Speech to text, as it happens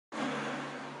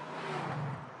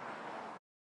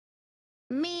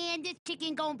Man, this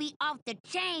chicken gonna be off the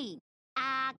chain.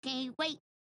 I can't wait.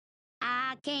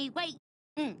 I can't wait.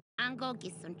 I'm gonna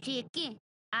get some chicken.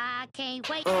 I can't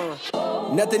wait.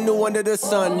 Nothing new under the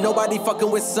sun, nobody fucking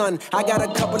with son. I got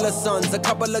a couple of sons, a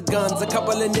couple of guns, a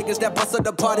couple of niggas that bust up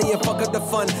the party and fuck up the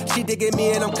fun. She digging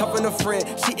me and I'm cuffing a friend.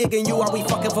 She igging you while we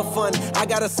fucking for fun. I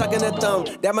got a suck in the thumb,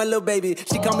 that my little baby.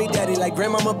 She call me daddy like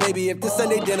grandmama baby. If this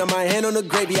Sunday dinner, my hand on the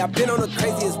gravy. I've been on the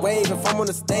craziest wave. If I'm on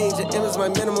the stage, it was my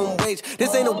minimum wage.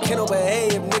 This ain't no kennel, but hey,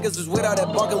 if niggas was without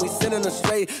that barking, we sending them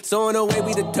straight. So in a way,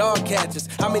 we the dog catchers.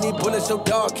 How many bullets your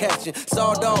dog catching?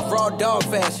 Sawed off, raw dog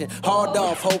fashion. Hard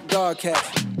off, hope God catch.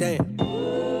 Damn.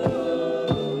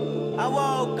 I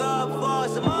woke up for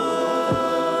some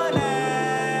money.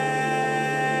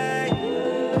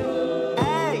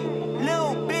 Hey,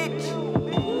 little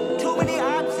bitch. Too many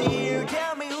ops here.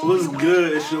 Tell me who What's you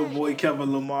good? with. It's your boy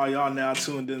Kevin Lamar. Y'all now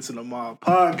tuned into the Lamar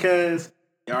Podcast.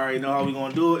 Y'all already know how we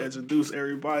gonna do it. Introduce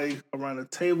everybody around the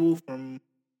table from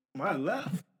my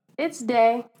left. It's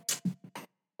Day.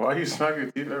 Why you smack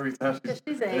your teeth every time?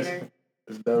 She's a hater.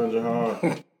 It's Devin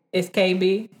Jahan. It's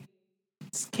KB.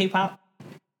 It's K-pop.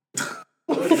 You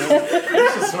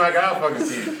should smack our fucking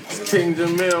teeth. It's King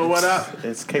Jamil, what up?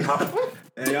 It's K-pop.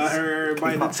 And y'all heard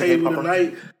everybody at the table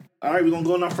tonight. All right, we're gonna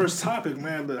go on our first topic,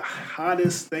 man. The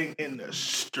hottest thing in the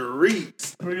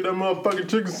streets. Look at that motherfucking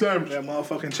chicken sandwich. That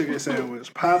motherfucking chicken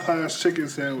sandwich. Popeye's chicken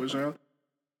sandwich, huh?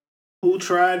 Who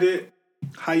tried it?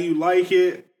 How you like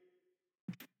it?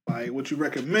 Like, what you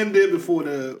recommended before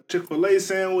the Chick-fil-A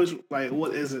sandwich? Like,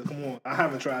 what is it? Come on. I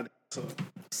haven't tried it.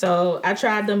 So I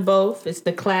tried them both. It's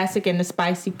the classic and the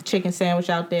spicy chicken sandwich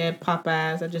out there at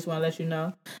Popeyes. I just want to let you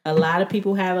know. A lot of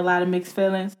people have a lot of mixed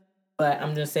feelings, but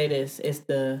I'm going to say this. It's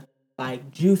the,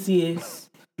 like, juiciest,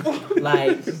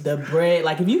 like, the bread.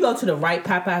 Like, if you go to the right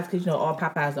Popeyes, because, you know, all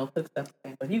Popeyes don't cook stuff.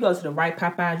 But if you go to the right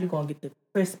Popeyes, you're going to get the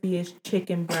crispiest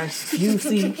chicken breast,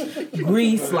 juicy,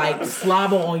 grease, like,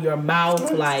 slobber on your mouth,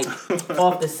 like,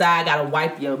 off the side. Got to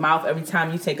wipe your mouth every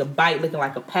time you take a bite, looking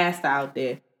like a pasta out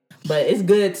there. But it's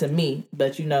good to me.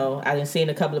 But, you know, I've seen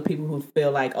a couple of people who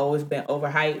feel like, oh, it's been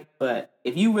overhyped. But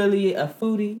if you really a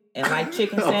foodie and like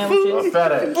chicken sandwiches,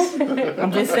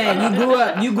 I'm just saying,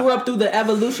 you grew up through the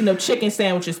evolution of chicken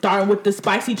sandwiches, starting with the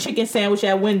spicy chicken sandwich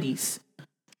at Wendy's.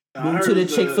 Move to the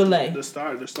Chick-fil-A. The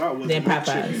start was then Popeyes.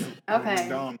 chicken. Okay.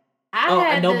 McDonald's.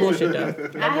 Bullshit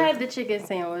though. I had the chicken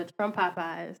sandwich from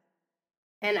Popeyes,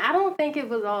 and I don't think it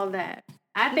was all that.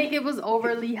 I think it was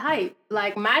overly hyped.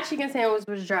 Like, my chicken sandwich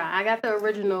was dry. I got the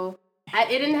original. It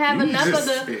didn't have enough of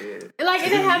the... Like, it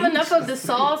didn't have enough of the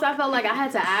sauce. I felt like I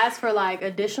had to ask for, like,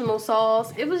 additional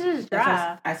sauce. It was just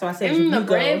dry. That's why I said And the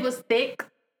bread was thick.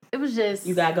 It was just...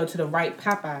 You gotta go to the right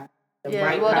Popeye. Don't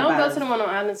Popeyes. go to the one on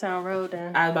Allentown Road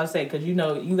then. I was about to say, because, you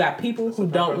know, you got people who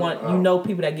don't want... You know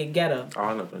people that get ghetto. Oh,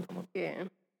 I know what you're talking about. Yeah.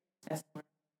 That's...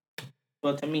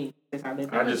 Well, to me, that's how they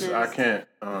do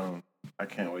I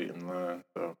can't wait in line,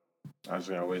 so I just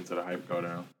gotta wait till the hype go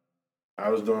down. I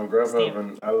was doing Grubhub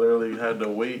and I literally had to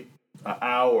wait an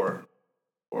hour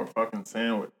for a fucking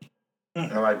sandwich.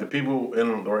 And like the people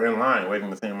were in line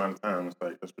waiting the same amount of time. It's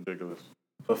like, that's ridiculous.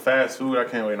 For fast food, I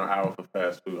can't wait an hour for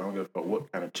fast food. I don't give a fuck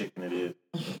what kind of chicken it is.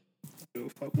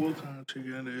 Fuck what kind of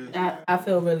chicken it is. I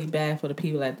feel really bad for the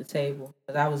people at the table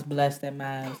because I was blessed at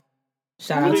mine.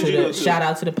 Shout out to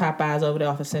the Popeyes over there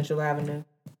off of Central Avenue.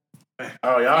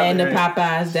 Oh, y'all and the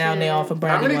Popeyes down there off of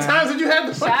Brandywine. How many times did you have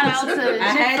the Shout out to I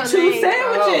had 2 sandwiches.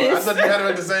 Oh, I thought you had them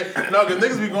at the same. No, because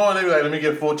niggas be going, they be like, let me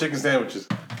get 4 chicken sandwiches.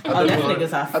 Oh, them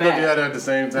niggas are fat. I thought you had it at the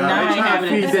same time. No, I ain't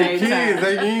having it at the same kids.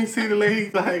 time. You ain't see the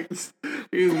lady, like,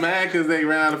 he was mad because they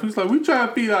ran out of food. He's like, we trying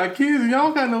to feed our kids and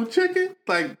y'all got no chicken?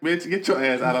 Like, bitch, get your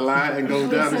ass out of line and go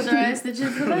down the So the rest of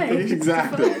Chick-fil-A.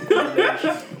 Exactly.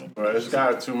 Bro, it's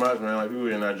got too much, man. Like, people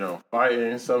in that joint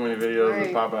fighting. So many videos of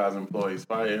Popeyes employees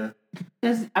fighting.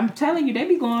 I'm telling you, they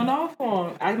be going off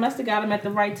on. I must have got them at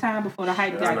the right time before the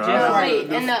hype got just Right. right.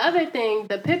 And the other thing,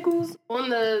 the pickles on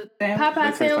the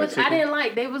Popeye sandwich, I didn't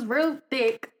like. They was real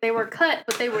thick. They were cut,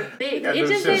 but they were thick. It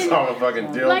just didn't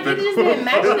fucking deal. Like, it just didn't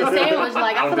match the sandwich.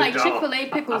 Like, I feel like Chick-fil-A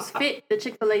pickles fit the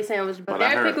Chick-fil-A sandwich, but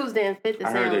their pickles didn't fit the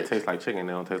sandwich. I heard they taste like chicken.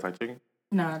 They don't taste like chicken?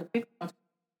 Nah, the pickles.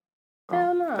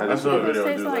 Hell no. That's what video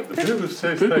Tastes do. like The pickles.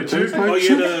 pickles taste like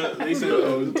chicken. Oh, yeah, they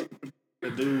said the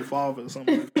dude father or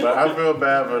something. But I feel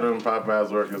bad for them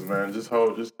Popeyes workers, man. Just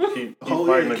keep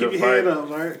fighting a good your fight. head up,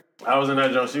 right? I was in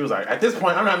that joint. She was like, at this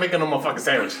point, I'm not making no more fucking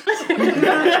sandwich.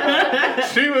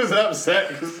 She was upset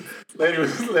because lady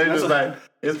was like,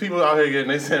 there's people out here getting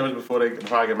their sandwich before they can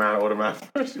probably get mad and order mine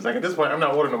first. She's like, at this point, I'm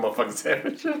not ordering no more fucking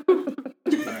sandwich. I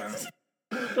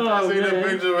see the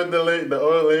picture with the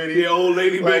old lady. The old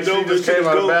lady like she just came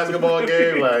out of a basketball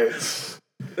game. Like,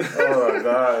 Oh my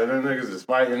god! And then niggas is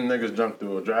fighting. Niggas jump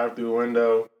through a drive-through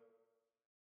window.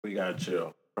 We gotta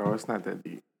chill. Bro, it's not that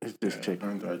deep. It's just chicken.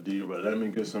 Not that deep, but let me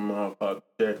get some motherfucking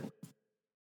chicken.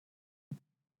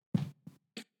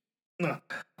 No.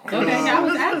 Okay, I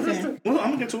was asking. Well, I'm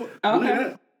gonna get to it.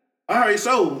 Okay. All right,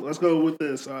 so let's go with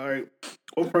this. All right,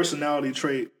 what personality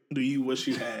trait do you wish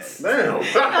you had? Damn! You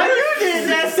did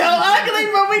that so ugly,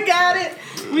 but we got it.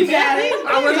 We got it.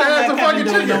 I wish I had some fucking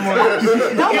chicken.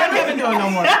 Don't let Kevin do it no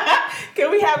more.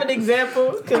 Can we have an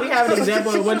example? Can we have an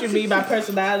example of what you mean by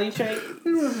personality trait?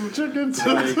 Chicken. That's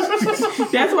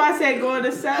why I said go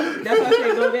to seven. That's why I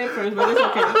said go there first, but it's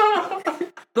okay.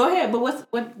 Go ahead, but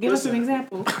give us an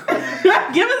example.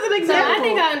 Give us an example. So I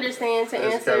think I understand to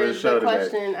Let's answer Kevin's show the today.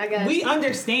 question. I guess We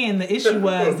understand the issue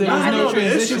was there was I no know the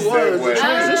issue transition. was the Oh,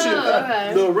 transition.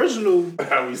 okay. The original.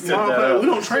 How we set that motherfucker, up. we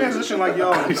don't transition like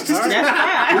y'all. All right? That's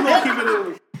right. We gonna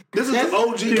keep it. This is the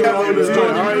OG Kevin. on the All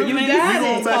right, You got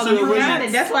going it. back to the You got original.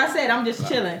 it. That's why I said I'm just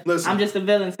chilling. Listen. I'm just a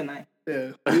villain tonight.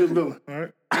 Yeah, you the villain. All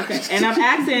right. Okay. And I'm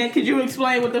asking, could you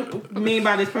explain what the mean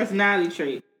by this personality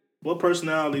trait? What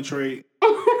personality trait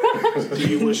do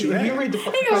you wish you had? You read the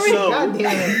So, God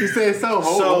damn it. You said so.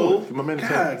 so My man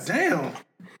God damn.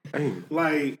 Damn.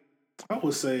 Like, I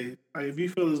would say, like, if you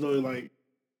feel as though, like,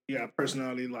 you got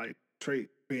personality, like, trait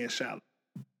being shallow,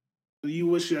 do you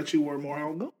wish that you were more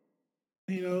outgoing?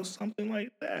 You know, something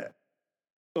like that.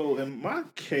 So, in my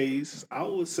case, I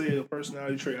would say a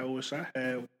personality trait I wish I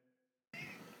had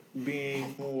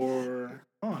being more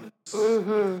honest.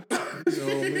 Mm-hmm. You know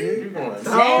what I mean? You going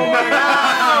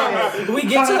We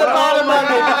get to the bottom of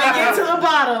it. We get to the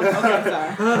bottom. Okay,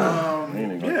 sorry.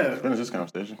 Yeah. Finish this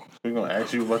conversation. We're gonna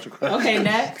ask you a bunch of questions. Okay,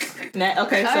 next.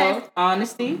 Okay, so Alright.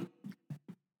 honesty.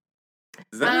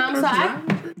 Is that So I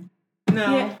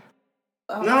No. yeah.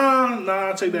 No,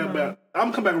 I'll take that back.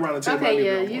 I'm gonna come back around and take Okay,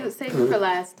 yeah, you save it for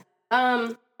last.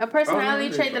 A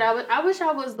personality trait that I wish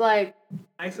I was like.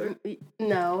 Nicer.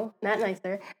 No, not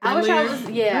nicer. I wish I was.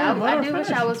 Yeah, I do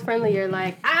wish I was friendlier.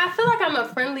 Like I feel like I'm a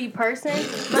friendly person,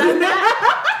 but I'm not.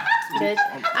 Bitch,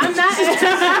 I'm not.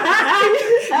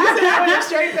 With a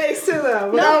straight face too,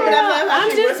 though.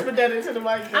 I'm just. whispered that into the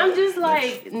mic. I'm just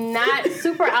like not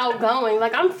super outgoing.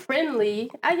 Like I'm friendly.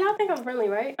 Y'all think I'm friendly,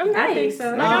 right? I'm nice. I think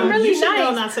so. Like I'm really You should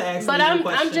know nice. not to ask But me I'm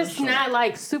questions. just not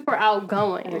like super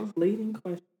outgoing. Leading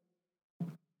question.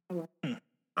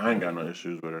 I ain't got no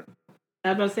issues with her.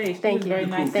 I was about to say, she Thank was you. very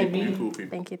nice to Thank me. you. cool people?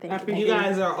 Thank you. I Thank you. You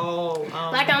guys are all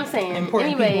Like I'm saying.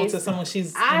 important people Anyways, to someone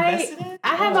she's I invested in.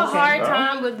 have Oh, a okay. hard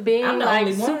time with being I'm the like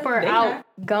only one. super They not.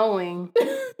 outgoing.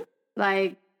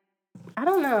 Like I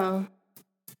don't know.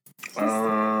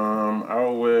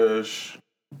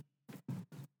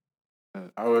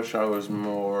 I wish I was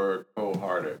more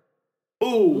cold-hearted. Ooh.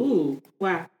 Ooh,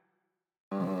 wow.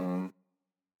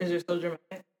 Is you're so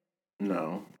dramatic.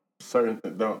 No, certain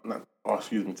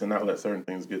to not let certain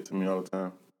things get to me all the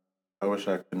time. I wish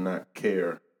I could not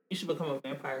care. You should become a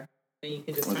vampire. Then you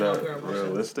can just Was turn off that your emotions.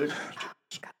 realistic?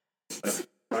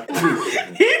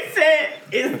 He said,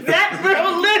 "Is that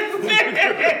realistic?"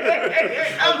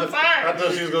 I'm sorry. I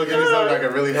thought she was gonna give me something that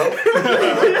could really help.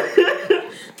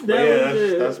 But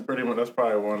yeah, that's pretty much. That's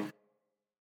probably one.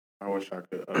 I wish I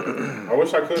could. I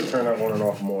wish I could turn that on and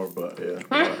off more, but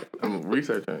yeah. I'm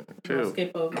researching. Chill.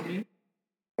 Skip over me.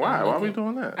 Why? Why are we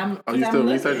doing that? I'm you still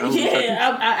researching? I'm researching.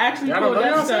 Yeah, I actually Y'all don't pulled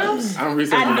know up stuff. yourselves? I'm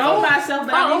researching. I know myself,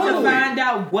 but I need to Oh. find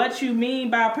out what you mean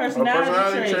by A personality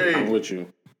personality trait. trait. I'm with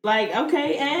you. Like,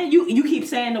 okay, and you keep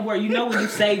saying the word. You know when you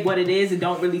say what it is and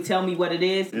don't really tell me what it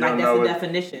is. You Like don't that's know the what-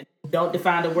 definition. Don't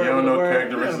define the word You don't with a know word.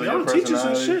 characteristics of Y'all your teach us some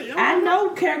personality. shit. I know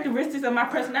characteristics of my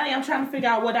personality. I'm trying to figure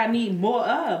out what I need more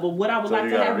of, or what I would So like you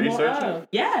to gotta have more research of. it?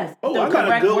 Yes, Oh, the I got a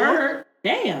correct good one. word.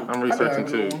 Damn. I'm researching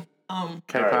too.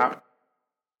 K-pop.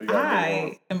 You got a good I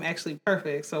one. am actually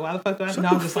perfect. So why the fuck do I? No,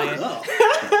 I'm just playing. Up.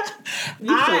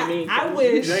 I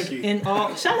wish Janky. in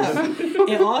all shut up.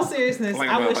 In all seriousness, Like,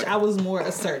 I wish like- I was more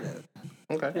assertive.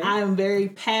 Okay. I am very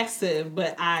passive,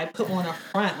 but I put on a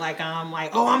front like I'm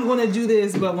like, oh, I'm gonna do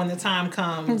this, but when the time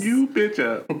comes, You bitch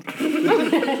up.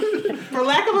 for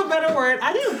lack of a better word,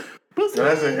 I do. And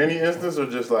that's in any instance, or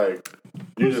just like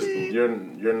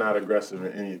you're not aggressive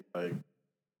in any like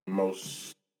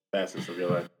most facets of your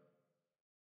life.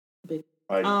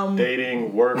 Like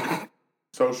dating, work,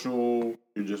 social,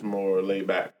 you're just more laid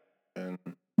back. And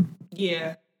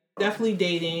Yeah, definitely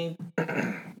dating,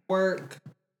 work.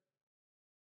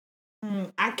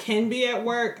 I can be at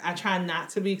work. I try not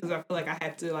to be because I feel like I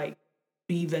have to like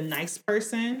be the nice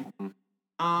person.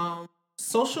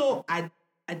 Social, I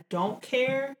don't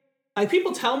care. Like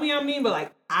people tell me I'm mean, but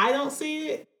like I don't see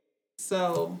it.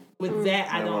 So with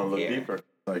that, I I want to don't look care. deeper.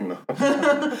 Like no.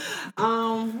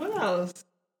 What else?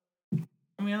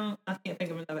 I mean, I can't think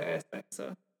of another aspect.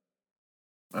 So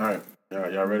All right,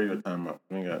 y'all ready to time up?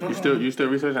 We got You still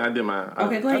researching? I did mine.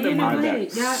 Okay, go ahead. did Go mine. ahead.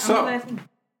 Yeah, So- I'm last one.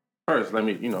 First, let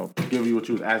me, give you what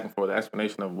you was asking for, the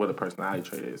explanation of what a personality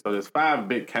trait is. So there's 5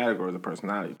 big categories of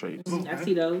personality traits. I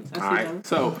see those. All right.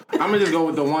 So I'm gonna just go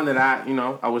with the one that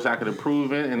I wish I could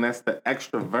improve in, and that's the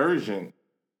extroversion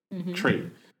trait.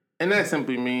 And that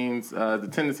simply means the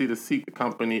tendency to seek the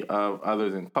company of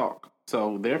others and talk.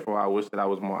 So therefore, I wish that I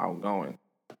was more outgoing.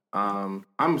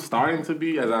 I'm starting to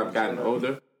be as I've gotten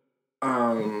older.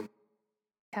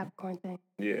 Capricorn thing.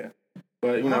 Yeah.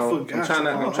 But I'm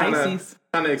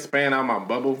trying to expand out my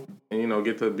bubble and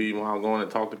get to be more outgoing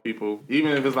and talk to people,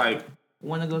 even if it's like.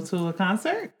 want to go to a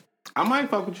concert? I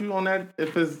might fuck with you on that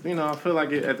if it's I feel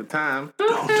like it at the time.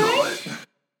 Don't do it.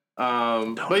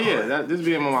 But yeah, just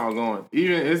being more outgoing,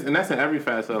 and that's in every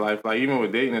facet of life. Like even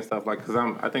with dating and stuff. Like because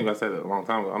I think I said it a long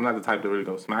time ago. I'm not the type to really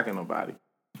go smacking nobody.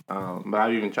 But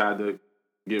I've even tried to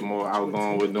get more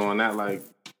outgoing with doing that, like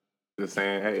just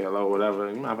saying hey, hello, whatever.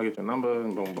 You mind if I get your number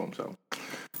and boom, boom. So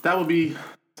that would be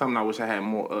something I wish I had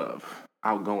more of,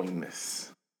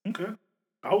 outgoingness. Okay.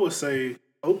 I would say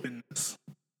openness.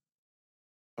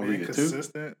 Oh, Being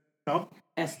consistent. No.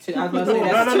 That's 2. I was going to say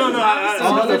that's 2. No.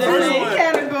 All the of the first same one.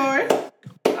 category.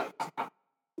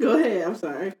 Go ahead. I'm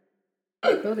sorry.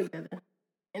 Go together.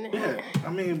 Yeah.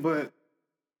 I mean, but.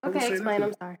 I would Okay, say explain.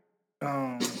 that.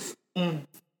 I'm sorry.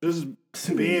 Just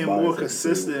being more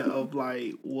consistent of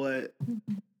like what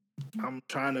I'm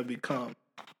trying to become,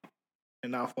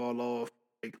 and not fall off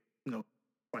like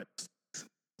like stuff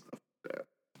like that.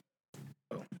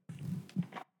 So.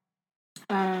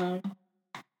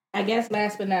 I guess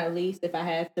last but not least, if I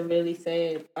had to really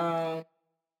say it,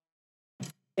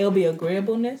 it'll be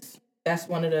agreeableness. That's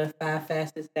one of the 5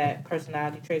 facets that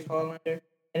personality traits fall under,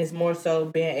 and it's more so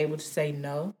being able to say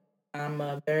no. I'm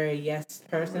a very yes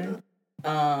person.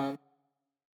 No,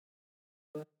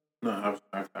 I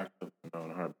actually don't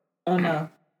know. Oh no.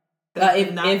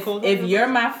 If you're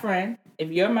my friend,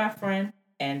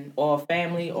 and or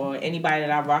family or anybody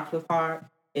that I rocked with hard,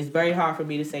 it's very hard for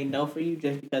me to say no for you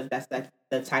just because that's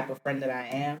the type of friend that I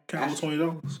am. Count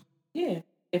 $20. Yeah,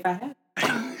 if I have.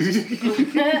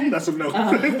 That's a no. That's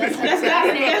not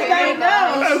a no.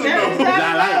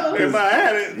 If I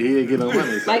had it, he didn't get no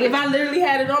money. Like if I literally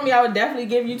had it on me, I would definitely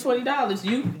give you $20.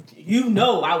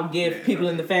 I would give people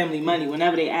in the family money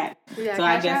whenever they act. So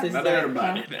I guess it's not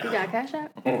everybody. You got Cash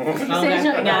App? No, I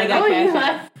ain't got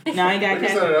cash. No, I ain't got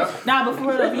cash. Nah, but for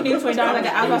real, if you need $20, I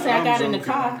was gonna say I got it in the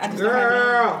car. I just don't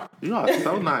have it. You are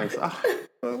so nice.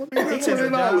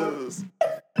 $20.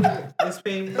 It's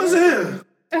paid. What's it?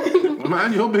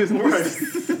 Mind your business.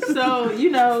 So,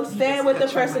 staying with the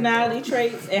personality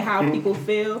traits and how people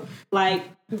feel, like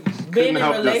being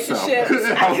in relationships.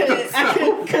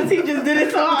 Because he just did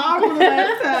it so hard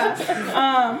last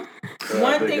time.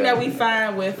 One thing that we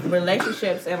find with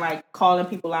relationships and like calling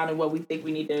people out and what we think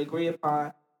we need to agree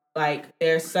upon, like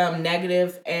there's some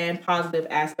negative and positive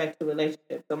aspect to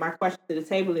relationships. So my question to the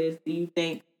table is, do you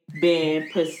think being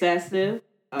possessive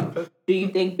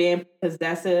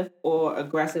or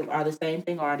aggressive are the same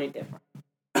thing, or are they different?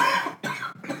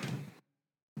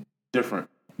 Different.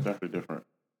 Definitely different.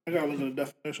 I gotta look at the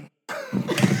definition.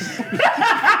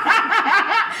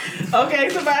 Okay,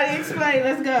 somebody explain.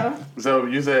 Let's go. So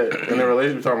you said in a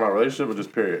relationship, you're talking about relationship or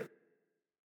just period?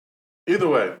 Either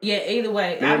way. Yeah, either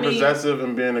way. Being possessive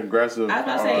and being aggressive. I was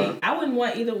about to say, I wouldn't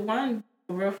want either one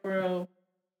for real,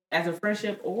 as a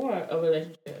friendship or a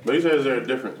relationship. But you said, is there a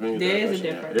difference? There is a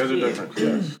difference. There's a difference,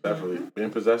 yes, definitely. Being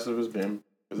possessive is being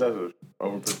possessive.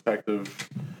 Overprotective,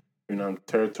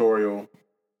 territorial,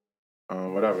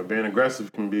 whatever. Being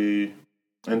aggressive can be,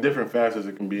 in different facets,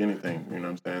 it can be anything. You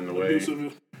know what I'm saying? The way,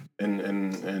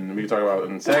 and we can talk about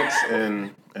in sex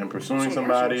and pursuing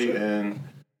somebody and,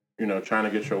 trying to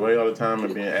get your way all the time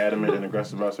and being adamant and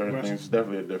aggressive about certain things. It's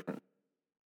definitely a difference.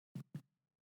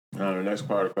 The next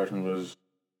part of the question was,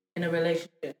 in a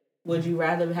relationship, would you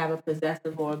rather have a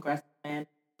possessive or aggressive man?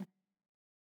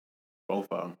 both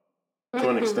of them. To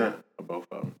an extent, of both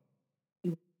of them.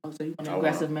 Oh, so you want an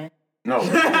aggressive man? No. I'm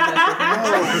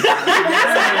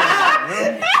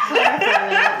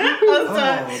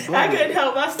sorry. I couldn't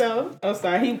help myself. I'm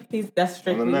sorry. He's that's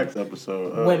strictly On the next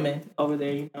episode. women over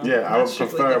there, Yeah, I would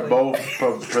prefer both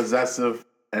possessive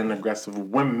and aggressive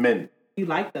women. You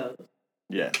like those?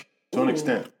 Yeah. To an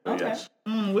extent. But Okay. yes.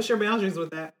 What's your boundaries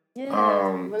with that?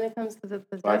 Yeah, when it comes to the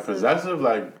possessive. Like possessive,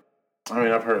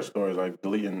 I've heard stories like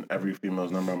deleting every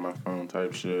female's number on my phone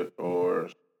type shit, or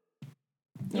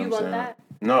you want that?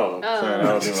 No,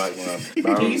 that would be like.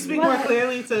 Can you speak more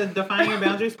clearly to define your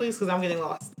boundaries, please? Because I'm getting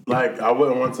lost. Like, I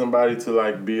wouldn't want somebody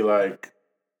to be like,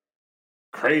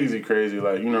 crazy.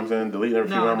 Like, you know what I'm saying? Deleting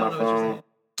everything on my phone,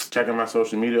 checking my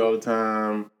social media all the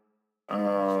time.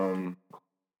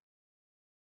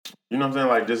 You know what I'm saying?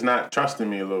 Like, just not trusting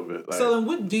me a little bit. Like, so then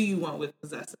what do you want with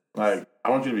possessive? Like, I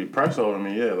want you to be pressed over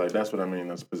me. Yeah, like, that's what I mean.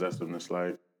 That's possessiveness.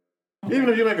 Like, even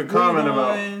if you make a comment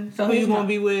about... So who you going to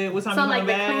be with? What time so you like the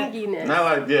back? clinginess. Not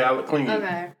like, I clingy.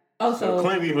 Okay. Oh, so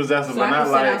clingy, possessive, so but I not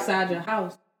can like... sit outside your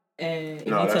house and if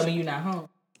you tell me you're not home.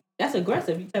 That's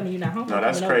aggressive. You tell me you're not home. No,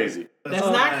 that's crazy. That's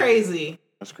not crazy.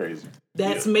 That's crazy.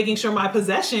 That's making sure my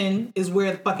possession is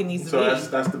where the fuck it needs to be.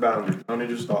 So that's the boundary. I don't need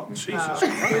you to stalk me. Jesus Christ.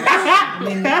 I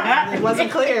mean, it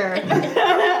wasn't clear.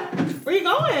 Where you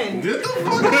going? Get the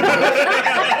fuck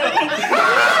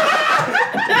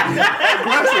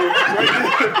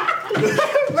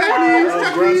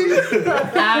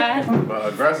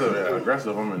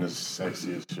aggressive woman is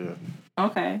sexy as shit.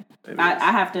 Okay,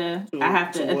 I have to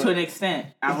to an extent.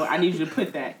 I need you to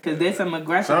put that because there's some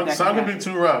aggressive. Some can be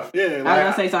too rough. Yeah, I was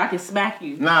gonna say so I can smack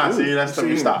you. Nah, see that's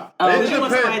something. Stop. Did you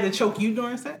want somebody to choke you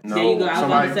during sex? No, there you go.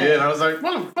 Somebody did. I was like,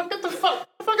 what the fuck?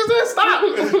 The fuck is this? Stop!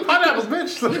 Pineapples,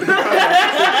 bitch.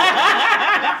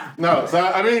 No, so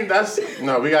I mean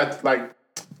we got like.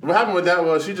 What happened with that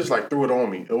was she just like threw it on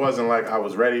me. It wasn't like I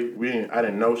was ready. I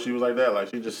didn't know she was like that. Like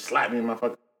she just slapped me in my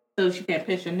fucking. So she can't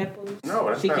pinch your nipples. No,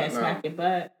 that's she not, can't smack your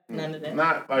butt. None of that.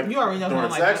 Not like you already know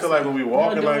during like sex or like when we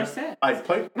walking like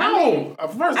play. No,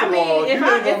 first of all, if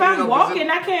I'm walking,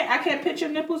 I can't pinch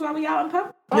your nipples while we out in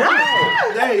public.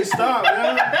 Hey, stop,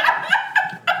 man.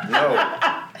 No.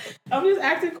 I'm just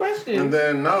asking questions. And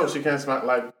then no, she can't smack.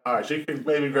 Like, all right, she can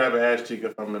maybe grab an ass cheek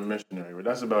if I'm a missionary, but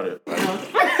that's about it.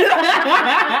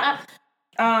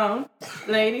 Like,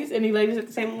 ladies, any ladies at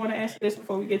the table want to answer this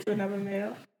before we get to another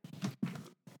male?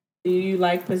 Do you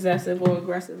like possessive or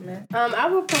aggressive men? I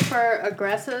would prefer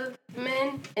aggressive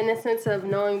men in the sense of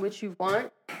knowing what you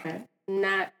want,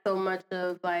 not so much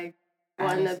of like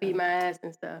wanting to beat my ass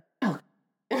and stuff.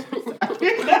 That's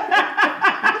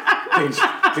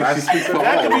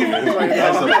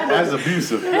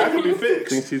abusive. That could be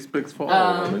fixed. I think she speaks for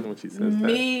all women when she says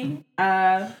me,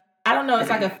 I don't know. It's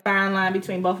like a fine line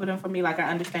between both of them for me. Like I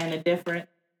understand the difference.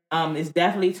 It's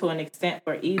definitely to an extent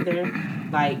for either.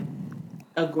 Like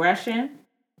aggression,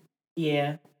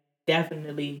 yeah,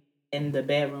 definitely in the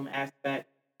bedroom aspect.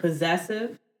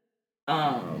 Possessive,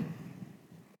 kind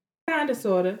of,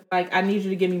 sort of. Like I need you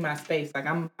to give me my space. Like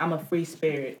I'm a free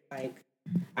spirit. Like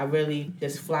I really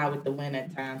just fly with the wind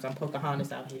at times. I'm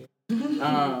Pocahontas out here.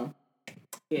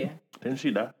 Yeah. Didn't she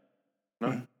die?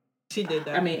 No. She did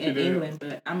that. I mean, in England,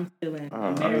 but I'm still in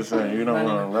America. I'm just saying, you don't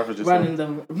want to reference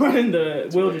yourself running the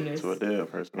wilderness. To a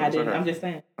dead person. I didn't. Okay. I'm just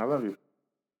saying. I love you.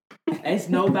 It's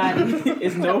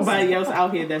nobody else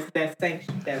out here that's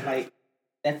sanctioned that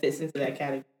fits into that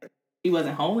category. She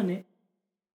wasn't holding it.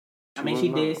 I mean, she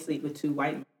did sleep with 2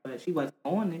 white men, but she wasn't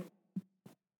holding it.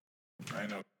 I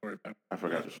know. I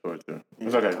forgot the story too.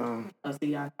 It's okay.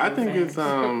 I think it's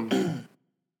I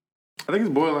think it's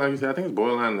borderline. Like you said, I think it's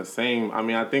borderline the same. I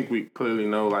mean, I think we clearly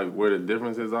know like where the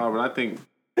differences are, but I think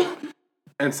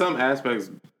in some aspects,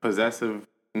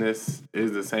 possessiveness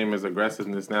is the same as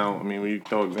aggressiveness. Now, I mean, when you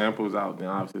throw examples out, then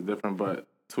obviously it's different. But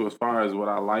as far as what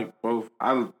I like, both,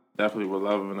 I definitely would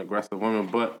love an aggressive woman,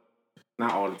 but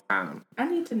not all the time. I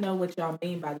need to know what y'all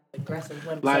mean by aggressive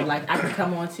women. Like, so, like, I can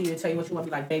come on to you and tell you what you want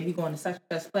to be like, baby, going to such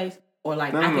and such place. Or,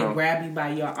 like, I can grab you by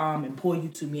your arm and pull you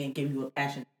to me and give you a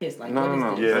passionate kiss. Like,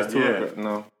 no. Yeah.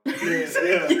 No. I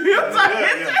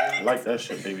like that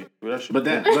shit, baby. That shit. But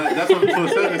that's what to a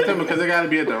certain extent, because it got to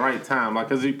be at the right time. Like,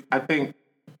 because I think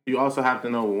you also have to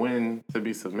know when to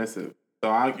be submissive.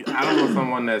 So I don't want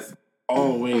someone that's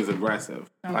always aggressive.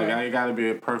 Okay. Like, I got to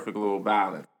be a perfect little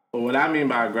balance. But what I mean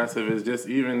by aggressive is just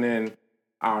even in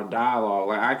our dialogue.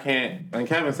 Like, I can't, and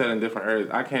Kevin said in different areas,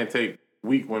 I can't take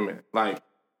weak women. Like,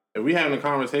 if we having a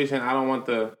conversation, I don't want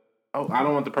the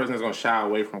person that's gonna shy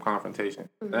away from confrontation.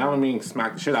 Mm-hmm. And I don't mean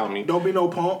smack the shit out of me. Don't be no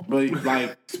punk. But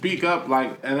like speak up,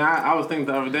 like. And I was thinking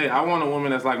the other day, I want a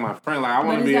woman that's like my friend. Like I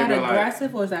want to be able to like. Is that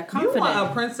aggressive or is that confident? You want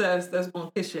a princess that's gonna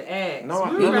kiss your ass.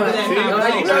 No, you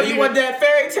want that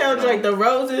fairy tale like the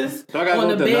roses on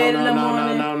the bed in the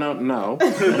morning. No.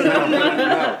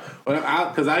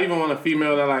 Because I even want a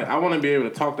female that like I want to be able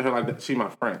to talk to her like that. She my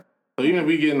friend. So even if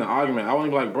we get in an argument, I want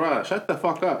to be like, bruh, shut the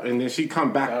fuck up. And then she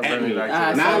come back at me.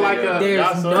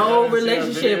 There's no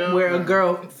relationship where a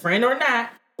girl, friend or not,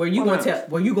 where you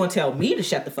gonna tell me to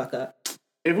shut the fuck up.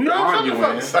 if we arguing,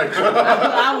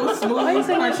 I will smooth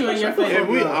punch you in your face. if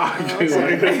we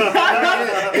arguing,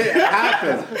 it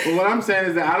happens. But what I'm saying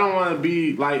is that I don't want to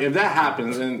be like, if that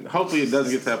happens, and hopefully it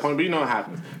doesn't get to that point, but you know what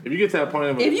happens. If you get to that point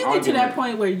of If you get to that argument,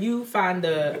 point where you find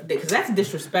because that's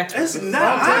disrespectful. It's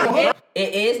not.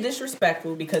 It is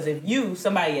disrespectful because if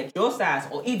somebody at your size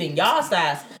or even y'all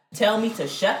size, tell me to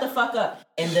shut the fuck up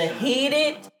in the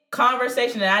heated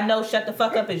conversation that I know shut the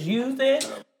fuck up is used in,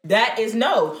 that is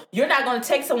no. You're not going to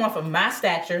take someone from my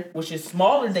stature, which is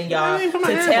smaller than y'all, to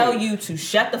tell you to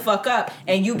shut the fuck up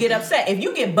and you get upset. If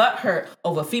you get butthurt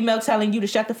over a female telling you to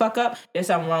shut the fuck up, there's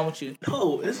something wrong with you.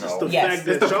 No, it's just the fact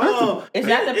that y'all... It's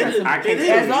not the principle.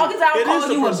 As long as I don't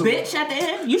call you a bitch at the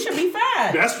end, you should be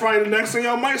fine. That's probably the next thing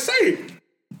y'all might say.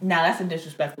 Nah, that's a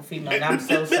disrespectful female, and I'm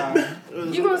so sorry.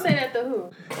 You gonna say that to who?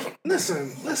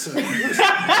 Listen.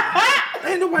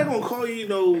 Ain't nobody gonna call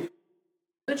you,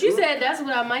 But you said that's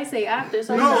what I might say after.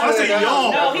 So No, I said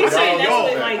y'all. No, he's saying that's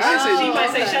what, like, I she might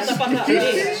say, shut the fuck up.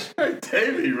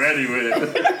 They be ready with it.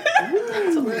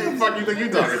 Who the fuck you think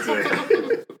you talking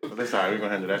to? But that's all right, we're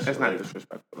gonna handle that shit. that's not later.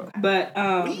 disrespectful though. But,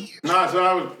 No,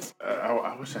 so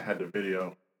I wish I had the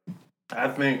video. I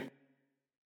think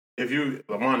if you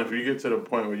get to the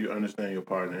point where you understand your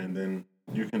partner and then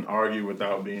you can argue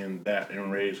without being that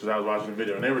enraged, because I was watching the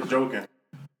video and they were joking,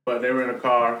 but they were in a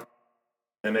car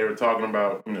and they were talking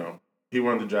about, he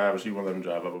wanted to drive and she wouldn't let him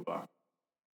drive, blah, blah, blah.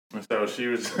 And so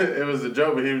it was a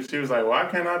joke, but she was like, why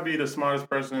can't I be the smartest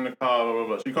person in the car, blah, blah,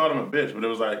 blah. She called him a bitch, but it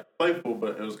was like playful,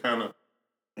 but it was kind of,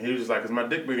 he was just like, is my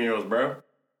dick bigger than yours, bro?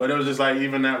 But it was just like,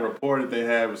 even that rapport that they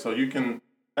have, so you can,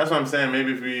 that's what I'm saying,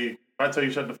 maybe if I tell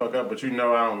you shut the fuck up, but I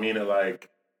don't mean it like...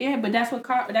 yeah, but that's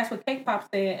what Cake Pop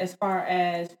said as far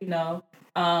as,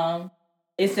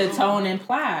 it's the tone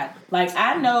implied. Like,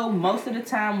 I know most of the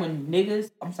time when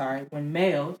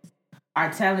males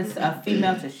are telling a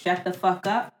female to shut the fuck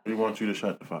up. We want you to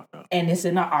shut the fuck up. And it's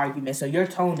in an argument, so your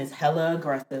tone is hella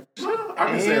aggressive. I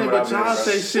can say but y'all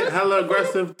say shit hella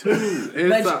aggressive too.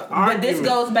 But this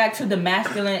goes back to the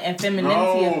masculine and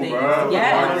femininity of things. Bro,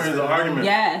 Yes. argument is an argument.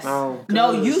 Yes.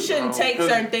 No, you shouldn't take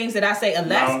certain things that I say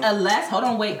unless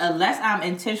I'm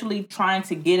intentionally trying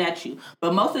to get at you.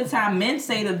 But most of the time, men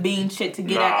say the mean shit to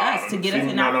get at us, to get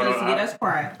us in our feelings, to get us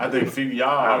crying. I think y'all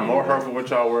are more hurtful with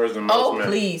y'all words than most men. Oh,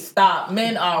 please stop.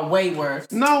 Men are way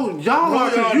worse. No, y'all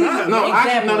are.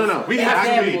 No. We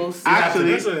actually,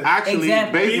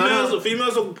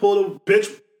 females will pull a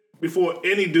bitch before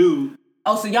any dude.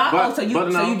 Oh, so y'all. So you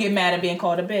get mad at being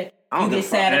called a bitch. You get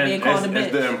sad at being called a bitch.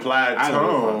 It's the implied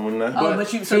tone.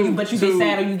 But you get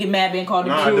sad or you get mad being called a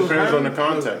bitch. No, it depends on the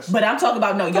context. But I'm talking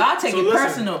about y'all take it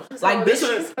personal. Like bitch,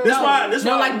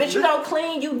 like bitch, you don't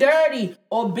clean, you dirty,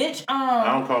 or bitch,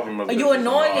 I don't call females. you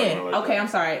annoying. Okay, I'm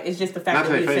sorry. It's just the fact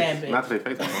that you're saying bitch. Not to say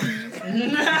face.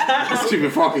 It's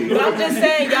stupid fucking. But I'm just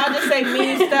saying, y'all just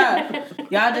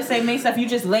say mean stuff. You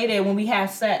just lay there when we have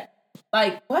sex.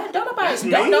 Like what? Don't know. That's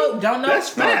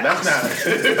That's not.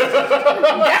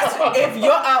 That's if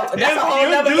you're out. That's a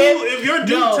whole other game. If your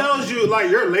dude tells you like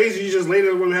you're lazy, you just lay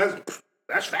there when has.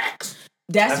 That's facts.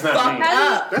 That's fucked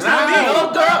up. That's not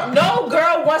me. No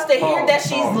girl wants to hear that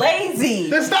she's lazy.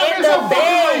 Then stop in being the so fucking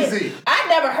bed. lazy. I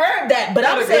never heard that, but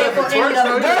I'm saying for any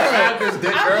other girl. I'm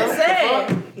just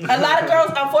saying. A lot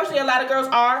of girls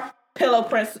are pillow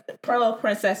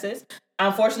princesses.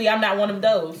 Unfortunately, I'm not one of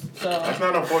those. So that's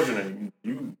not unfortunate.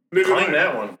 You claim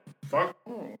that one. Fuck.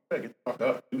 Get the fuck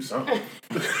up. Do something.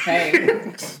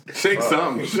 Hey. Shake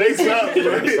something. Shake something.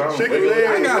 Shake a leg.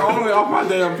 I got all the way off my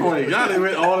damn point. Y'all didn't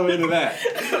went all the way to that.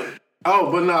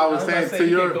 Oh, but no, I was saying to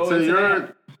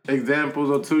your examples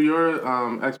or to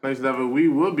your explanations of it, we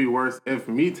would be worse if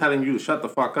me telling you to shut the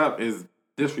fuck up is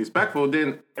disrespectful.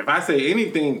 Then if I say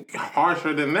anything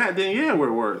harsher than that, then yeah,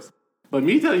 we're worse. But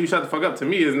me telling you shut the fuck up to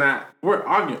me is not. We're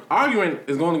arguing. Arguing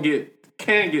is going to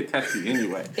can get testy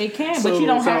anyway. It can, but you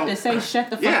don't have to say shut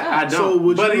the fuck up. Yeah, I don't. So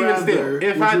would but you even rather, still,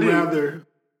 if I do, rather,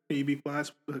 can you be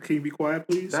quiet? Can you be quiet,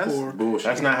 please? That's bullshit.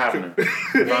 That's not happening.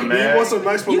 If I'm You mad, want some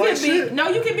nice polite shit? No,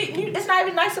 you can be. It's not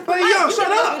even nice to polite. Yo, you shut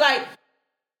can up. be like,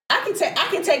 I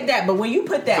can take that, but when you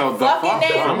put that So the fucking fuck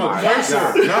name, I'm a yes.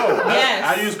 No,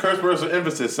 Yes. I use curse words with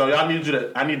emphasis. So I need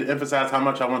to emphasize how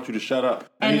much I want you to shut up.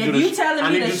 And if you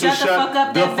telling me to shut the fuck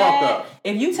up that bad,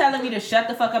 if you telling me to shut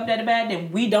the fuck up that bad,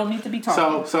 then we don't need to be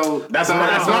talking. So that's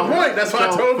my point. That's why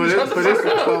I told you shut the fuck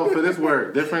up. So for this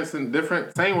word,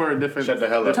 same word, different. Shut the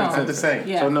hell up. Tone. It's the same.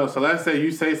 Yeah. So let's say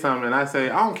you say something and I say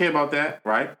I don't care about that,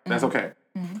 right? That's okay.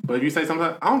 But if you say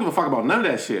something, I don't give a fuck about none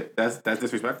of that shit. That's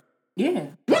disrespectful. Yeah.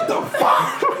 What the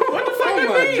fuck? What the fuck? with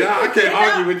my me. God, I can't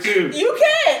argue with you. You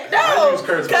can't. I No. use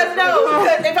curse Because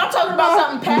words. if I'm talking about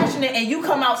something passionate and you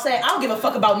come out saying, I don't give a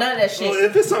fuck about none of that shit. Well,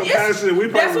 if it's something passionate, we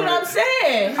probably That's what I'm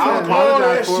saying. I'll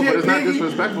apologize for it, but it's not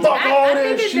disrespectful.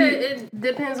 I think it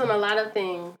depends on a lot of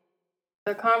things.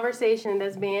 The conversation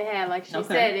that's being had, like she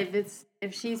said,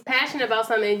 if she's passionate about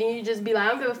something, then you just be like, I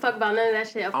don't give a fuck about none of that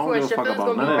shit. Of course, your feelings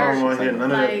gonna be hurt. I don't want to hear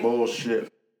none of that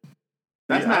bullshit.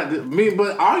 That's not me,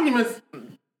 but arguments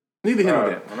need to hit on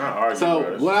that. I'm not arguing.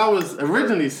 So what I was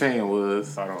originally saying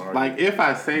was, like, if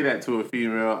I say that to a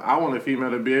female, I want a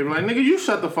female to be able, like, nigga, you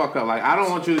shut the fuck up. Like, I don't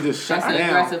want you to just shut down. That's the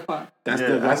aggressive part. That's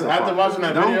the aggressive part. After watching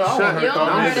that video, You don't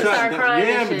want her to start crying.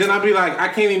 Yeah, but then I'll be like, I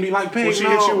can't even be like, Pink, she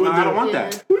hit you with I don't want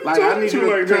that. Like, I need you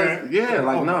like to, that? yeah,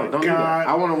 like, no, don't do that.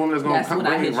 I want a woman that's gonna come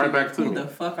bring it right back to me. Who the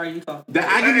fuck are you talking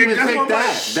That I can even take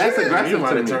that. That's aggressive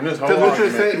to me. Turn this Because whole what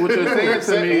you're saying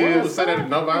to me is, say that.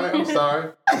 Nobody. I'm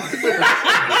sorry.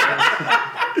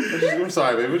 I'm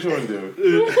sorry, baby. What you want to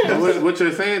do? what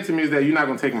you're saying to me is that you're not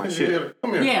gonna take my shit.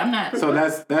 Come here. Yeah, I'm not. So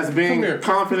that's being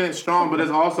confident, strong, but it's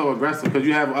also aggressive because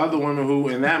you have other women who,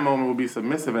 in that moment, will be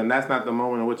submissive, and that's not the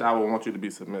moment in which I would want you to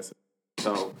be submissive.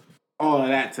 So all of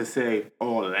that to say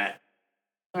all of that.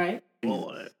 Right. All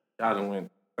of that. Y'all done win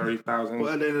 30,000.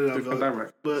 Well, they ended different up,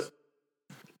 directions. but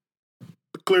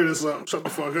clear this up. Shut the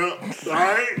fuck up. All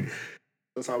right.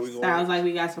 That's how we going. Sounds like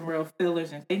we got some real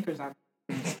fillers and thinkers out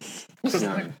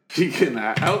there. She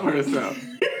cannot help herself.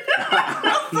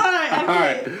 I'm sorry. All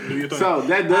right. So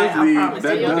that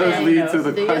does lead to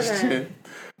the question: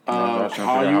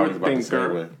 are you a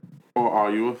thinker or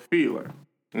are you a feeler?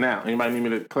 Now, anybody need me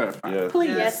to clarify? Yes. Please.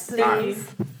 Yes,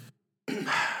 please.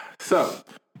 So,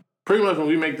 pretty much when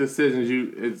we make decisions,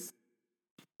 it's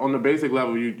on the basic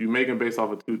level. You make them based off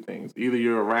of two things. Either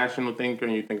you're a rational thinker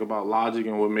and you think about logic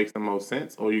and what makes the most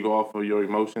sense, or you go off of your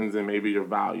emotions and maybe your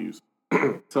values.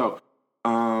 So,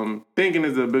 thinking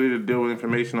is the ability to deal with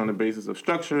information on the basis of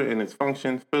structure and its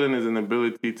function. Feeling is an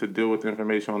ability to deal with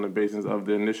information on the basis of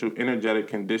the initial energetic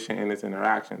condition and its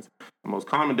interactions. The most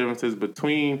common differences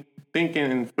between thinking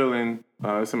and feeling,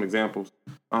 some examples.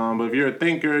 But if you're a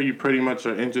thinker, you pretty much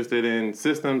are interested in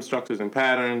systems, structures, and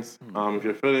patterns. If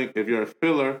you're a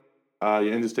feeler,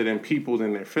 you're interested in peoples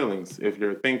and their feelings. If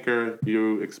you're a thinker,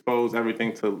 you expose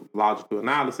everything to logical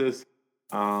analysis.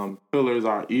 Fillers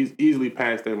are easily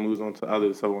pass their moves on to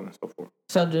others, so on and so forth.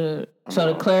 So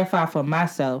to clarify for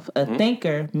myself, a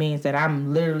thinker means that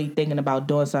I'm literally thinking about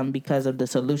doing something because of the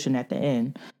solution at the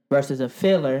end. Versus a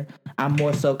feeler, I'm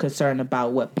more so concerned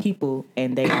about what people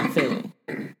and they are feeling.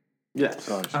 Yes,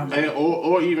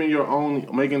 or even your own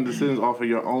making decisions off of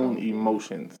your own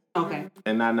emotions. Okay,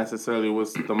 and not necessarily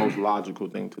what's the most logical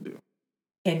thing to do.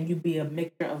 Can you be a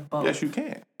mixture of both? Yes, you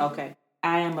can. Okay.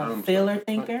 I am a feeler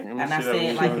thinker, and I say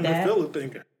it like that. Feeler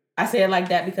thinker. I say it like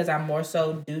that because I more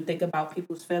so do think about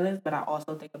people's feelings, but I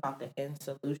also think about the end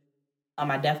solution.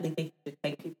 I definitely think you should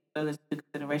take people's feelings into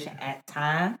consideration at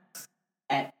times,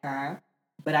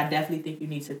 but I definitely think you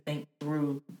need to think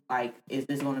through, like, is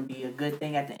this going to be a good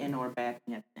thing at the end or a bad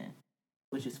thing at the end?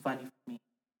 Which is funny for me.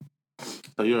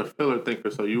 So you're a feeler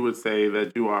thinker, so you would say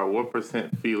that you are what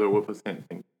 % feeler, what %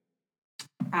 thinker?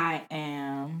 I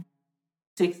am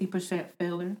 60%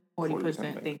 feeler,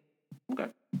 40% thinker. Okay.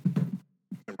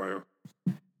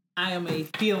 I am a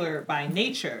feeler by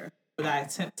nature, but I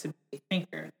attempt to be a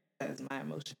thinker because my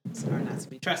emotions are not to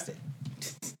be trusted.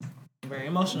 I'm very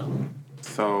emotional.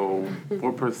 So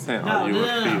what % are you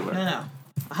a feeler? No.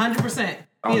 100%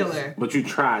 feeler. But you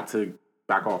try to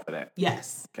back off of that.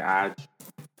 Yes. Gotcha.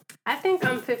 I think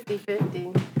I'm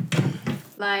 50-50.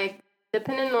 Like,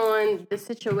 depending on the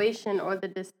situation or the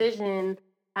decision,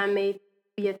 I may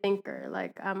be a thinker.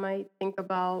 Like, I might think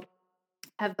about,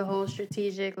 have the whole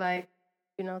strategic, like,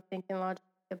 thinking logically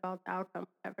about the outcome,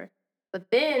 whatever. But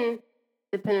then,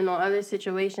 depending on other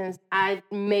situations, I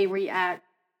may react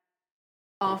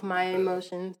off my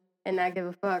emotions and not give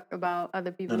a fuck about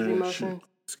other people's emotions.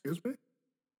 Excuse me?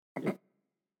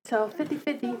 So,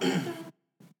 50-50.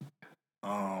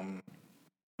 I'm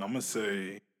going to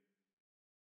say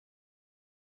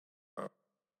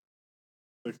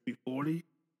 60-40.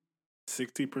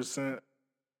 60%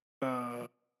 a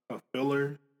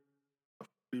filler,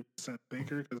 40%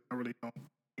 thinker, because I really don't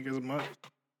think as much.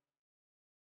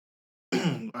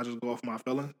 I just go off my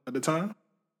feeling at the time.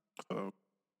 So.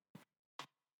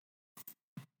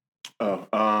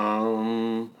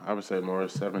 I would say more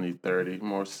 70-30,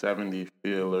 more 70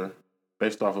 feeler,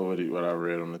 based off of what I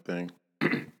read on the thing.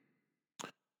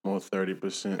 More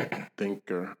 30%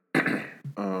 thinker.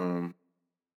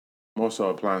 More so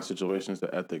applying situations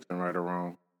to ethics and right or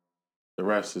wrong. The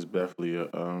rest is definitely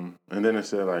and then it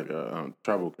said like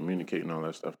trouble communicating all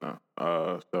that stuff now.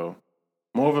 So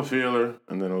More of a feeler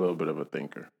and then a little bit of a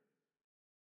thinker.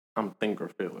 I'm thinker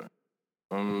feeler.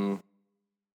 I'm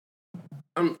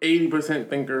 80%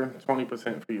 thinker,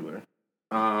 20% feeler.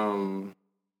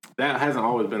 That hasn't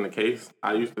always been the case.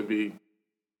 I used to be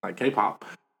like K-pop.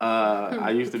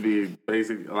 I used to be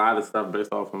basically a lot of stuff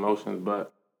based off emotions,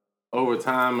 but over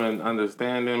time and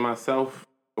understanding myself,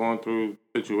 going through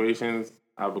situations,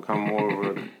 I've become more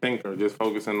of a thinker, just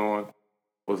focusing on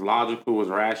what's logical, what's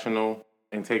rational,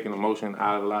 and taking emotion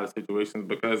out of a lot of situations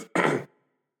because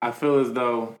I feel as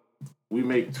though we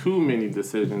make too many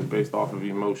decisions based off of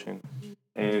emotion,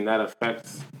 and that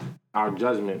affects our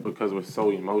judgment because we're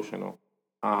so emotional.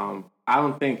 I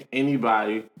don't think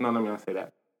anybody, no, let me not say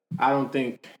that. I don't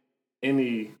think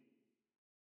any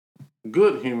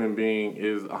good human being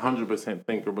is 100%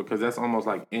 thinker because that's almost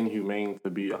like inhumane to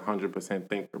be 100%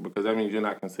 thinker because that means you're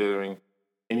not considering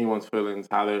anyone's feelings,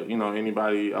 how they're,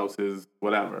 anybody else's,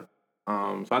 whatever.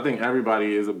 So I think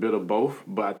everybody is a bit of both,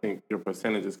 but I think your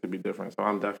percentages could be different. So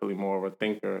I'm definitely more of a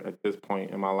thinker at this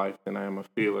point in my life than I am a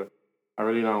feeler. I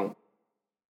really don't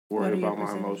worry about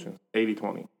my emotions.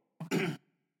 80-20.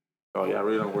 So yeah, I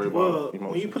really don't worry about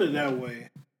emotions. When you put it that way,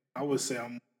 I would say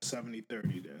I'm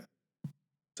 70-30 then.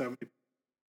 70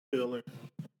 feeler,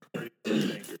 30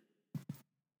 thinker.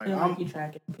 Like you try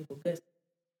to get people pissed.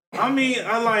 I mean,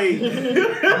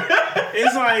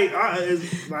 it's like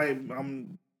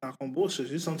I'm not gonna bullshit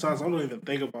you. Sometimes I don't even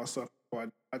think about stuff before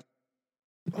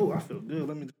I feel good.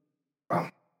 Let me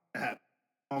happen. You know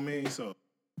what I mean? So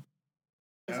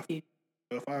if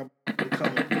I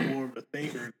become more of a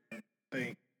thinker and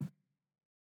think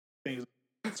things.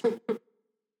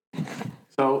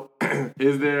 So,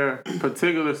 is there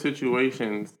particular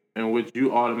situations in which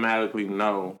you automatically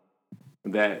know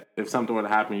that if something were to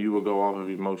happen, you would go off of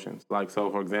emotions? Like, so,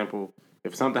 for example,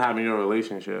 if something happened in your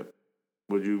relationship,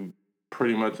 would you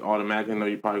pretty much automatically know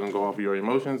you're probably going to go off of your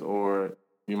emotions, or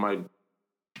you might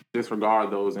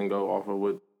disregard those and go off of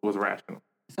what's rational?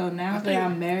 So now that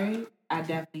I'm married, I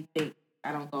definitely think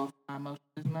I don't go off my emotions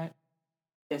as much,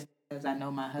 just because I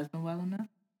know my husband well enough.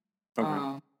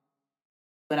 Okay.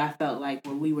 But I felt like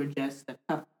when we were just a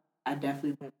couple, I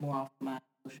definitely went more off my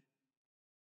emotions.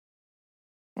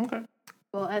 Okay.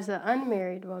 Well, as an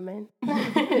unmarried woman,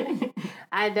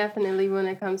 I definitely, when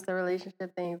it comes to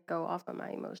relationship things, go off of my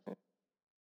emotions.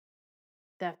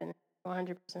 Definitely,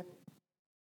 100%.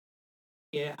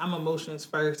 Yeah, I'm emotions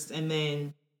first, and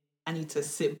then I need to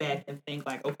sit back and think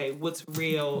like, okay, what's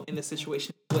real in the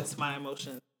situation? What's my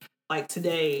emotion? Like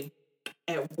today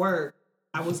at work,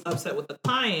 I was upset with the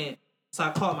client. So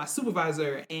I called my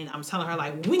supervisor and I'm telling her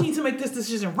like, we need to make this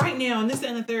decision right now and this, that,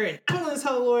 and the third. And I'm going to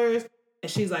tell the lawyers. And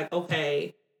she's like,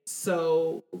 okay,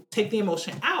 so take the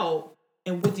emotion out.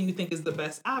 And what do you think is the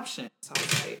best option? So I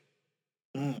was like,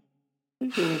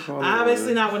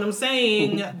 obviously not what I'm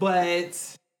saying, but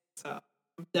so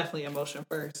definitely emotion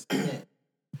first. And then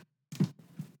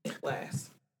think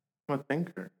last. I'm a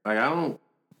thinker. Like I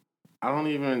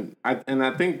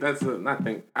think that's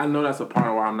I know that's a part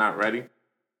of why I'm not ready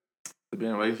to be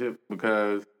in a relationship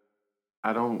because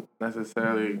I don't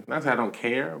necessarily, not that I don't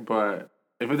care, but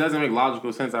if it doesn't make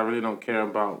logical sense, I really don't care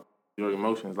about your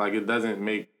emotions. Like it doesn't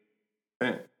make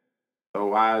sense. So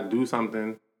why do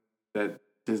something that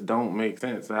just don't make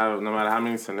sense? No matter how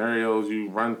many scenarios you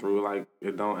run through, like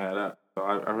it don't add up. So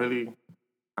I don't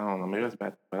know, maybe that's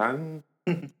bad, but I'm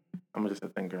just a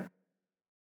thinker.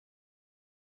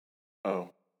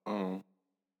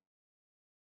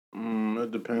 It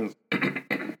depends.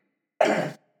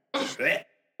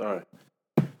 Sorry.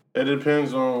 It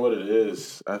depends on what it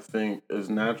is. I think it's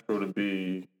natural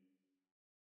to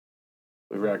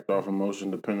react off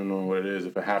emotion depending on what it is.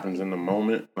 If it happens in the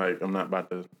moment, like I'm not about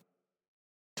to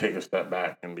take a step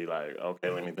back and be like,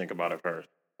 okay, let me think about it first.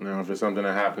 Now, if it's something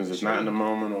that happens, it's not in the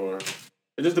moment, or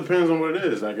it just depends on what it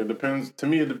is. Like it depends. To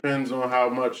me, it depends on how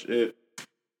much it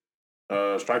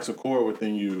strikes a chord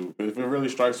within you. If it really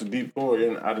strikes a deep chord,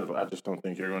 I just don't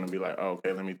think you're going to be like, oh,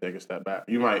 okay, let me take a step back.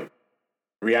 You might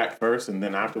react first and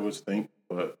then afterwards think,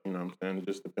 but you know what I'm saying? It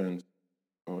just depends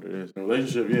on what it is. In a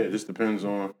relationship, yeah, it just depends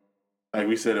on, like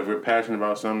we said, if we're passionate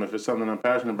about something, if it's something I'm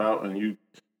passionate about and you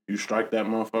strike that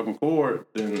motherfucking chord,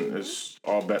 then it's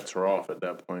all bets are off at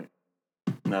that point.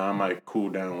 Now, I might cool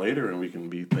down later and we can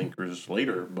be thinkers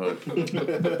later, but you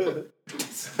know what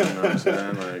I'm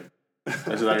saying? Like,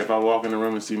 it's like if I walk in the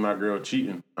room and see my girl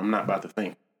cheating, I'm not about to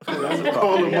think.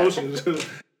 All emotions.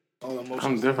 All emotions.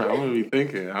 I'm different. I'm gonna be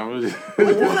thinking. I was What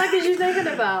the fuck is you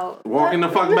thinking about? walking the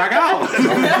fuck back out.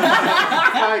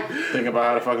 Like, Think about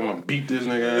how the fuck I'm gonna beat this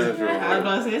nigga ass. I was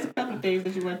about to say, it's a couple of things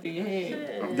that you went through your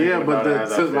head. yeah, but about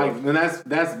so, that, like, then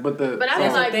that's but the. But I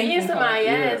That's feel a like thinking being somebody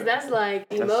part. ass, Yeah. that's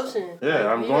like emotion.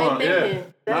 Yeah, I'm You going. ain't Yeah,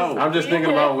 thinking. That's- I'm just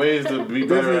thinking about ways to be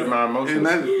better at my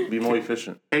emotions, be more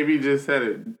efficient. AB just said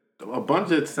it. A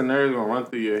bunch of scenarios gonna run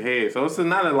through your head, so it's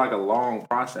not like a long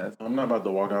process. I'm not about to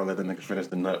walk out and let the nigga finish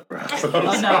the nut, bro.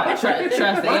 Oh no,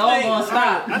 trust, they all gonna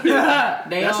stop.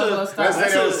 They all gonna stop.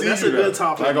 That's a good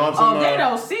topic. Like on Oh, some, they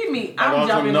don't see me. like I'm on some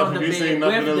jumping on the nothing. You bed seen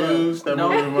nothing to with lose? them. That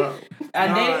movie No. about.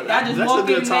 I that's just a walk good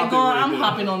in and they topic going, right I'm there.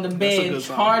 hopping on the That's a bed, good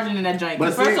topic. charging in that joint.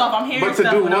 But First see, off, I'm hearing but to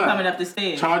stuff do when I'm what? coming up the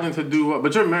stairs. Charging to do what?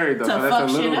 But you're married though, To so that's fuck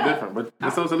a little shit up. different.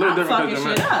 But so it's a little I'm different fucking because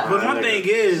you're shit married. up. But my thing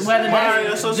is, Whether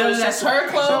that's, so- that's her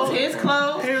clothes, his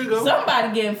clothes, Here you go.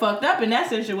 somebody getting fucked up in that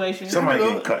situation. Somebody Here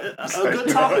we getting go. cut. A good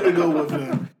topic to go with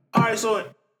him. All right, so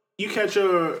you catch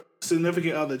your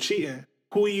significant other cheating.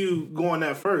 Who you going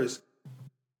at first?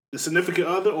 The significant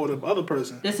other or the other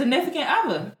person? The significant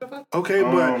other. Okay,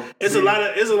 but it's a lot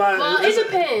of Well, it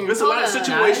depends. It's a lot of Hold on.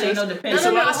 situations. No, it ain't no depends. It's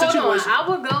a lot of hold on.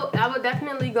 situations. I would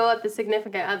definitely go at the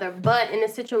significant other, but in a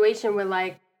situation where,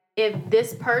 like, if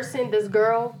this person, this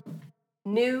girl,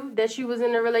 knew that she was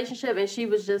in a relationship and she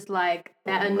was just like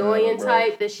that annoying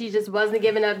type that she just wasn't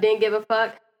giving up, didn't give a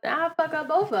fuck, I'll fuck up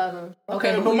both of them.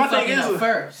 Okay, but but my my thing thing is-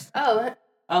 first. Oh,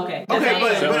 Okay. Okay,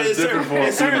 That's but all. in different for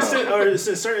a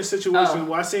certain situations,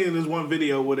 where I seen this one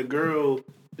video where the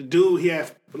dude he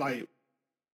had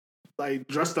like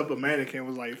dressed up a mannequin,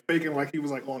 was like faking like he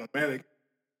was like on a mannequin,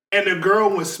 and the girl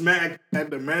was smacked at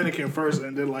the mannequin first,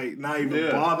 and then like not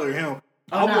even bother him.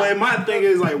 Oh, no. Like, my thing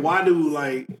is like, why do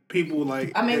like people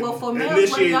like? I mean, well, for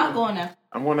males, what are y'all going at?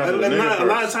 I'm going after A the nigga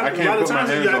lot of first. I times, can't put my you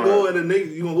hands gotta on go her. at the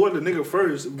nigga. You gonna go at the nigga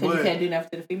first, Because you but can't do nothing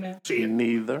to the female? shit,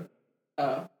 Neither.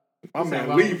 Oh. my man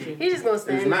wrong with leaving. you? he's just gonna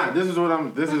stand It's not. This is what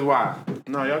I'm. This is why.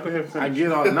 No, y'all go ahead. I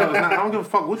get all. No, it's not. I don't give a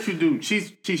fuck what you do.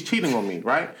 She's cheating on me,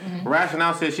 right?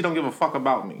 Rationale says she don't give a fuck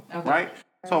about me, right?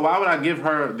 So why would I give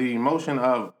her the emotion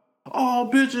of, oh,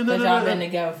 bitch, and Because y'all been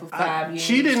together for 5 years.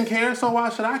 she didn't care, so why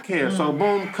should I care? So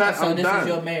boom, cut. So I'm this done. is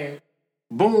your marriage.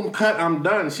 Boom, cut. I'm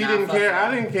done. She Nah, didn't fuck care.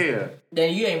 that. I didn't care.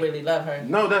 Then you ain't really love her.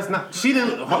 No, that's not. She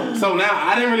didn't. So now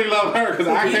I didn't really love her because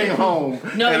I came home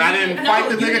No, and I you didn't didn't- fight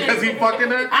the no, you nigga because he didn't. fucking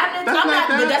her. I'm That's not, not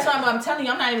but that. that's why I'm telling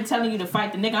you. I'm not even telling you to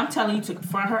fight the nigga. I'm telling you to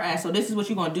confront her ass. So this is what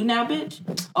you gonna do now, bitch?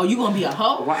 Oh, you gonna be a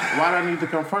hoe? Why do I need to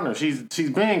confront her? She's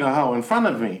being a hoe in front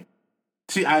of me.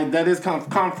 That is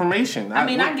confirmation. I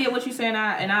mean, I get what you're saying,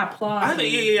 and I applaud. I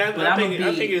think, you, yeah, but I I'm think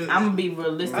gonna be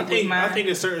realistic with mine. I think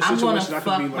in certain I'm gonna situations I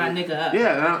fuck could be my like, nigga up.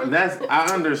 Yeah,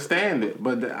 I understand it,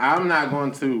 but I'm not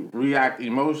going to react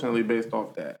emotionally based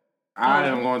off that. I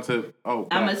am going to. I'm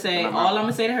gonna say all I'm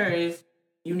gonna say to her is,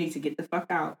 you need to get the fuck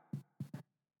out.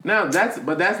 Now that's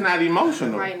not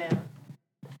emotional. right now.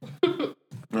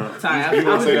 Sorry, I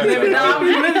was living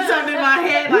something in my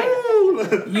head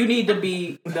like you need to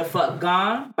be the fuck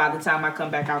gone by the time I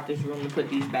come back out this room and put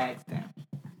these bags down.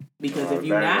 Because if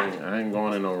you not, I ain't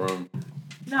going in no room.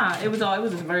 nah, it was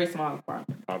a very small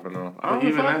apartment. Popping off. But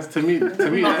even that's to me that's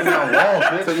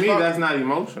not to me that's not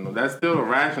emotional. That's still a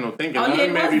rational thinking. Oh, yeah,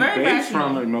 it may was be very based rational.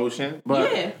 from emotion, but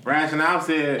Yeah. rationale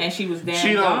said And she was damn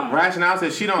she don't. gone. Rationale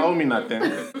said she don't owe me nothing.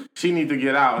 She need to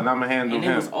get out, and I'm gonna handle And it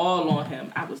him. was all on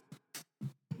him. I was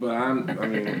But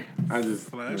I just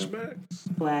flashbacks.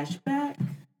 flashback.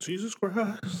 Jesus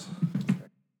Christ.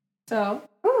 So,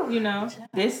 you know,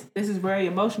 this is very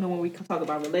emotional when we talk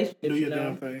about relationships. Do You your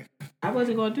damn know, thing. I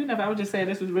wasn't going to do nothing. I was just saying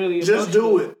this was really Just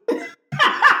emotional. do it.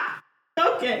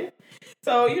 Okay.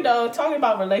 So, you know, talking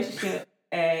about relationship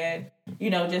and, you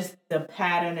know, just the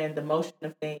pattern and the motion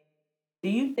of things. Do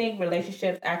you think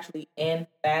relationships actually end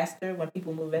faster when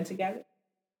people move in together?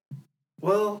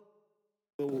 Well,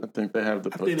 I think they have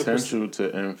the I think the potential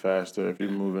to end faster if you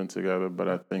move in together, but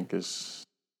I think it's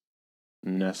a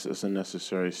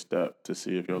necessary step to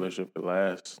see if your relationship could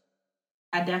last.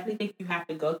 I definitely think you have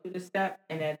to go through the step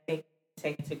and then take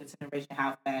into consideration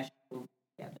how fast you move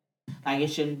together. Like, it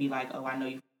shouldn't be like, oh, I know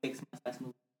you for 6 months, let's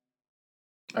move.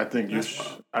 I think you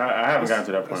I haven't gotten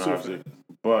to that point, that's too obviously,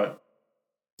 but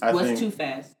I What's think too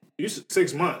fast? you said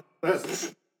 6 months.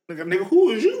 That's nigga.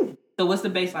 Who is you? So what's the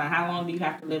baseline? How long do you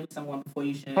have to live with someone before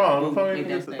you should? Hold on, move before in you that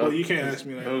get state? to- Oh, you can't ask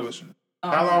me that question.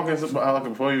 how long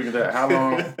before you get that?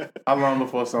 How long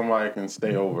before somebody can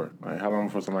stay over? Like how long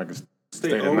before somebody can stay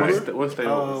the over? night? what's stay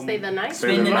over? Stay the night.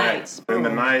 Spend the night. night. Spend the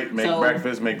night. Make So-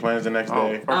 breakfast. Make plans the next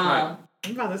day. First night.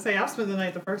 I'm about to say I'll spend the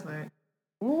night the first night.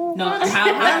 No, that's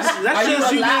are you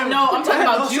just you allowed? getting- No, I'm talking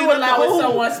about see, you that's the allowing whole-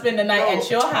 someone to spend the night at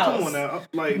your house. Come on now,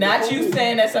 like Not the you whole-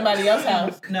 staying at somebody else's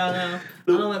house. No, I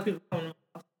don't let people come.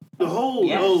 The whole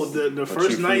Yes. the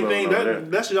first you night feel thing over there.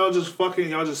 that's y'all just fucking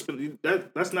y'all just spend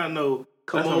that's not no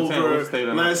come That's what I'm saying, over we'll stay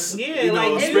the night. let's Yeah, you like,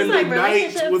 know is this spend like the night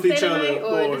relationship with each stay the other night,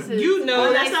 or this is You know,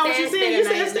 one that's night not what stand, you said. stay You the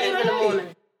said night, stay leave the in the night.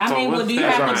 morning. I So mean, well, what's do you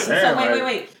that have to? right So there,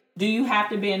 wait. Do you have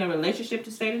to be in a relationship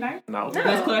to stay the night? No.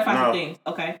 Let's clarify No. some things.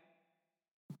 Okay.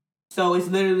 So it's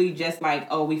literally just like,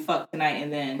 oh, we fucked tonight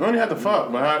and then. You only have to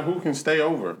fuck, but who can stay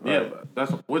over? Yeah, Like, but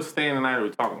that's what staying the night are we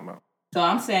talking about? So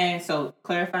I'm saying, so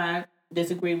clarify,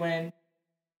 disagree when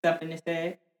something is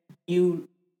said.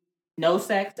 No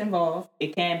sex involved.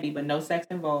 It can be, but no sex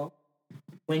involved.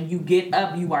 When you get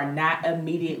up, you are not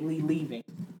immediately leaving.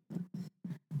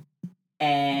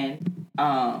 And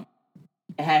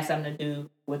it has something to do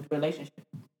with relationship.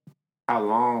 How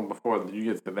long before you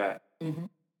get to that? Mm-hmm.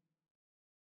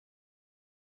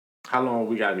 How long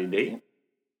we gotta be dating?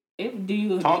 Do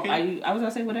you Talking? I was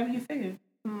gonna say whatever you figured.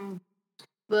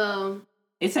 Well,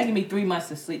 It's taking me 3 months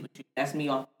to sleep with you. That's me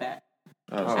off the bat.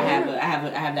 oh, I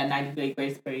have that 90-day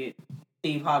grace period.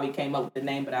 Steve Harvey came up with the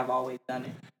name, but I've always done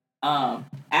it.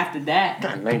 After that,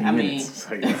 got 90 I mean, minutes.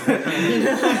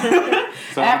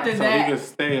 So, After so that- you can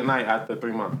stay a night after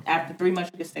 3 months. after 3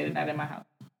 months, you can stay the night at my house,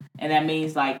 and that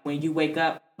means like when you wake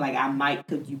up, like I might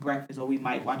cook you breakfast or we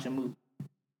might watch a movie.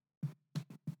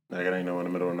 Like, it ain't no in the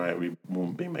middle of the night. We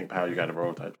boom, bing, bang, pow. You got to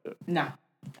roll type shit. Nah,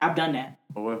 I've done that.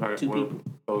 But what if I Two what if- people.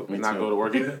 so Me not too. go to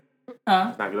work either?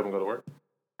 Huh? Not get up and go to work?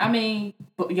 I mean,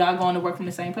 but y'all going to work from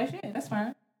the same place? Yeah, that's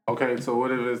fine. Okay, so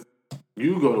what if it's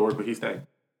you go to work but he stay?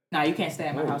 Nah, you can't stay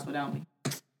at my house without me.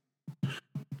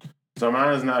 So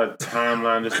mine is not a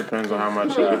timeline. Just depends on how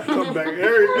much I. come back It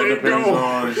everything depends go.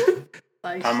 on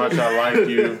like how much I like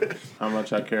you, how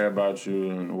much I care about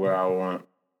you, and where I want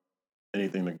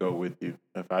anything to go with you.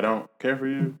 If I don't care for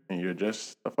you and you're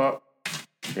just a fuck,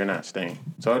 you're not staying.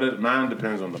 So mine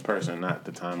depends on the person, not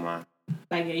the timeline.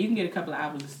 Like, yeah, you can get a couple of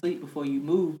hours of sleep before you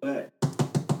move, but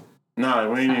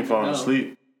No, when you need falling No.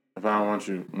 asleep, if I don't want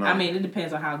you, no. I mean, it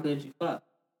depends on how good you fuck.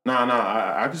 no,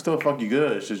 I can still fuck you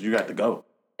good. It's just you got to go.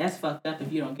 That's fucked up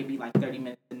if you don't give me like 30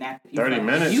 minutes to nap. 30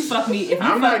 minutes? If you fuck me. If you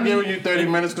I'm fuck not me, giving you 30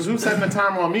 minutes because who's setting the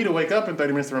timer on me to wake up in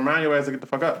 30 minutes to remind your ass to get the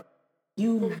fuck up?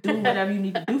 You do whatever you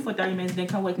need to do for 30 minutes, then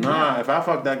come wake me Nah, up. if I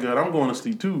fuck that good, I'm going to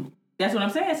sleep too. That's what I'm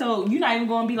saying. So you're not even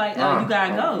going to be like, oh, Nah, you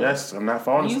gotta go. Yes, I'm not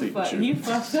falling You, asleep with you. you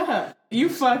fucked up. You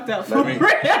fucked up for Let me,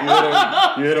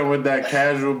 real. you hit him with that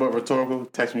casual but rhetorical.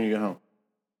 Text me when you get home.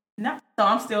 No, so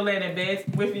I'm still laying in bed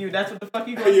with you. That's what the fuck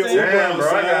you gonna Yeah, say? Damn, bro, I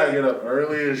outside. gotta get up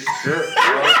early as shit,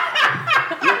 bro.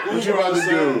 What you about to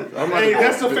do? I'm about Hey, to go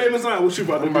that's the to bed. famous line. What you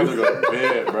about to I'm about to do? go to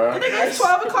bed, bro. It's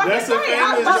 12 o'clock That's at a night.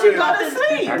 How famous about you shit. go to I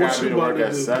sleep? gotta What be you to work about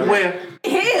at to do? 7. Where?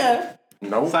 Here.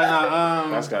 Nope. Say now,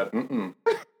 That's got,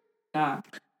 Nah,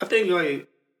 I think like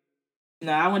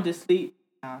I went to sleep.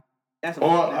 Nah, that's Or,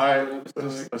 what alright,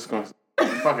 let's go.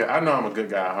 Fuck it. I know I'm a good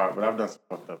guy at heart, but I've done some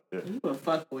fucked up shit. You a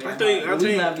fuckboy. I think-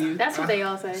 we love you. that's what they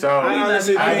all say. So, I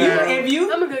honestly I've think- had- If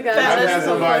you I'm a good guy. I've had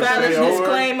somebody fellas stay over.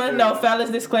 disclaimer, no, fellas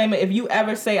disclaimer. If you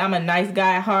ever say I'm a nice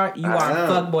guy at heart, you I are am.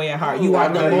 a fuckboy at heart. You are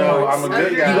the No, Lawrence. I'm a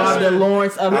good You guy. You are the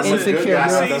Lawrence of I said good insecure. guy. You're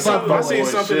I a seen something. I seen fuckboy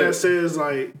something shit. that says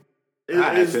like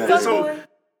I it's actually some. Fuckboy.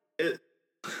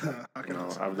 I can No,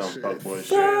 I've done shit. fuckboy shit.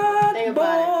 Think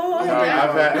about it. No,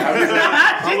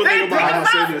 I would think about how I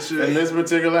say this in shit. this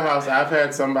particular house, I've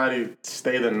had somebody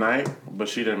stay the night, but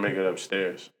she didn't make it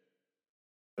upstairs.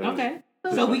 It was- Okay.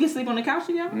 So we can sleep on the couch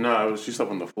together? No, she slept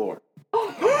on the floor.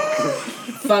 Fuck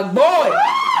boy.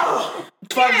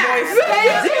 Fuck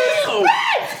boy.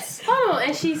 Hold on,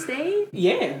 and she stayed?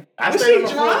 Yeah. I stayed on the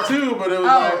floor too, but it was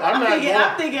like I'm not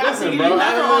I'm thinking you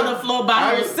left her on the floor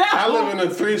by herself. I live in a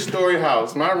 3-story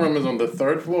house. My room is on the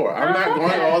 3rd floor. I'm not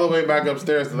going all the way back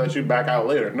upstairs to let you back out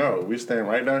later. No, we staying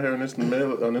right down here in this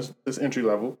middle on this entry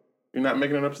level. You're not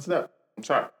making it up a step. I'm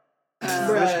sorry.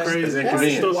 That's crazy. It's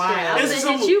inconvenient. I It's was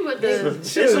some- hit you with the.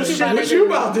 It's some shit. about What to you do?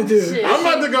 about to do? Shit. I'm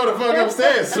about to go the fuck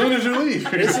upstairs as soon as you leave.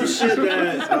 It's some shit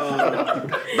that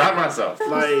By myself.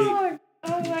 like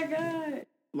Oh my god.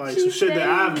 like some shit that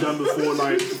I've done before.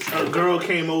 Like a girl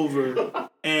came over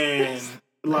and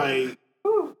like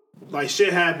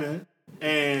shit happened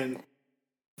and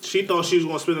she thought she was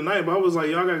gonna spend the night, but I was like,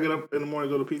 y'all gotta get up in the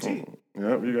morning and go to PT.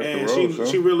 Yep, you got And the road,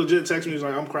 she real legit texted me. She's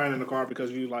like, I'm crying in the car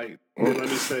because you like didn't let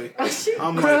me stay.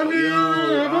 I'm like,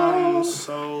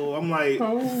 I'm like,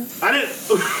 I didn't.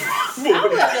 I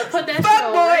would have put that shit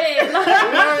on red.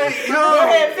 Like, Go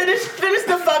ahead, finish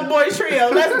the fuckboy trio.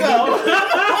 Let's go.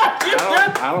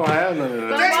 I don't have none of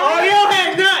that. Oh, you don't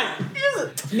have none.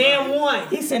 Name one.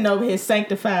 He he's sitting over here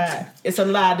sanctified. It's a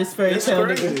lie, this fairy tale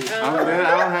nigga.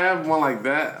 I don't have one like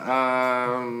that.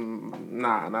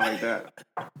 Nah, not like that.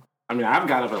 I mean, I've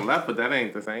got up and left, but that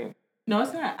ain't the same. No,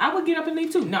 it's not. I would get up and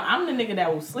leave too. No, I'm the nigga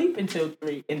that will sleep until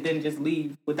 3 and then just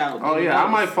leave without. Oh yeah, I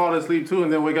might fall asleep too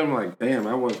and then wake up and like, damn,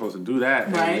 I wasn't supposed to do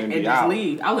that. Right, and just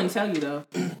leave. I wouldn't tell you though.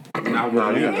 No,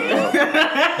 you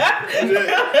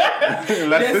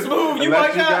That's smooth. You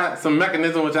unless you got some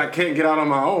mechanism which I can't get out on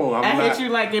my own. I hit you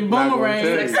like in boomerang.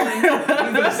 It's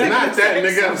not that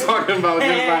nigga I'm talking about.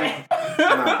 Just like,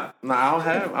 nah,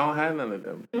 I don't have none of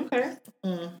them. Okay.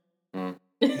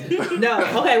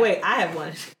 No. Okay, wait. I have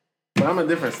one. But I'm a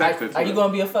different sector. Are you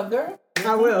gonna be a fuck girl?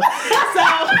 I will.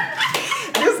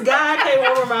 So this guy came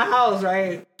over my house,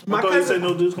 right? I thought you said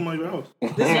no dudes come on your house.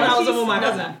 This is when I was over with my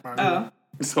cousin. Oh.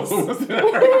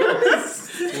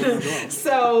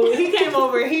 So he came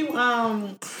over. He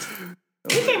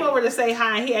came over to say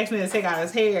hi. And he asked me to take out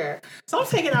his hair. So I'm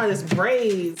taking out his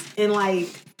braids, and like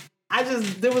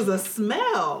there was a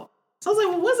smell. So I was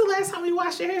like, "Well, when's the last time you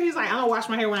washed your hair?" He's like, "I don't wash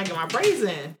my hair when I get my braids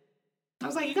in." I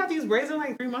was like, "You got these braids in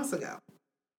like 3 months ago."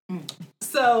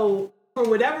 So for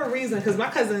whatever reason, because my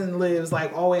cousin lives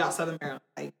like all the way out Southern Maryland,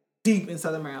 like deep in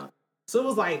Southern Maryland, so it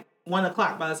was like 1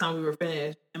 o'clock by the time we were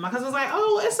finished. And my cousin was like,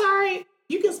 "Oh, it's all right.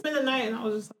 You can spend the night." And I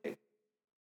was just like,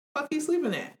 "Fuck you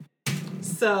sleeping at?"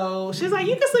 So she's like,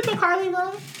 "You can sleep in Carly's room."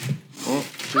 Well,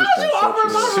 How did you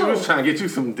offer my she room? was trying to get you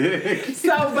some dick. So,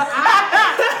 but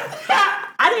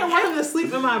I didn't want him to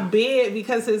sleep in my bed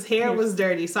because his hair was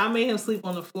dirty. So I made him sleep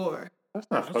on the floor. That's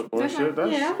not fuckboy shit.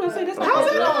 That's, Yeah, I'm gonna say this. How's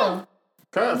it on?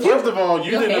 First of all,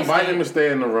 you Your didn't hair invite stink. him to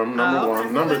stay in the room, number one.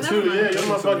 Okay. Number Well, two, never yeah, mind. your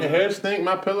motherfucking hair stink.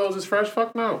 My pillows is fresh.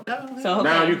 Fuck no. So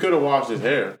Now okay. you could have washed his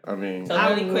hair. I mean, So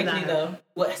really quickly though,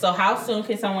 so how soon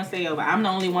can someone stay over? I'm the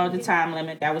only one with the time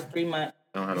limit. That was 3 months.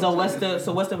 I don't have no So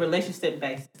time. what's the relationship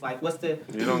basis? Like what's the?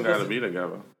 You don't gotta be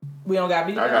together. We don't gotta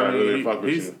be. I gotta together? really fuck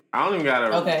with you. I don't even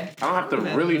gotta. Okay. I don't have to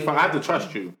really fuck. I have to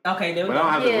trust you. Okay, there we But I go.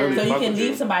 don't have to really So you fuck can with leave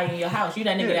you. somebody in your house. You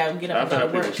that nigga that would get up and I've go had to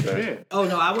people work. stay. Yeah. Oh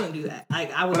no, I wouldn't do that.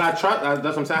 Like I would. But I trust. That's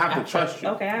what I'm saying. I have to trust you.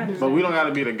 Okay, I understand. But we don't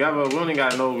gotta be together. We don't even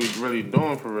gotta know what we really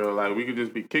doing for real. Like we could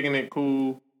just be kicking it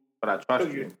cool. But I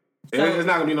trust you. It's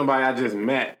not gonna be nobody I just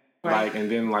met. Right. Like and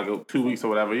then like 2 weeks or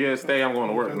whatever. Yeah, stay. I'm going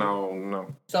to work. No.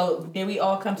 So did we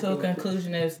all come to a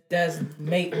conclusion as does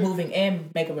moving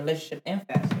in make a relationship end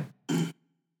faster?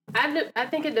 I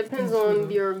think it depends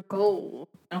on your goal.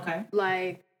 Okay.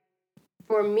 Like,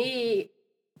 for me,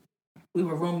 We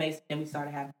were roommates and then we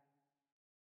started having.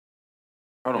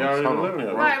 Hold on. Y'all Hold already on. living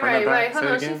here, right. Hold Say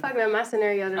on, it she's again. fucking up my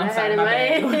scenario that I'm I sorry, had in my my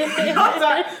bad. head. I'm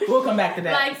sorry. We'll come back to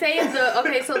that. Like, say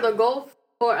so the goal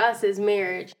for us is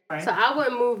marriage. Right. So I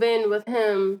wouldn't move in with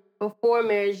him before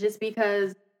marriage just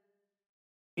because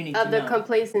you need of to the know.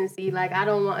 complacency. Like, I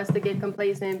don't want us to get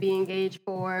complacent and be engaged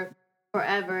for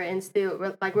forever and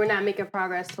still, like, we're not making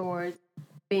progress towards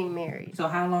being married. So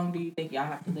how long do you think y'all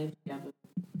have to live together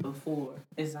before?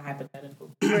 This is a hypothetical.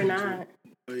 We're not.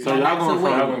 So y'all going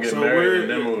wait. y'all gonna get So married we're and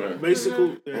then move in.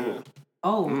 basically. Yeah.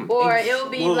 Oh. Or it's- it'll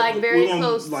be, Well, like, very we're gonna,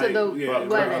 close like, to the yeah,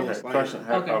 wedding. right. Question: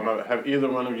 Okay. Have either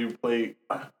one of you stayed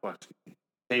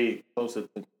closer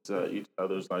to each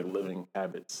other's like living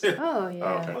habits? Oh,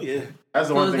 yeah. Okay. Oh yeah. That's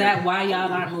the So one is thing. that why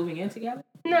y'all aren't moving in together?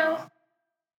 No.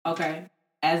 Okay.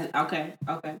 Okay.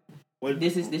 What?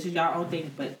 This is y'all own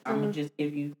thing, but I'm gonna just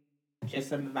give you just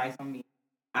some advice on me.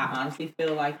 I honestly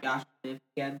feel like y'all should live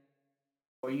together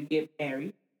before you get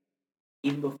married,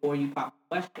 even before you pop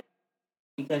the question,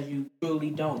 because you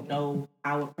truly don't know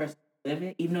how a person is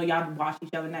living. Even though y'all watch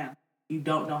each other now, you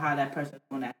don't know how that person's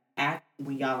gonna act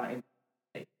when y'all are in a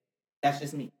relationship. That's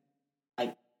just me.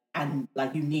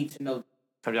 Like you need to know.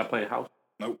 Have y'all played house?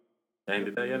 Nope. They ain't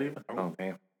did that yet either. Oh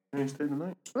damn. You ain't stayed the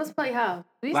night. Let's play house.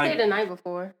 We Like- stayed the night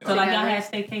before. So like y'all together. had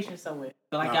staycation somewhere.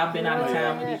 So like Nah. y'all been out of No,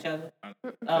 town yeah. with each other.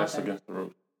 That's Okay. against the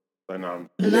rules. Like no.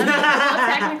 Well,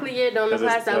 technically, yeah, during the 'Cause it's,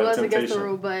 class, that was against the temptation.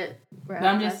 rule, but But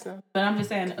I'm just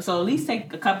saying. So at least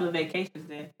take a couple of vacations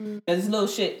then. There's little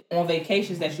shit on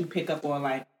vacations that you pick up on.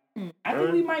 Like, I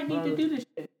think we might need to do this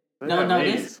shit. They No, got no,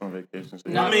 ladies this- on vacation. So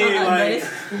No, I mean, no, like-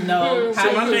 no.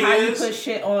 So my thing How you is- put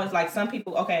shit on? Like some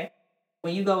people. Okay,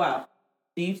 when you go out,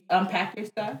 do you unpack your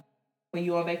stuff when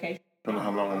you on vacation? Don't know how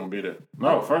long I'm gonna be there.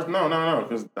 No,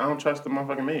 because I don't trust the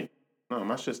motherfucking maid. No,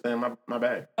 my shit stay in my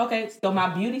bag. Okay, so my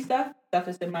beauty stuff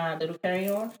is in my little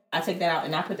carry-on. I take that out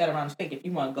and I put that around the sink. If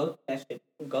you want to go through that shit, you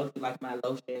can go through like my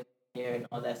lotion, hair, and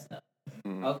all that stuff.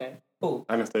 Okay, cool.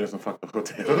 I can stay in some fucked up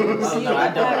hotels. Oh no,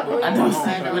 I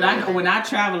don't. When I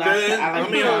travel, I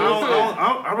mean,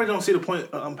 I really don't see the point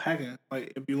of unpacking.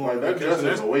 Like, if you want that dress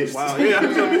is a waste. Wow, yeah,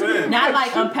 that's what I'm saying. Not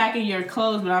like unpacking your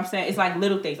clothes, but I'm saying it's like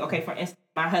little things. Okay, for instance,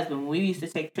 my husband, when we used to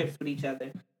take trips with each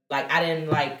other, like I didn't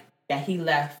like that he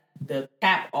left the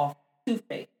cap off the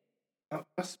toothpaste.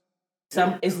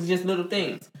 It's just little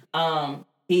things. At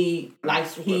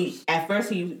first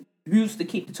he used to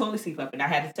keep the toilet seat up, and I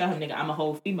had to tell him, nigga, I'm a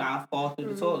whole female. I fall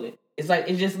through the toilet. It's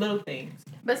just little things.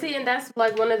 But see, and that's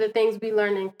like one of the things we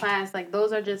learned in class. Like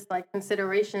those are just like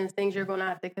considerations, things you're gonna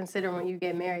have to consider when you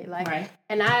get married. Like, right.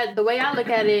 And the way I look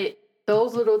at it,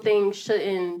 those little things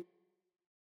shouldn't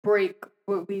break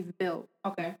what we've built.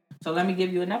 Okay, so let me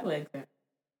give you another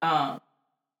example.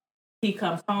 He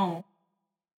comes home,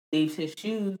 leaves his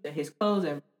shoes and his clothes,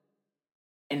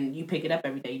 and you pick it up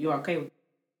every day. You're okay with it?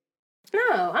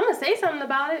 No, I'm gonna say something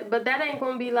about it, but that ain't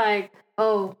gonna be like,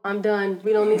 oh, I'm done.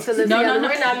 We don't need to live together.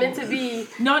 We're not meant to be.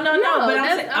 No. But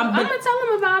I'm gonna tell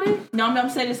him about it. No, I'm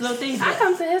saying this little thing. I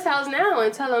come to his house now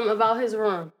and tell him about his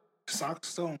room.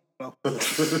 Socks don't. But I'm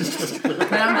just saying. But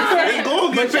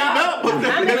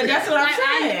that's what I'm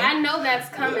saying. I know that's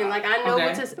coming. Like I know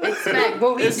what to expect.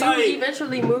 When we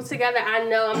eventually move together, I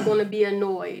know I'm gonna be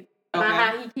annoyed. By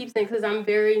how he keeps things, because I'm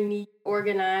very neat,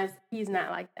 organized. He's not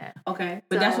like that. Okay,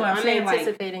 but that's what I'm saying. I'm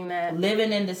anticipating that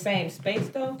living in the same space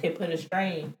though can put a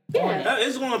strain on it.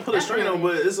 It's going to put a strain on,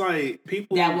 but it's like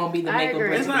people that won't be the make or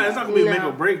break. It's not going to be a make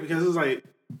or break because it's like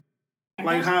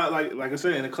how like I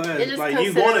said in the class, like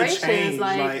you're going to change.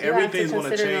 Like everything's going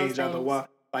to change after a while.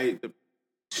 Like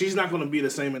she's not going to be the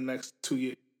same in the next 2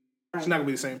 years. She's not going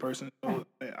to be the same person. So,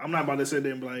 I'm not about to sit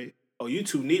there and be like, oh, you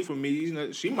too neat for me. You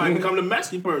know, she might become the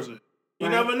messy person. You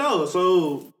never know.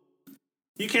 So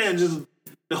you can't just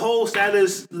the whole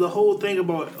status, the whole thing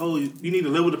about you need to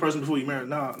live with the person before you marry.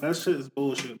 Nah, that shit is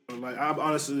bullshit. But like I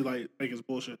honestly think it's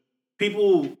bullshit.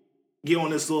 People get on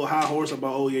this little high horse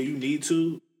about you need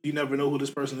to. You never know who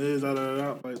this person is. Like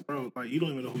bro, like you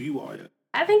don't even know who you are yet.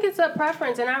 I think it's a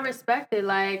preference, and I respect it.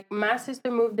 Like my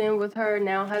sister moved in with her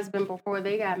now husband before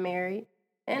they got married,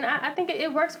 and I think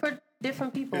it works for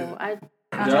different people. Yeah.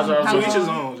 How each his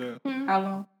own. Yeah. How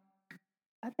long?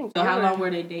 I think so. How long were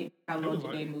they dating? How long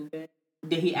did they move in?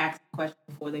 Did he ask the question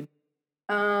before they?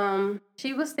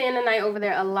 She was staying the night over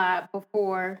there a lot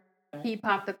before he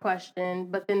popped the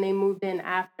question, but then they moved in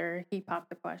after he popped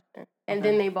the question, and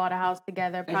then they bought a house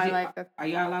together. Probably are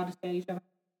y'all allowed to stay at each other?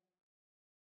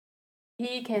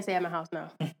 He can't stay at my house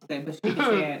now. Okay, but she can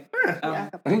stay at.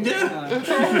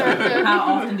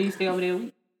 How often do you stay over there?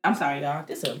 I'm sorry, y'all.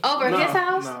 His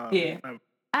house? Nah, yeah.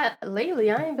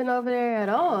 Lately, I ain't been over there at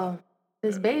all.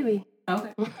 This baby.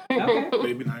 Okay.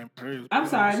 Baby not even I'm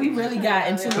sorry. We really got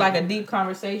into like a deep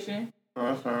conversation. Oh,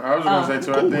 that's fine. I was gonna say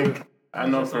too.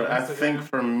 I think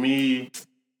for me,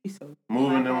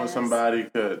 moving in with somebody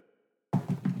could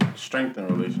strengthen a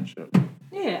relationship.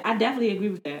 Yeah, I definitely agree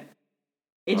with that.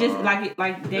 It just like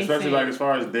they especially say, like as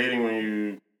far as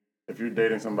dating if you're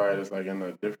dating somebody that's like in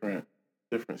a different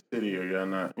city or y'all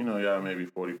not y'all maybe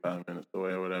 45 minutes away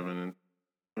or whatever, and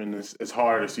it's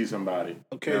hard to see somebody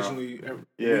occasionally.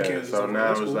 So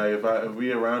now it's like if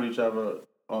we around each other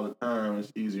all the time,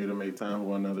 it's easier to make time for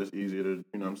one another. It's easier to you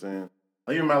know what I'm saying.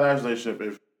 Like even my last relationship,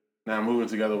 if now moving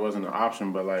together wasn't an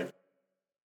option, but like.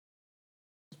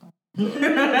 So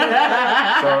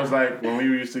it's like when she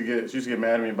used to get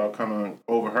mad at me about coming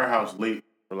over her house late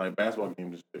for like basketball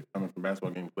games, coming from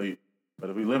basketball games late. But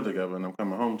if we live together and I'm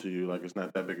coming home to you, like it's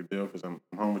not that big a deal because I'm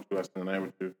home with you, I spend the night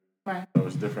with you. Right. So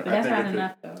it's different. But that's not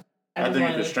enough though. I think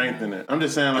it could strengthen it. I'm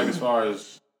just saying like as far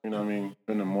as spending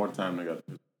more time together,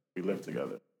 we live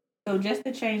together. So just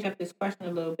to change up this question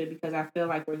a little bit because I feel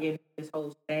like we're getting this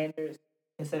whole standards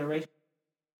consideration.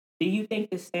 Do you think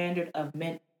the standard of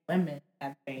men and women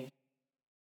have changed?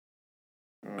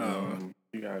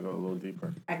 You gotta go a little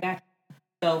deeper. I got you.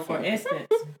 So, for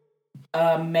instance,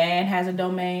 a man has a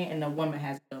domain and a woman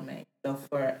has a domain. So,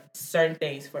 for certain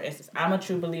things, for instance, I'm a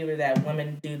true believer that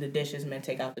women do the dishes, men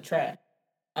take out the trash.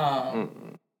 Oh,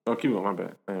 keep going. My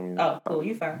bad. Cool.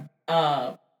 You fine.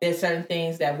 There's certain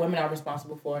things that women are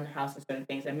responsible for in the house and certain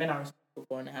things that men are responsible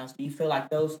for in the house. Do you feel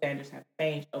like those standards have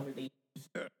changed over the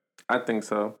years? I think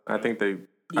so. I think they. Do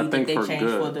you think they changed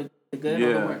good. for the good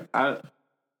or the worse?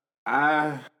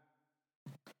 I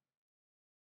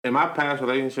in my past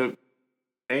relationship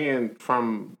and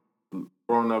from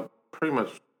growing up pretty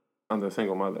much under a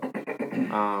single mother,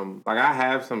 like I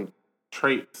have some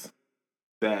traits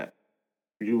that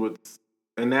you would,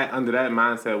 and that under that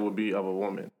mindset would be of a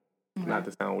woman. Mm-hmm. Not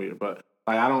to sound weird, but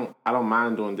Like I don't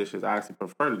mind doing dishes. I actually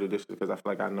prefer to do dishes because I feel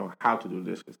like I know how to do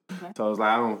dishes. Okay. So it's like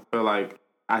I don't feel like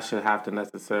I should have to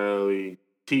necessarily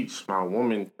teach my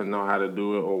woman to know how to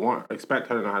do it or expect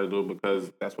her to know how to do it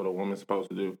because that's what a woman's supposed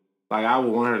to do. Like I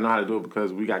would want her to know how to do it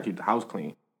because we gotta keep the house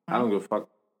clean. I don't give a fuck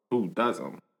who does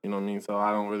them. You know what I mean? So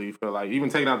I don't really feel like even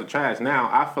taking out the trash now.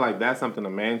 I feel like that's something a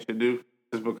man should do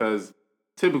just because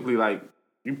typically like.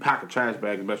 You pack a trash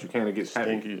bag as best you can to get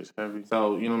Stinky is heavy.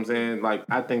 So, you know what I'm saying? Like,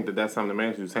 I think that's something the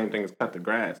man should do. Same thing as cut the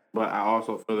grass. But I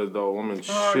also feel as though a woman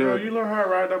should. Girl, you learn how to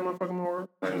ride that motherfucking mower?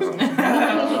 If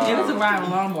it was a ride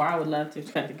lawnmower, I would love to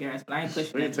cut the grass, but I ain't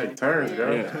pushing We it. can take turns,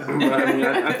 girl. Yeah. But I mean,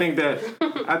 I think that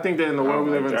in the world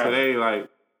we live in today, like,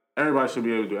 everybody should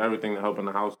be able to do everything to help in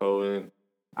the household. And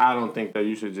I don't think that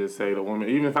you should just say to women,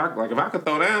 even if I could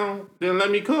throw down, then let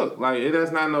me cook. Like, it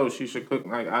does not know she should cook.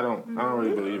 Like, I don't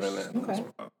really believe in that. Okay.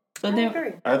 But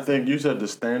then, I think you said the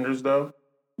standards, though.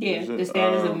 yeah, the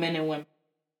standards of men and women.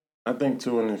 I think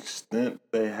to an extent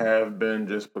they have been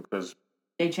just because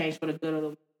They changed for the good of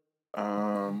the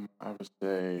I would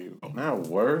say not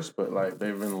worse, but like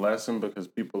they've been lessened because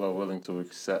people are willing to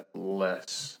accept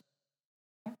less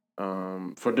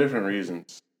for different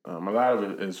reasons. A lot of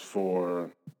it is for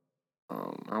I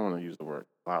don't want to use the word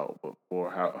clout, but for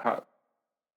how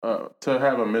to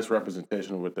have a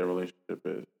misrepresentation of what their relationship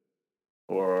is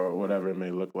or whatever it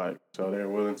may look like. So they're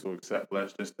willing to accept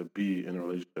less just to be in a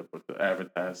relationship or to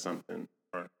advertise something.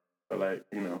 Or like,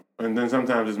 you know, and then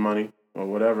sometimes it's money or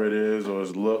whatever it is, or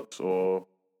it's looks, or,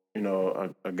 you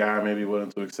know, a guy may be willing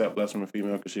to accept less from a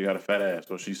female because she got a fat ass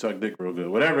or she sucked dick real good.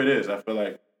 Whatever it is, I feel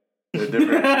like there are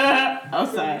different,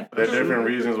 outside. there are different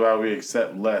reasons why we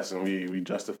accept less and we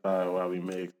justify why we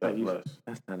may accept less.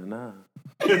 That's not enough.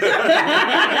 I'm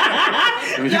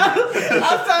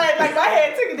sorry, like my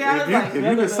head took it down. I was like, If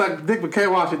you can suck dick but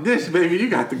can't wash a dish, baby, you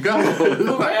got to go.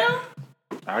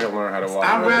 I can learn how to wash.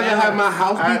 I'd rather have my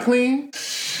house be clean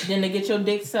than to get your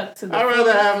dick sucked to the I'd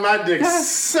rather have my dick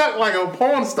sucked like a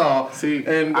porn star. See,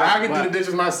 and I can do the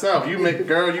dishes myself. You make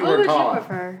girl, you What work would you hard.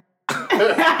 prefer?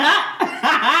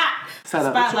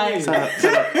 Spotlight.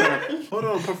 Hold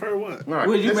on, prefer what? No,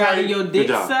 Would you this how rather your dick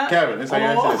suck? Kevin, this how you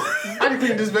answer this. I can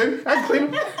clean this, baby. I can clean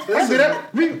it. I can do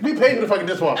that. We paid for the fucking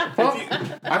dishwasher. Fuck.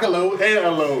 I can load and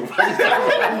unload. What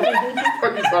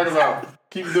are you talking about?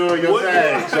 Keep doing your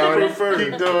thing, Shawty.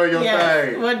 Keep doing your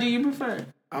thing. What do you prefer?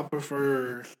 I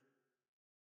prefer.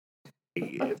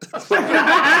 It's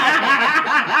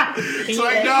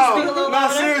like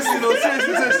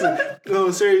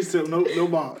seriously, no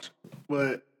bosh.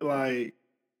 But like,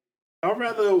 I'd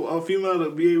rather a female to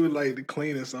be able like to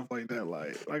clean and stuff like that.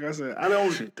 Like I said, I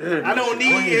don't need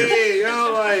it. You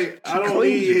know, like I don't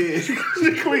need it. She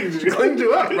cleaned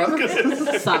you up, brother.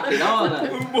 Suck it all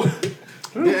up.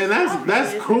 Yeah, and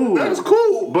that's cool. That's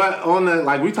cool. But on the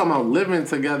we talking about living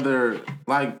together.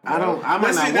 Like I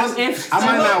might not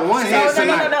want his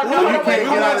tonight. No, You can't get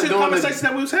out of the doing conversation this.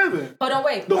 that we was having. Hold on,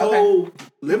 wait. The whole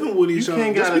living with each You other.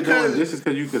 can't get out of doing because this just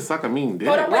because you could suck a mean dick.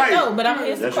 Hold on, wait, Right. no, but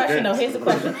here's the question though. Here's the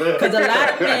question. Because a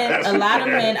lot of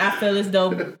men, I feel as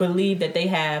though believe that they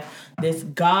have this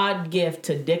God gift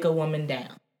to dick a woman down.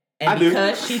 And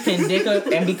because they can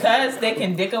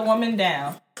dick a woman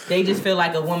down, they just feel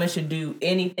like a woman should do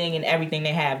anything and everything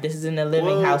they have. This is in a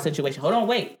living house situation. Hold on,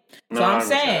 wait. So I'm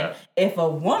saying, if a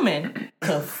woman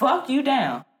could fuck you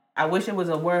down, I wish it was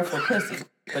a word for pussy,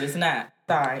 but it's not.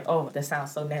 Sorry. Oh, that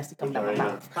sounds so nasty coming out my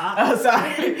mouth. Oh,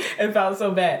 sorry. It felt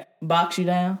so bad. Box you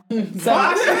down? No,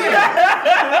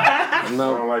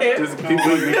 just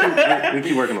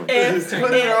keep working on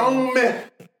it.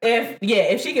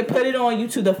 If she could put it on you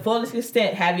to the fullest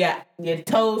extent, have your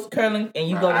toes curling, and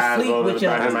you go to sleep with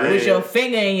your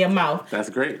finger in your mouth. That's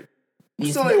great.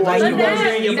 You won't do nothing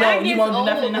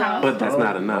in the house. But that's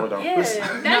not enough. Yeah,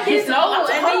 that gets old.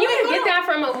 And then you can get that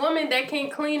from a woman that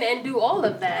can clean and do all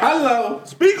of that. Hello,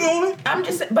 speak on it. I'm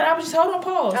just hold on,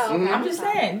 pause. Oh, okay. I'm just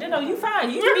saying, you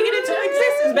fine. You speak it into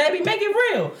existence, baby. Make it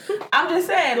real. I'm just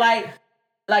saying, like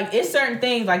it's certain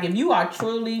things. Like if you are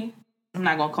truly, I'm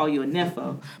not gonna call you a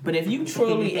nympho, but if you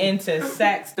truly into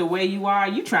sex the way you are,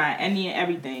 you try any and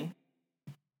everything.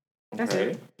 That's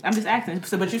it. I'm just asking.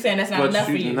 So, but you're saying that's not enough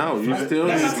for you? No, you still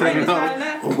need to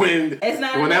know when that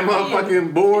enough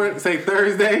motherfucking board say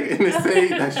Thursday and it say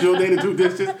that's your day to do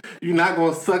dishes. You're not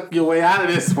gonna suck your way out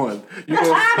of this one. You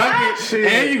gonna suck it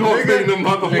and you gonna clean the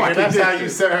motherfucking That's dishes. how you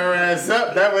set her ass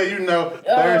up. That way you know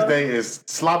Thursday is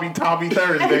sloppy toppy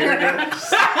Thursday.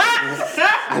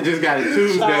 I just got it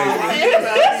Tuesday.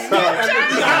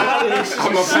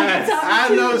 I'm a pass.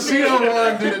 I know she don't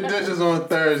want to do the dishes on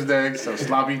Thursday, so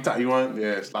sloppy top. You want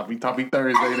sloppy toppy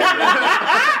Thursday.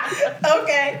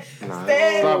 Okay.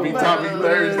 Sloppy toppy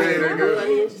Thursday,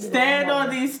 nigga. Stand on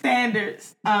these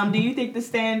standards. Do you think the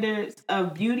standards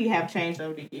of beauty have changed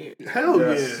over the years? Hell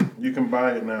Yes, yeah. you can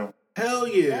buy it now. Hell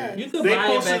yeah. You can They buy it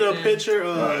posted back a then. picture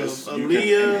of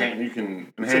Aaliyah, You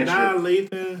can enhance Sanaa your.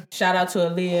 Lathan. Shout out to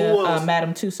Who Aaliyah, else?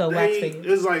 Madam Tussauds wax They,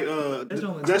 figure. it's like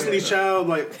don't Destiny's Child,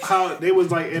 like how they was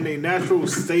like in a natural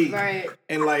state, Right.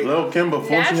 and like Lil' Kim before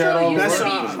she had Natural all used that's to the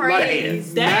be like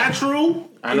praised. natural.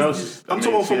 I know. I'm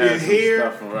talking from your hair,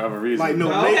 stuff for whatever reason. like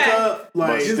no Okay. makeup, like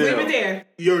But Just still. leave it there.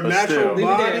 your but natural still. Leave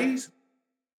it there. bodies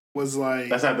was like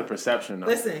That's not the perception, though.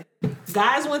 Listen,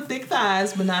 guys want thick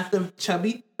thighs, but not the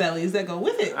chubby bellies that go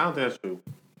with it. I don't think that's true.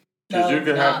 Because you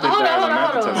can have thick Hold on, thighs and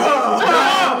not hold the on,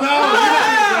 chubby.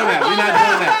 We're not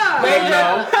doing that. Wait,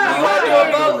 you want to do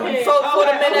a Okay. vote for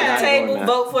the men Okay. at the table? Okay.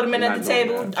 Vote for the men We're at the not doing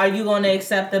table. that. Are you going to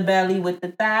accept the belly with the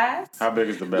thighs? How big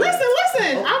is the belly?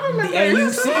 Listen. I remember. And you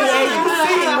see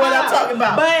what I'm talking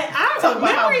about. But I Talking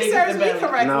about how memory big is serves the me belly.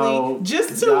 correctly. No,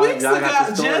 Just 2 y'all- weeks y'all ago. got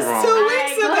the story Just wrong. 2 All weeks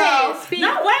right, go ago. ahead, speak. No,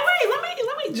 wait. Let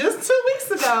me. Just 2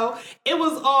 weeks ago, it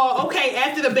was all okay.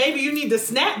 After the baby, you need the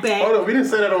snap back. Hold on, we didn't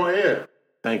say that on air.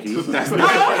 Thank you. That's Oh, okay, my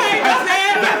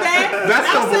bad. That's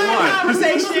Outside number one.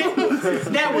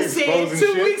 conversation that was said Exposing 2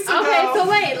 shit. weeks ago. Okay, so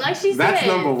wait, like she That's said,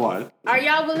 number one. are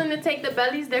y'all willing to take the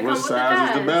bellies that What come with the size thighs?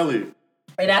 is the belly?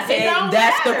 And I It said, don't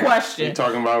that's the matter. You question.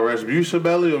 talking about Respucia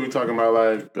belly, or we talking about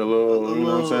like a little, you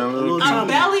know what I'm saying? A little a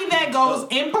tummy. belly that goes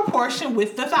in proportion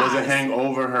with the thighs. Does it hang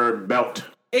over her belt?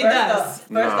 It First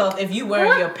does. off, if you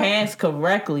wearing your pants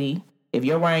correctly, if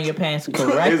you're wearing your pants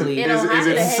correctly, It don't have Is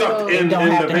it to hang sucked over. in don't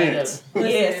the have to hang pants? up. Yeah,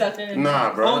 it's sucked in.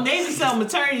 Nah, bro. Oh, Navy sell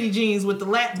maternity jeans with the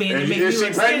lap band to make Is you she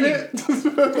look pregnant? skinny.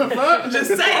 What the fuck?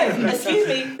 Just saying. Excuse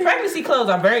me, pregnancy clothes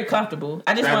are very comfortable.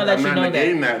 I just want to let I'm you not know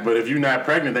negating that. that, but if you're not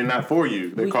pregnant, they're not for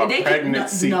you. They're called They can-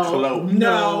 pregnancy no, clothes.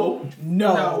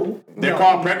 No. They're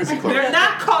called pregnancy clothes. They're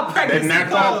not called They're pregnancy not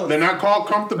clothes. called. They're not called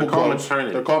comfortable They're called clothes.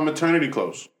 maternity. They're called maternity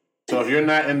clothes. So if you're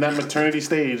not in that maternity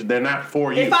stage, they're not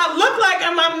for you. If I look like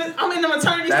I'm in the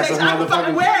maternity That's stage, a I can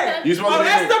fucking wear it. You're supposed to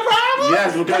that's be- the problem?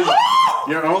 Yes, because Oh!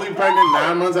 you're only pregnant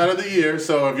 9 months out of the year.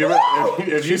 So if you're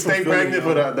if you stay pregnant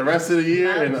for the rest of the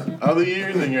year and other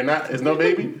years, and you're not, there's no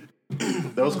baby.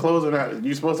 Those clothes are not.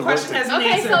 You're supposed to wear. Question has been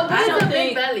Okay, answered. so what I is don't a big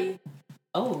think- belly?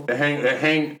 Oh, They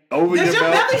hang over Does your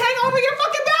belt. belly hang over your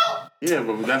fucking belt? Yeah,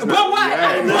 but that's But not. what? you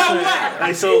asked. But what?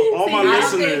 Like, so all my I don't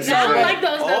listeners, think- I don't like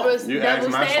those you double asked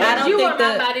my standards. question. You I don't want my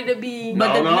think body to be. but No,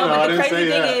 I but the didn't crazy say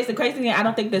thing that. is, I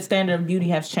don't think the standard of beauty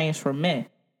has changed for men.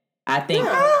 I think No.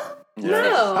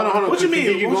 Hold on. What you mean?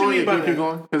 Keep What you going. mean by Keep that?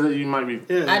 going. Because you might be.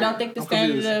 yeah, I don't think the I'm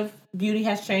standard confused. of beauty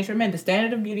has changed for men. The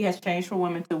standard of beauty has changed for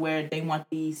women to where they want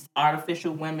these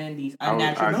artificial women, these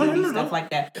unnatural I- beauty, No. stuff like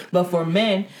that. But for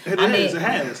men, It I has. mean, It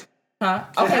has. huh?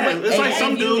 It has. It's like and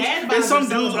some you- dudes. and There's some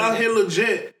bodies are dudes out celebrated. here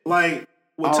legit like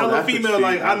will Oh, tell a that's the female truth.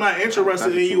 like I'm not interested That's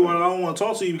in the you truth. or I don't want to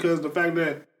talk to you because the fact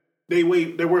that they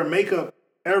wear makeup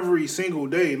every single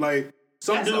day. Like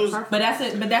some That's a dudes. perfect- But that's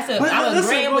a. But I'm listen,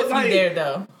 agreeing with like- you there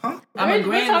though. Huh? I'm We're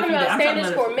agreeing talking with you there. about I'm talking standards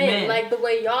about for men, like the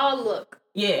way y'all look.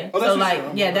 yeah. Oh, that's So what like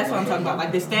you're- yeah, that's what I'm talking about.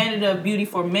 Like the standard of beauty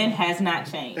for men has not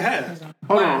changed. It has.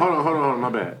 Hold on. My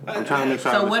bad. I'm trying to make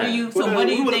sure. I So what do understand. you? So what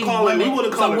do you we think? call it? We women-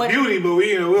 wouldn't so call it what- beauty, but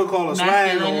we'll call it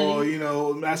swag or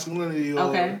Masculinity? masculinity. Or,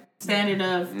 Okay. Standard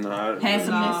of Nah,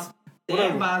 handsomeness.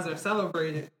 Dad bods are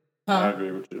celebrated. I Huh?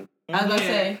 agree with you. I was gonna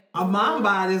say. A mom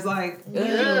bod is like,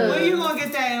 when you gonna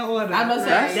get that in order? I'm gonna say.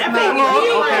 That That baby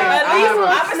At least I'm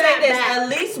gonna say this. Snap back. At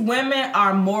least women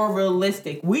are more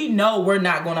realistic. We know we're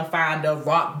not gonna find the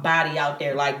Rock body out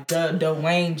there, like the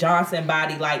Dwayne Johnson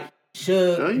body, like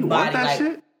Suge Girl, you body. want that Like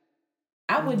shit?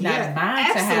 I would Yeah, not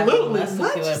mind to have a absolutely.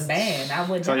 muscular Let's- man. I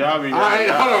would. So not. y'all be. All right,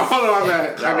 hold on, my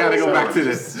bad. I gotta go back to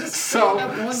this.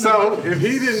 So if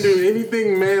he didn't do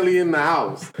anything manly in the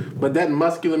house, but that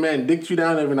muscular man dicked you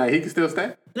down every night, he can still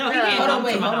stay? No, he can't Hold come on,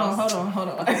 wait, to my house. hold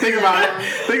on. Think about it.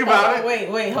 Think about it.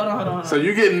 Wait, hold on. So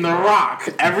you getting the rock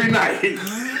every night,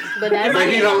 But that's but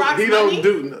he getting The Rock's money? don't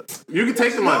do. You can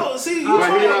take the money, No, see,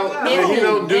 but he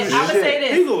don't do And I would say shit.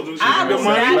 this. He gonna do shit. I The will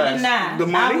money? not deny. The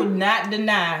money? I would not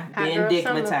deny Hot being girl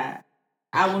dickmatized.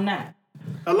 I will not.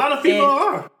 A lot of people And-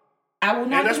 are, I will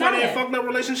not and that's why deny they that. in fucked up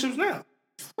relationships now.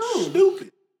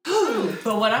 Stupid.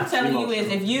 But what I'm telling you is,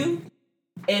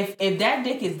 if that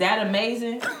dick is that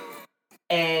amazing,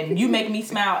 and you make me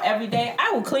smile every day,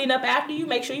 I will clean up after you.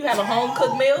 Make sure you have a home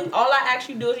cooked meal. All I ask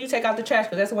you to do is you take out the trash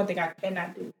because that's the one thing I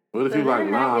cannot do. What if you like,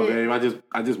 nah, babe?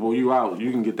 I just wore you out.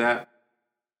 You can get that.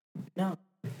 No,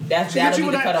 That'll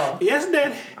be the cutoff. Yes,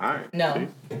 Daddy. All right. No.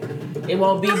 It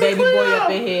won't be baby boy up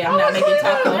in here. I'm not making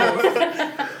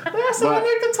tacos. So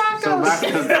back to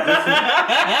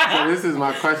so this is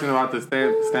my question about the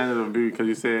standard of beauty, because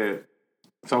you said,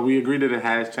 so we agree that it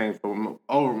has changed for,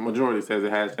 majority says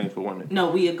it has changed for women.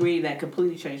 No, we agree that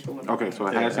completely changed for women. Okay, so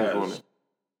it has changed for women.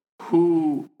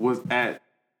 Who was at,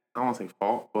 I don't want to say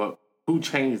fault, but who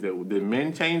changed it? Did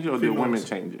men change it or did women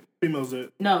change it? Females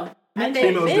did. No. I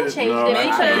think men changed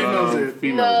it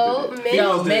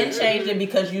because men changed it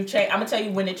because you changed. I'm gonna tell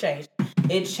you when it changed.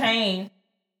 It changed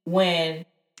when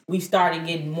we started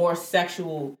getting more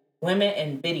sexual women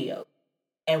in videos.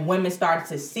 And women started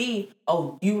to see,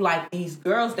 oh, you like these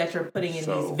girls that you're putting in these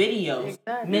videos.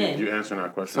 Exactly. Men. You answering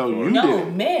that question? So you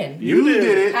did. Men. You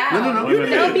did it. How? No, you did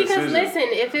No, it. because listen,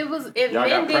 if Y'all men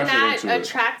got did not pressure into it.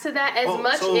 attract to that as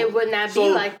much, it would not be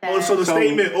like that. Oh, so the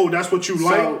statement, that's what you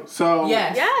like? So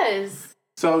yes. Yes.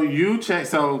 So you change.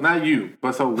 So not you,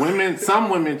 but so women. Some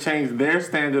women changed their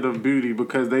standard of beauty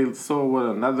because they saw what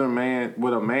a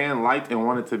man liked and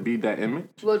wanted to be that image.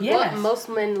 What most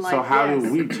men like. So how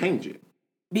did we change it?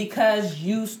 Because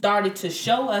you started to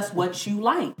show us what you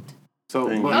liked. So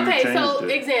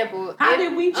example. How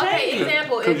did we change? Okay,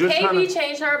 example. If KB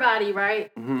changed her body,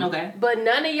 right? Mm-hmm. Okay. But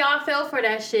none of y'all fell for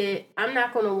that shit, I'm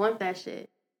not gonna want that shit.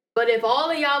 But if all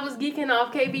of y'all was geeking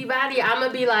off KB body, I'm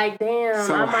gonna be like, damn,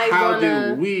 so I might how wanna.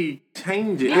 did we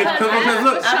change it? Because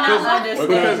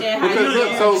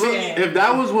if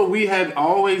that was what we had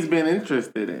always been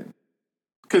interested in,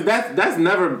 because that's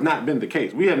never not been the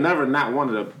case. We have never not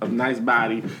wanted a nice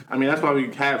body. I mean, that's why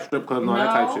we have strip clubs and all that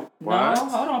type of shit. What? No,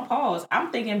 hold on, pause.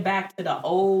 I'm thinking back to the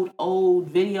old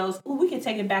videos. Ooh, we can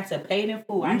take it back to Paid in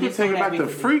Full. You can take it back to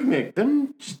Freaknik.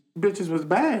 Them bitches was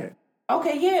bad.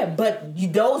 Okay, yeah, but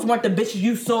those weren't the bitches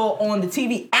you saw on the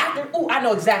TV after. Ooh, I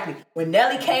know exactly. When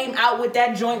Nelly came out with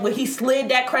that joint where he slid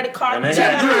that credit card. There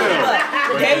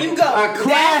you go. A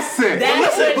classic.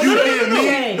 That's when shit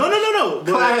changed. No.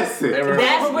 Classic.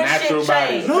 That's when shit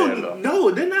changed. No,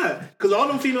 they're not. Because all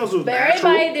them females was But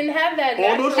natural. everybody didn't have that.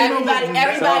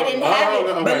 Everybody didn't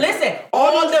have it. But listen,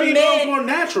 all the females men were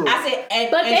natural. I said,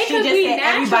 and they she could just be said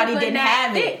natural, everybody but didn't not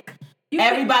have it. thick.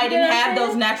 Everybody You know didn't what have I'm those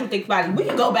saying? natural thick bodies. We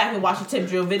can go back and watch the Tip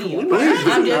Drill video. I'm Please. just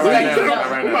letting you know.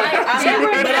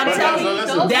 But I'm telling you,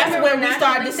 that's women where were we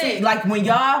started to see. naturally Like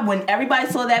when everybody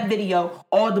saw that video,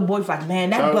 all the boys like,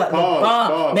 man, that So, butt look bomb.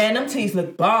 pause. Man, them teeth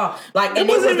look bomb. Like, It and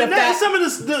it wasn't was the even that. fact. Some of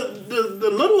the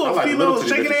little like females little was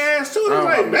shaking bitches. their ass too. It was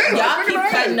like, man, Y'all keep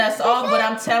cutting us off, but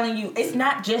I'm telling you, it's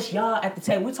not just y'all at the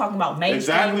table. We're talking about mainstream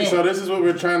Exactly. men. So this is what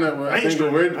we're trying to. I think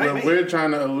what we're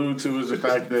trying to allude to is the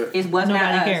fact that It was not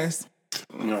Nobody us. cares.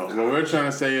 no, what we're trying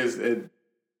to say is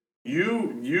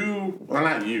well,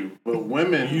 not you, but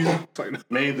women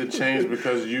made the change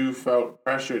because you felt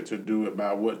pressured to do it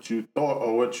by what you thought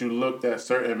or what you looked at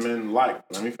certain men like.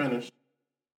 Let me finish.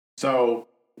 So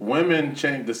women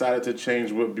decided to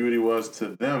change what beauty was to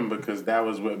them because that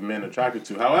was what men attracted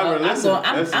to. However, I'm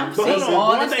seeing listen.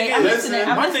 all this thing. I'm listening.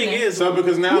 My thing is, So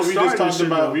because now who we just started talked this shit,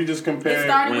 about, though? we just compared It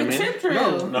started women. with Chip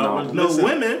Drill. No, no listen.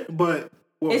 women, but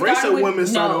race of women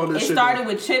started all this it shit. started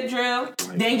with Chip Drill.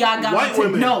 Then y'all got White onto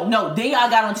women. Then y'all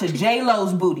got onto J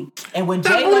Lo's booty. And when J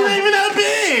That Lo booty ain't even that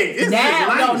big. It's just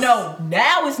nice.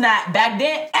 now it's not. Back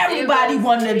then, everybody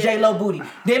wanted a J Lo booty.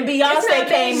 Then Beyonce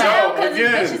came out. because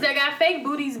again. it's bitches that got fake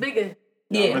booties bigger.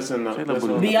 Yeah, Listen,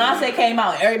 Beyonce came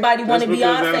out. Everybody wanted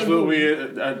Beyonce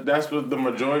booty. That's what the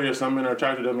majority of some men are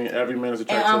attracted to. I mean, every man is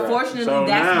attracted And to that. unfortunately, So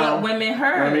that's now, what women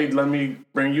heard. Let me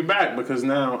bring you back because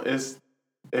now it's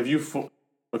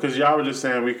because y'all were just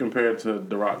saying we compared to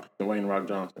Dwayne Rock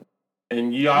Johnson,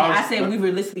 and y'all. I said we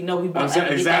realistically know we I'm want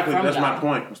saying, exactly. That's y'all. my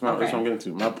point. That's what Okay. I'm getting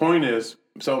to. My point is,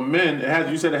 so men,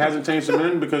 you said it hasn't changed to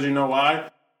men because you know why?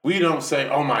 We don't say,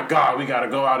 oh my God, we got to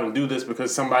go out and do this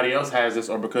because somebody else has this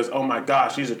or because, oh my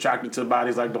gosh, she's attracted to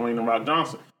bodies like Dwayne The Rock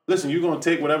Johnson. Listen, you're going to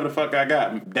take whatever the fuck I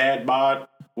got, dad, bod,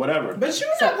 whatever. But you're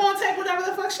not going to take whatever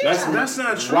the fuck she got. That's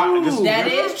not true. That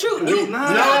is true.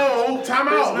 No, time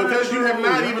out, not because you have true.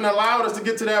 not even allowed us to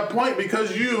get to that point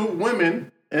because you,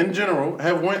 women, in general,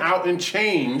 have went out and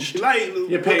changed Like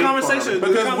your the conversation.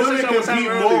 because the women conversation I was having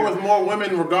compete more earlier. with more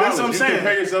women regardless. That's what I'm you saying.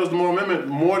 compare yourselves to more women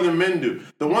more than men do.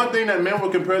 The one thing that men will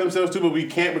compare themselves to, but we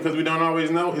can't because we don't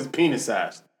always know, is penis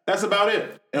size. That's about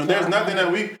it. And there's nothing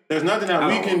that we can do. There's nothing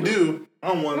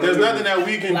that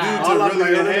we can do All to I'm really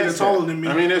like, that enhance nigga taller that. than me.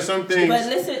 I mean, there's some things. But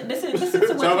listen to So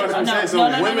what that's what I'm saying.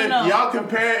 So women, no. y'all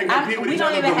compare and compete with We each don't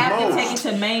other even the have to most. take it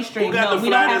to mainstream. Who got No, the we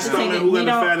don't have flattest to take stomach? it. Who We got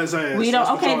the don't. fattest ass? We That's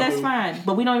don't. what Okay, y'all that's do. fine.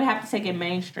 But we don't even have to take it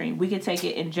mainstream. We can take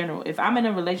it in general. If I'm in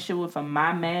a relationship with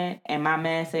my man and my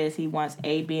man says he wants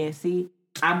A, B, and C,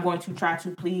 I'm going to try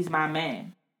to please my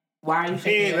man. Why are you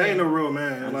shaking That ain't no real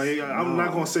man. Like I'm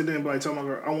not gonna sit there and be like, tell my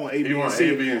girl I want A, B, and C.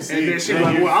 A, B, and C. And then she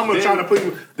like, well, I'm gonna try to put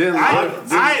you.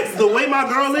 The way my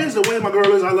girl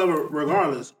is, I love her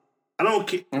regardless. I don't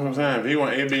care. You know what I'm saying? If you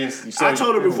want A, B, and C, I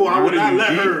told her before I would not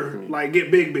let her like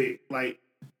get big, like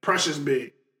precious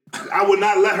big. I would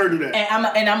not let her do that.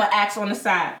 And I'm gonna ask on the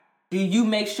side. Do you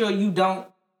make sure you don't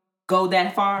go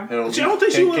that far? I don't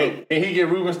think she will. Can he get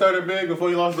Ruben started big before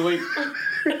he lost the weight?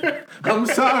 I'm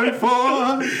sorry for.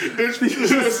 No,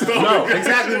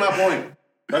 exactly my point.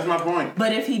 That's my point.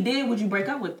 But if he did, would you break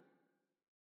up with him?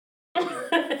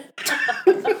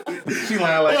 She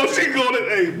lying like. Oh, she going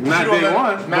to not day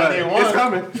one. Not day one. It's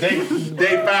coming.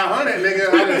 Day 500, nigga.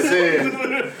 I just said,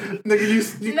 nigga,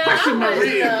 you crushing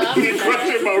Maria. You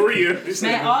crushing Maria.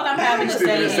 Man, all I'm having to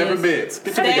say is 7 bits.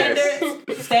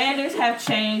 standards have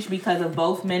changed because of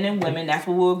both men and women. That's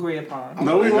what we'll agree upon.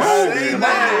 No, we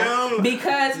won't.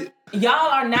 Because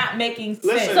y'all are not making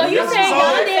sense. So you saying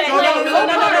y'all didn't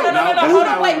no, hold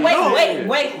on,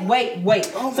 wait.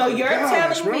 So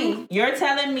you're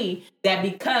telling me that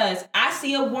because I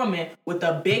see a woman with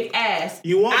a big ass,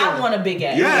 I want a big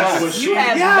ass. Yes. You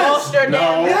have bolstered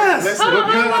that. Yes. Hold on,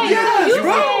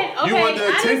 You want the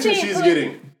attention she's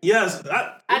getting. Yes.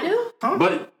 I do.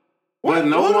 But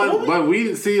no one. But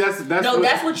we see that's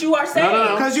that's what you are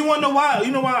saying. Because you want to know why?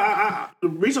 You know why? The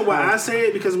reason why I say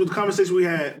it because with the conversation we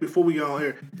had before we got on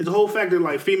here is the whole fact that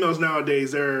like females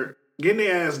nowadays they're getting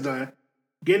their ass done,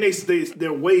 getting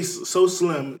their waist so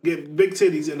slim, get big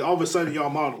titties, and all of a sudden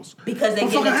y'all models because they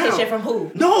getting attention from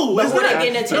who? No, but who they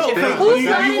getting attention from? Who's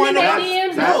sliding in their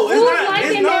DMs? Who's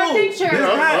liking their picture?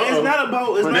 It's not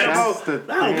about. I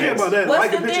don't care about that. What's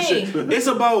liking the picture thing? shit. It's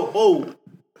about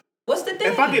what's the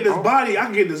thing? If I get this body, I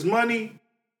can get this money.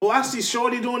 I see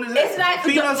Shorty doing this. It's not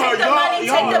take the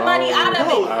money out of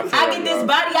it. I get this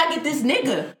body, I get this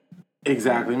nigga.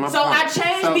 Exactly. So I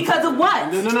changed because of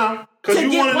what? No. Because you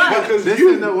want to. Because this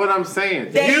is what I'm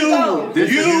saying. There you go.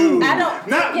 You. I don't.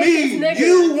 Not me.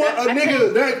 You want a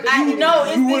nigga that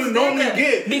you wouldn't normally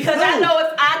get. Because I know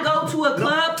if I go to a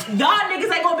club, y'all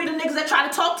niggas ain't gonna be the niggas that try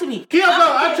to talk to me. Kyoko,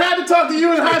 I tried to talk to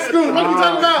you in high school. What are you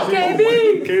talking about?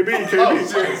 KB. He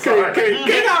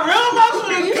got real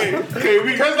emotional. KB.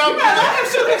 Because I'm let him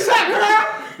shoot his shot,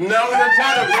 girl. No, I'm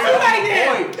trying to bring up the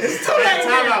point. It's too late.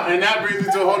 Time out, and that brings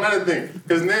me to a whole nother thing.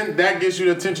 Because then that gets you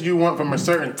the attention you want from a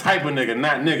certain type of nigga,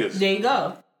 not niggas. There you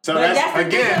go. So but that's the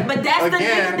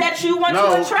nigga that you want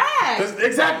to attract.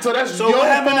 Exactly. So that's what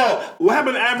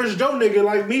happened to average Joe nigga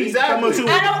like me? Exactly. Coming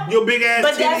to your big ass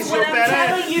titties, your fat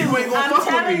ass. You ain't gonna fuck with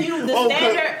me. I'm telling you, the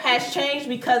standard has changed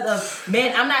because of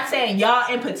men. I'm not saying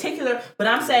y'all in particular, but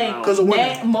I'm saying because of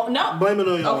women. No, blame it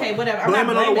on y'all. Okay, whatever.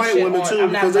 Blame it on the white women too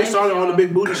because they started on the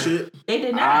big booty shit. They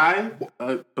did not.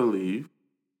 I believe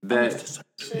that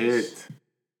it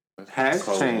has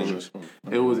changed.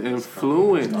 It was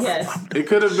influenced. Yes. It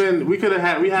could have been. We had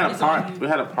a part. We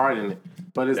had a part in it,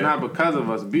 but it's not because of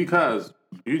us. Because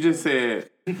you just said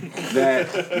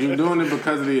that you're doing it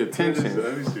because of the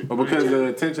attention, or because of the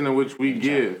attention in which we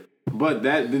give. But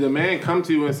did the man come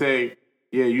to you and say,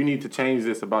 "Yeah, you need to change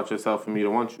this about yourself for me to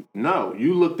want you"? No,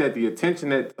 you looked at the attention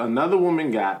that another woman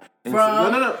got. And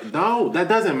no, that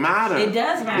doesn't matter. It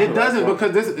does matter. It doesn't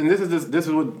because this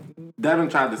is what Devin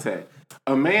tried to say.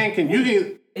 A man can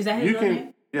Is that his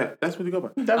name? Yeah, that's what you go by.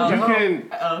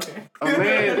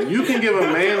 Okay. You can give a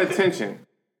man attention.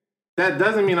 That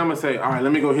doesn't mean I'm gonna say, all right,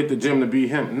 let me go hit the gym to be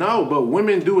him. No, but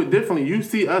women do it differently. You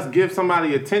see us give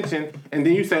somebody attention, and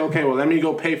then you say, okay, well, let me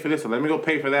go pay for this, or let me go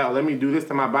pay for that, or let me do this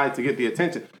to my body to get the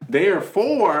attention.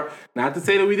 Therefore, not to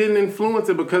say that we didn't influence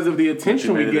it because of the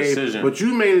attention we gave, but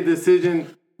you made a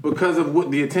decision because of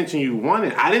what the attention you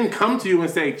wanted. I didn't come to you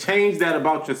and say, change that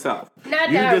about yourself.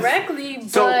 Not directly, but...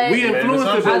 So we influenced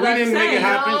it, but we didn't make it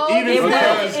happen. It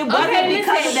wasn't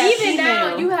because of that even female.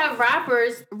 now, you have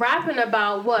rappers rapping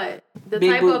about what? The Big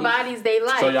type booty. of bodies they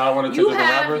like. So y'all want to take the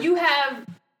rappers? You have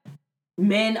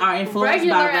men are influenced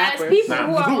regular by ass rappers. people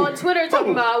who are on Twitter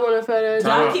talking about I want to fat ass.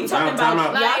 Y'all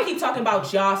keep talking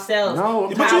about yourselves.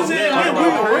 No, but you said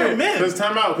we're men. Because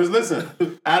time out. Because listen,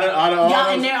 out of all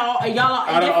y'all those, and y'all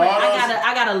are different.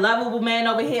 I got a lovable man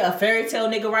over here, a fairy tale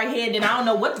nigga right here. Then I don't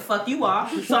know what the fuck you are.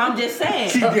 So I'm just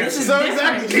saying. This is different.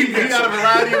 Exactly. You got a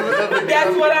variety of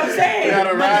that's what I'm saying. You got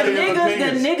a variety but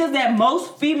the niggas that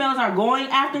most females are going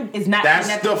after is not. That's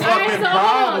the fucking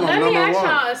problem. Let me ask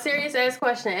y'all a serious ass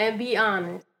question and be honest.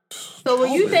 So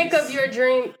when you think of your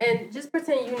dream, and just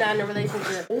pretend you're not in a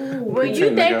relationship. When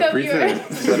you think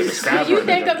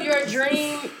of your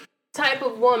dream type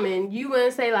of woman, you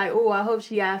wouldn't say like, "Oh, I hope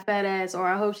she got a fat ass," or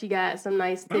 "I hope she got some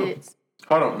nice tits."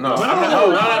 Hold on. No. I'm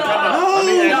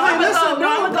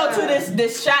gonna go to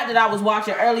this shot that I was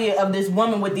watching earlier of this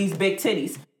woman with these big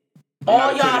titties.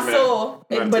 All y'all saw,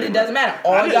 but it doesn't matter.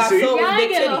 All y'all saw was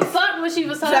big titties. Y'all titties. fuck what she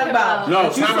was talking about. No,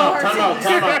 time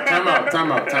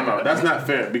out. That's not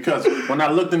fair because when I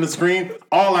looked in the screen,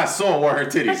 all I saw were her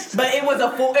titties. But it was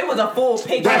a full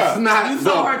picture. That's not you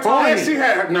saw her point. She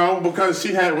had because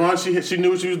she had one. She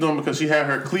knew what she was doing because she had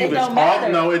her cleavage. It don't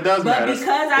matter. No, it does matter.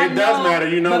 Because I it does matter.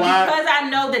 You know why? Because I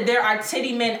know that there are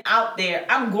titty men out there.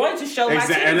 I'm going to show my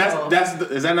titties. And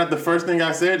is that not the first thing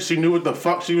I said? She knew what the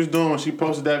fuck she was doing when she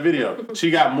posted that video.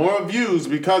 She got more views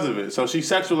because of it. So she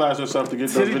sexualized herself to get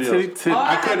those videos.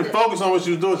 I couldn't focus on what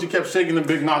she was doing. She kept shaking the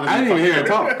big knockers. I didn't even hear her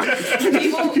talk.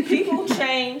 People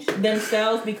change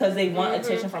themselves because they want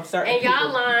attention from certain people. And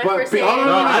y'all lying for saying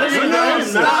I didn't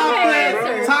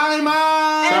know. Time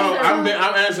out. So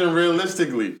I'm answering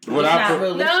realistically. No,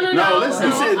 listen.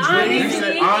 You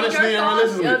said honestly and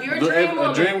realistically. Of your dream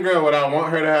a dream girl, would I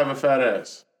want her to have a fat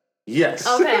ass? Yes.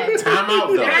 Okay. Time out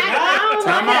though.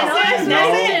 Time out.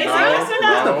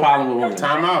 That's the problem with women.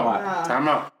 Time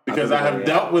out. Because I have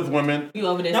dealt with women. You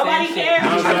over there? Nobody cares.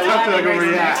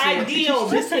 Ideal.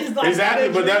 This is like exactly,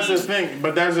 but that's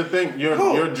the thing.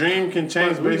 Your dream can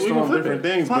change based on different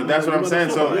things. But that's what I'm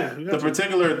saying. So the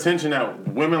particular attention that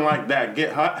women like that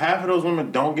get, half of those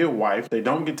women don't get wifed. They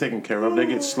don't get taken care of. They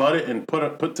get slutted and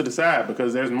put to the side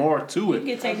because there's more to it.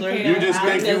 You just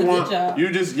think you want.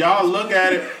 Y'all look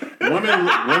at it. Women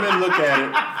look at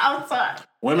it. Outside.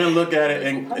 Women look at it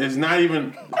and it's not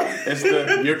even.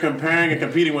 You're comparing and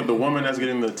competing with the woman that's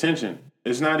getting the attention.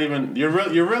 It's not even. You're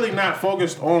really not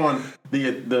focused on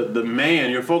the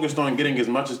man. You're focused on getting as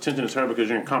much attention as her because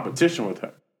you're in competition with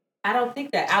her. I don't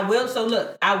think that. I will. So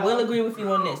look, I will agree with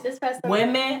you on this.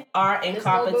 Women are in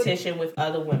competition with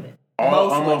other women.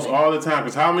 Almost all the time.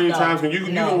 Because how many times can you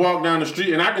can walk down the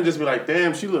street and I can just be like,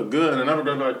 damn, she look good, and another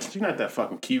girl be like, she's not that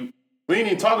fucking cute. We ain't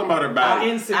even talking about her body.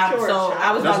 I was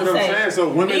about to say. I'm saying. So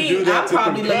women do that to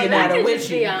compete. That could just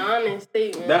be an honest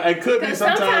statement. It could be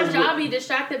sometimes y'all be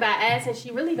distracted by ass and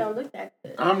she really don't look that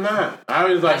good. I'm not. I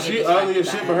was like, she ugly as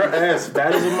shit, but her ass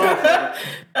fat as a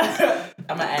motherfucker.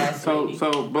 I'm an ass.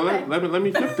 But let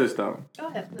me flip this though. Go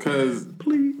ahead. Because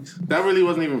that really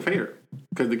wasn't even fair.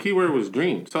 Because the key word was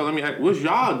dream. So let me ask, what's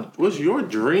your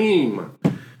dream?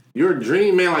 Your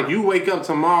dream, man. Like you wake up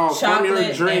tomorrow from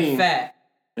your dream. And fat.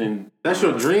 And that's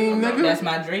your dream, nigga? That's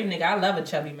my dream, nigga. I love a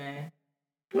chubby man.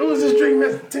 What was this dream?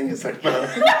 That's 10 years ago.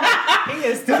 That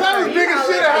was big as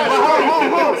shit.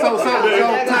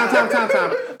 Hold.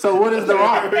 Time. So what is The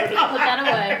Rock? Put that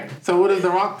away. So what is The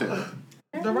Rock then?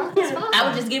 The Rock is fine. I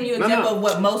was just giving you an example of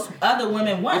what most other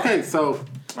women want. Okay, so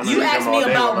you asked me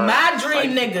about my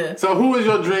dream nigga. So who is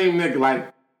your dream nigga?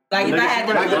 Like if I had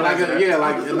to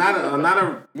not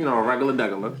a regular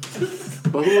degular.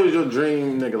 But who is your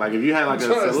dream nigga? Like if you had like a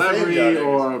celebrity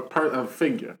or a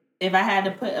figure. If I had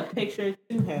to put a picture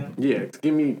to him. Yeah,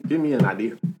 give me an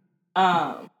idea.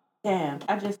 Damn,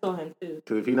 I just saw him too.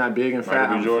 Because if he's not big and fat,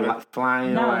 I'm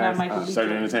flying. No, not Michael B.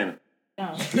 Cedric Entertainer.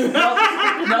 No,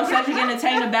 Cedric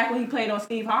Entertainer back when he played on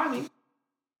Steve Harvey.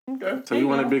 Okay. So you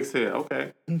want a big set,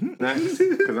 okay? Next,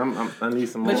 because I need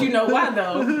some more. But you know why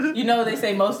though? You know they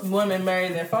say most women marry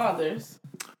their fathers.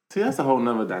 See, that's a whole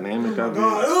nother dynamic of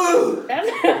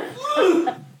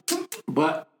it.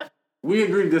 But we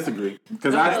disagree.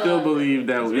 Because I still believe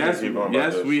that we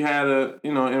had a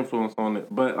influence on it.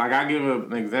 But like I give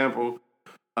an example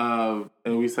of,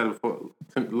 and we said it before,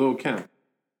 Lil' Kim.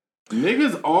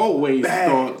 Niggas always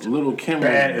thought Lil' Kim was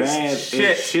bad as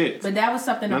shit. But that was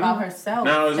something about herself.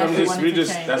 No, that's what I'm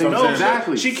saying.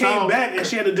 Exactly. She came back and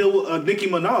she had to deal with Nicki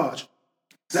Minaj.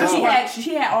 So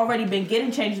she had already been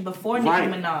getting changes before Nicki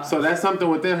Minaj. So that's something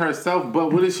within herself.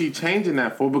 But what is she changing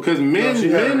that for? Because men, she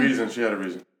had a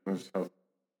reason.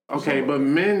 Okay, but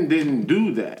men didn't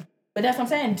do that. But that's what I'm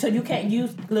saying. So you can't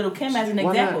use Lil' Kim as an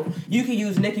example. You can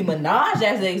use Nicki Minaj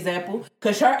as an example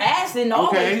because her ass didn't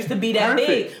always used to be that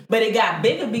big, but it got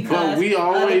bigger because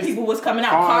other people was coming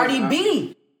out. Cardi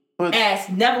B ass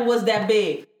never was that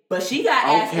big. But she got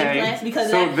ass implants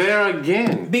because there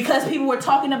again. Because people were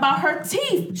talking about her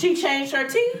teeth. She changed her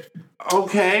teeth.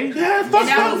 Okay. Yeah, fuck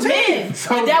that was men.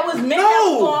 So, that was men.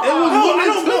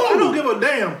 I don't give a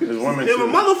damn. If a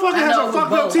motherfucker has a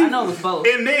fucked up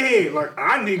teeth in their head, like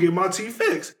I need to get my teeth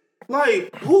fixed.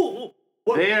 Like who?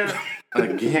 What? There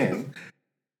again,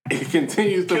 it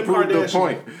continues to prove the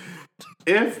point.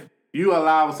 If you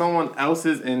allow someone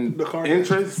else's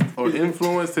interest or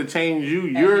influence to change you,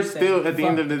 you're still at the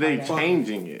end of the day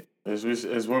changing it.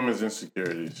 It's women's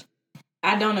insecurities.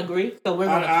 I don't agree. So we're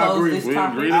going to I close agree. this We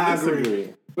topic. agree I to agree.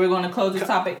 disagree. We're going to close this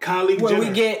topic. Kylie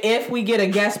Jenner. If we get a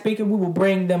guest speaker, we will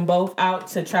bring them both out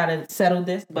to try to settle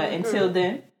this. But until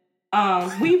then,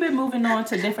 we've been moving on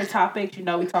to different topics. You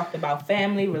know, we talked about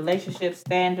family, relationships,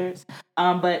 standards.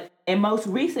 But in most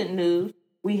recent news,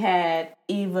 we had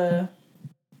Eva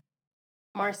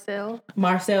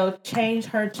Marcel change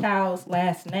her child's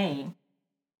last name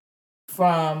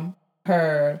from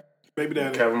her Baby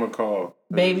daddy. Kevin McCall.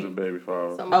 Baby. Is the baby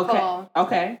father.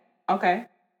 Okay.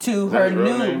 To Is that her his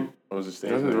real new name? Or was it stage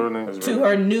That's his real name. His to real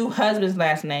her name. new husband's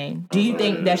last name. Do you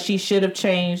think that she should have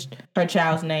changed her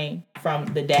child's name from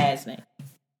the dad's name?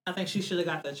 I think she should have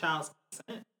got the child's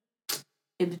consent.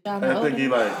 Is the child I think he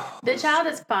like The child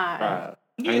is 5.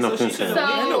 Yeah, Ain't no so she consent. should've-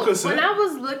 Ain't no So consent. when I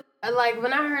was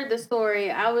when I heard the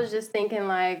story, I was just thinking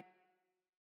like,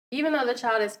 even though the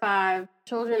child is 5,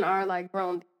 children are like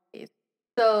grown these days.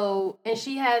 So, and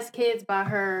she has kids by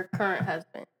her current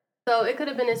husband. So it could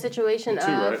have been a situation 2,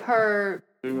 of right? her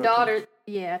 2, I daughter.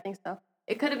 Yeah, I think so.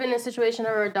 It could have been a situation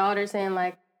of her daughter saying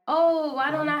like, "Oh, why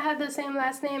don't I have the same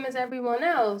last name as everyone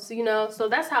else?" You know. So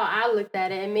that's how I looked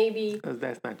at it, and maybe. Because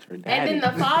that's not your And daddy.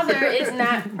 then the father is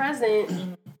not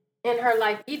present in her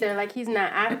life either. Like, he's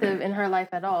not active in her life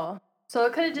at all. So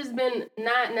it could have just been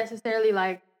not necessarily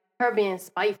like her being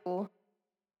spiteful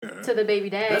to the baby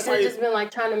dad. It That's could have like- just been like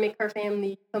trying to make her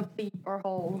family complete or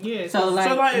whole. Yeah. So like,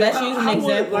 So let's use an how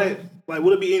example. Would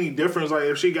would it be any difference? Like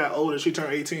if she got older, she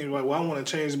turned 18. Like, well, I want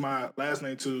to change my last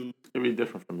name to It'd be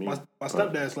different for me. my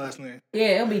stepdad's last name. Yeah,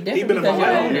 it'll be He different been in because my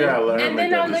you're life. older. You gotta let her And make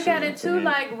then I that look at it decision too, to me.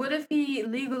 like, what if he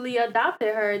legally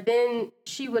adopted her? Then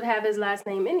she would have his last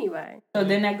name anyway. So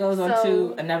then that goes on So-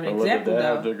 to another But would the example dad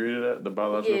have to though. agree to that? The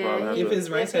biological father Yeah, has If to. his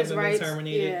rights haven't been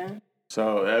terminated. Yeah.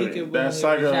 So I He mean, could that's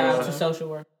willingly like Shout out to a. social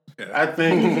work. I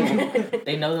think.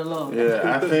 They know the law.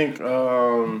 Yeah, I think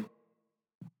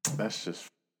that's just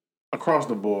across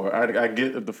the board. I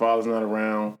get that the father's not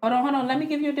around. Hold on. Let me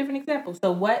give you a different example.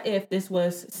 So what if this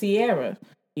was Sierra?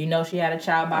 You know she had a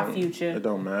child by Future. It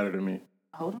don't matter to me.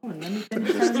 Hold on, let me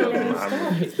finish Just tell telling you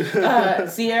them the story.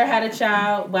 Sierra had a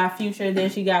child by Future, then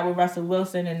she got with Russell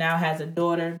Wilson and now has a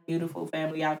daughter. Beautiful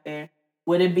family out there.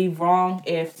 Would it be wrong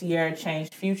if Sierra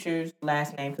changed Future's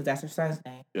last name, because that's her son's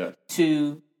name, Yes.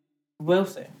 to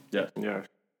Wilson? Yes. Yeah.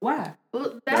 Why?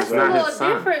 Well, that's a not his little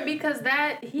son. different because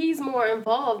he's more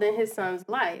involved in his son's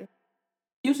life.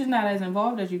 Future's not as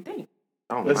involved as you think.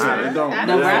 Don't Listen, matter. it don't. I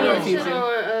The don't rapper see him shit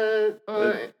Future.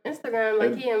 on Instagram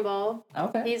like it- he involved.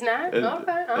 Okay. He's not? It,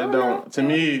 Okay, I it don't know. To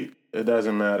me, it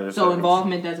doesn't matter. So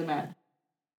involvement doesn't matter.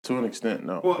 To an extent,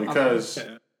 no, Well, because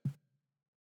okay.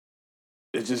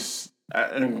 it just.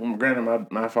 And granted,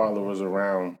 my father was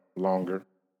around longer,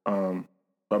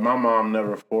 but my mom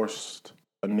never forced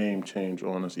a name change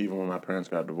on us, even when my parents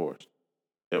got divorced.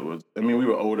 It was. I mean, we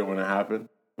were older when it happened,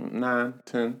 9,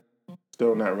 10,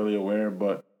 still not really aware,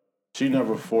 but she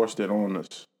never forced it on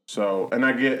us. So, and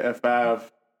I get at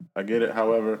 5, I get it.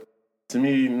 However, to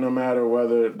me, no matter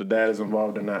whether the dad is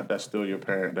involved or not, that's still your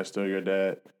parent. That's still your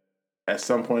dad. At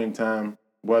some point in time,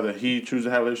 whether he chooses to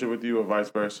have a relationship with you or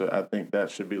vice versa, I think that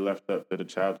should be left up to the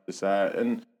child to decide.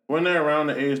 And when they're around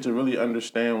the age to really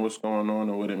understand what's going on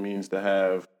and what it means to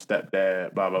have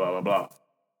stepdad, blah, blah, blah, blah,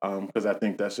 blah. Because I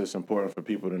think that's just important for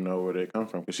people to know where they come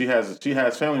from. Because she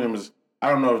has family members.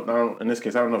 In this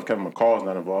case, I don't know if Kevin McCall's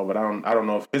not involved, but I don't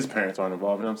know if his parents aren't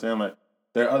involved. You know what I'm saying? Like,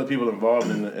 there are other people involved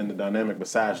in the dynamic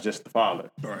besides just the father.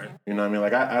 Right. You know what I mean?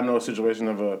 Like, I know a situation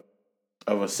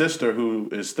of a sister who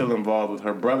is still involved with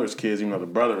her brother's kids, even though the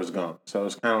brother is gone. So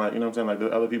it's kind of like, you know what I'm saying? Like, there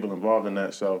are other people involved in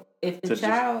that. So If the to just-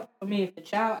 child, if the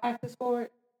child asks for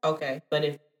it, okay. But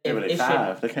if yeah, but it they should,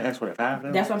 5. They can't ask for their 5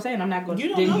 now. that's what I'm saying. I'm not going. You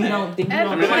don't know that. Think you And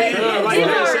don't. mean, like, like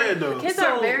kids you said, though. kids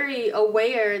So- are very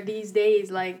aware these days.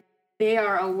 Like, they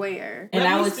are aware. And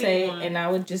Let I me would see say, one. and I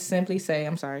would just simply say,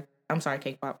 I'm sorry,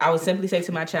 Cake Pop. I would simply say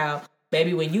to my child,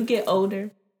 baby, when you get older,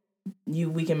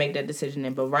 we can make that decision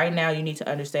then. But right now, you need to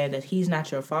understand that he's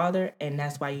not your father, and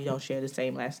that's why you don't share the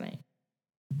same last name.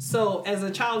 So, as a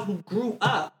child who grew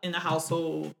up in a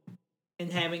household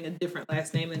and having a different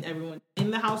last name than everyone in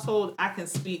the household, I can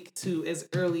speak to as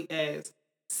early as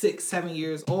 6, 7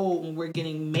 years old when we're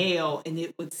getting mail and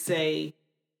it would say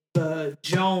the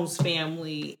Jones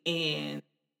family and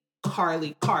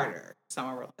Carly Carter. Some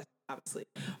are real, obviously.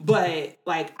 But,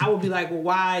 like, I would be like, well,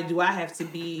 why do I have to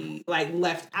be, like,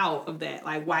 left out of that?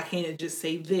 Like, why can't it just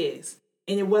say this?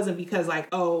 And it wasn't because, like,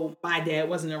 oh, my dad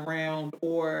wasn't around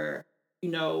or, you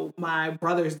know, my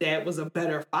brother's dad was a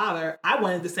better father. I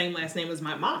wanted the same last name as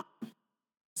my mom.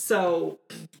 So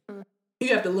you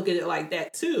have to look at it like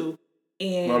that, too.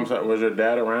 And No, I'm sorry, was your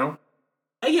dad around?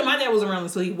 yeah, my dad was around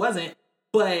until he wasn't.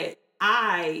 But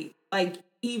I like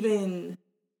even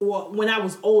when I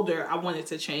was older, I wanted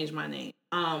to change my name.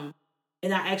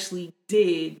 And I actually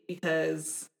did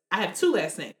because I have 2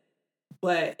 last names.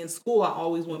 But in school, I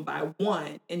always went by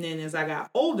one. And then as I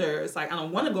got older, it's like, I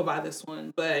don't want to go by this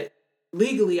one. But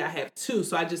legally, I have 2.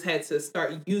 So I just had to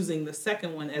start using the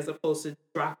second one as opposed to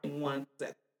dropping one because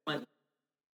that's funny.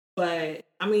 But,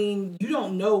 I mean, you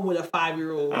don't know what a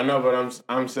 5-year-old... I know, but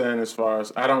I'm saying as far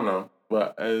as... I don't know.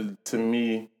 But to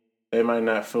me, they might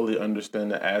not fully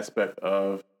understand the aspect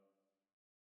of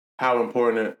how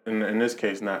important, in this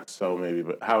case, not so maybe,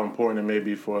 but how important it may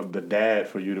be for the dad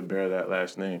for you to bear that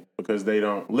last name because they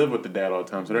don't live with the dad all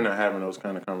the time, so they're not having those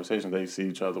kind of conversations. They see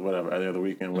each other, whatever, every other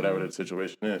weekend, whatever the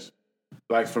situation is.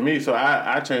 Like for me, so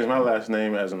I changed my last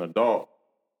name as an adult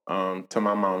to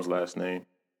my mom's last name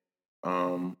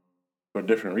for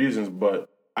different reasons, but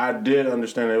I did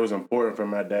understand that it was important for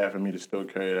my dad for me to still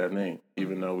carry that name,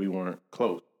 even though we weren't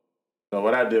close. So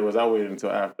what I did was I waited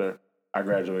until after I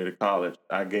graduated college.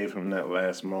 I gave him that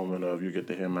last moment of you get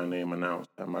to hear my name announced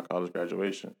at my college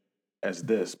graduation as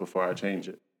this before I change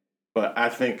it. But I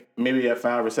think maybe at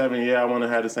 5 or 7, I want to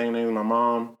have the same name as my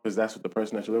mom because that's what the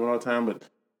person that you live with all the time. But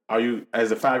are you,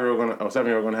 as a 5-year-old or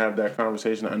 7-year-old, going to have that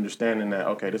conversation, understanding that,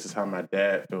 okay, this is how my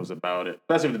dad feels about it,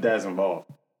 especially if the dad's involved.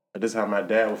 But this is how my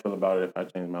dad would feel about it if I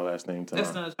changed my last name to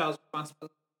That's not a child's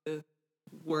responsibility to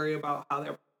worry about how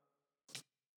they're...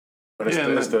 But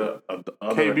it's the other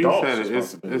KB adult's said it.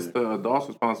 It's the adult's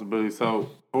responsibility.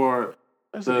 So for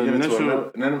the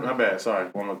initial... My bad, sorry.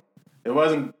 One more. It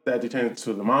wasn't that you changed it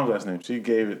to the mom's last name. She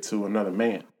gave it to another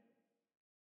man.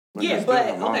 Yeah,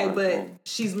 but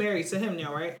she's married to him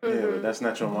now, right? Yeah, but that's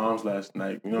not your mom's last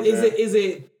name. You know what Is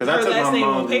it her last name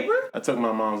on paper? I took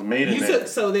my mom's maiden name.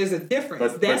 So there's a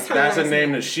difference. But that's a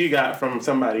name that she got from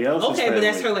somebody else's family. But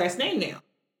that's her last name now.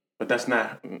 But that's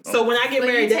not... So when I get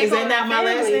married, is that not my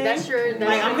last name? That's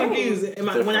I'm confused.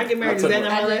 When I get married, is that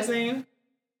not my last name?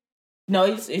 No,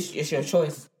 it's your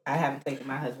choice. I haven't taken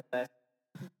my husband's last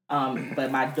name.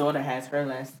 But my daughter has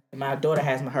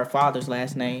her father's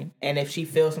last name. And if she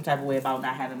feels some type of way about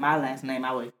not having my last name,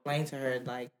 I would explain to her,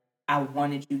 like, I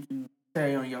wanted you to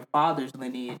carry on your father's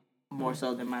lineage more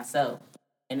so than myself.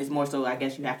 And it's more so, I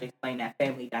guess you have to explain that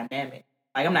family dynamic.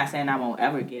 Like, I'm not saying I won't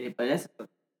ever get it, but that's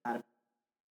not a...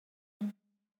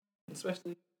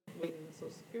 Especially waiting in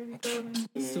Social Security program.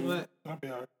 So what? I'll be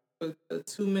all right. A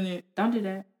 2-minute... Don't do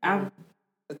that. A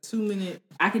 2-minute...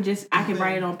 I can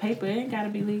write it on paper. It ain't gotta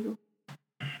be legal.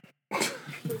 Who's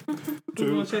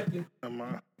gonna check you?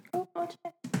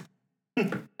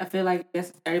 I feel like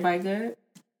that's everybody good.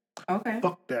 Okay.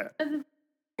 Fuck that.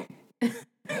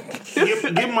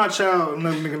 give my child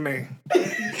another nigga name.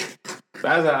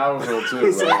 That's how I would feel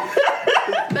too, bro.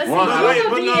 But see, you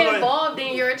could be involved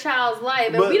in your child's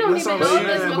life, and we don't even know if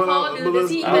Miss McCall does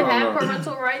he even have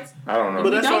parental rights? I don't know. But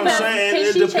that's what I'm saying.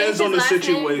 It depends on the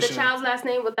situation. The child's last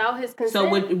name without his consent. So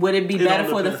would it be better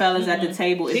for the fellas at the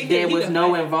table if there was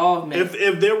no involvement?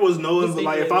 If there was no,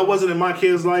 like, if I wasn't in my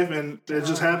kid's life and it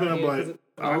just happened, I'm like,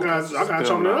 I got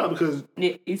chalk it up because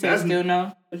you said still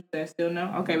no. You said still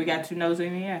no. Okay, we got 2 no's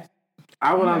and a yes.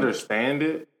 I would understand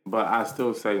it, but I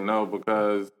still say no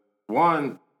because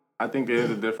one, I think there is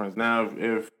a difference. Now,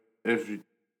 if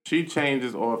she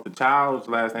changes or if the child's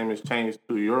last name is changed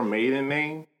to your maiden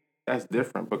name, that's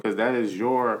different because that's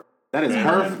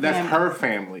her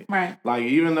family. Right. Like,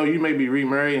 even though you may be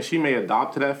remarried and she may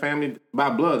adopt to that family, by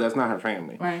blood, that's not her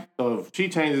family. Right. So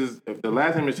if the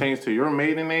last name is changed to your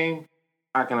maiden name,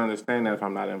 I can understand that if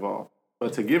I'm not involved.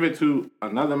 But to give it to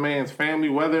another man's family,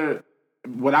 whether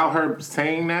without her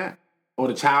saying that, or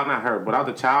the child, not her, without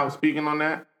the child speaking on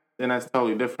that, then that's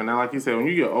totally different. Now, like you said, when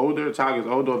you get older, a child gets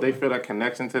older, if they feel that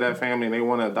connection to that family and they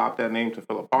want to adopt that name to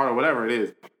feel a part or whatever it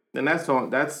is, then that's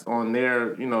on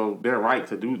their, their right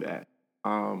to do that.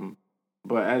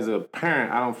 But as a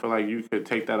parent, I don't feel like you could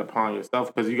take that upon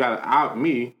yourself because you got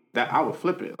I would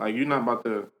flip it. Like, you're not about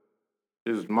to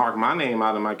just mark my name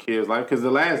out of my kid's life because the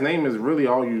last name is really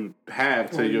all you have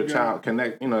to your child,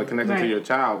 connecting to your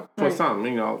child for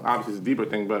something. Obviously it's a deeper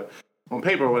thing, but on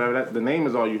paper or whatever, the name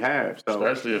is all you have. So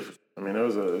especially if especially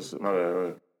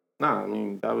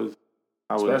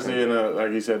in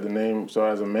like you said, the name. So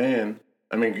as a man,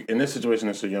 in this situation,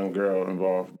 it's a young girl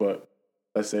involved, but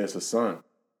let's say it's a son,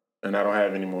 and I don't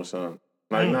have any more sons.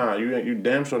 Like, you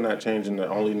damn sure not changing the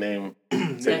only name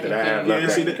that I have left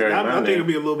that can carry my name. I think it'd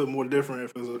be a little bit more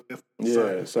different so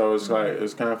it's like,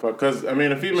 it's kind of because,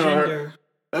 a female...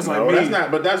 That's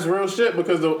but that's real shit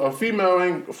because a female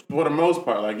ain't, for the most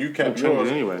part, like, you kept yours.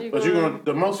 Anyway. But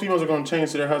the most females are going to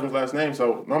change to their husband's last name,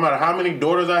 so no matter how many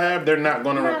daughters I have, they're not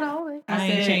going to... I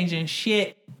ain't changing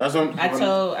shit. That's what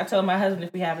I told my husband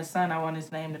if we have a son, I want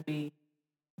his name to be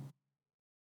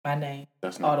my name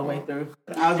all the way through.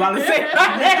 I was about to say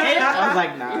my name. I was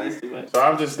like, nah, that's too much.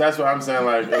 So that's what I'm saying.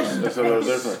 Like it's a little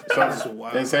different. So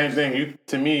and same thing.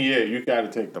 To me, you got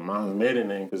to take the mom's maiden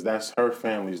name because that's her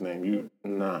family's name.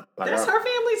 That's her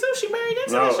family too. She married into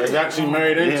it. No, it's actually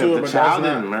married into it, but that's not.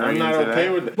 I'm not okay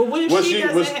with that. But what if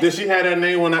did she have that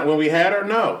name when we had her?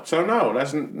 No. So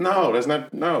that's not.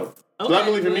 Okay.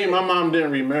 Luckily for me, my mom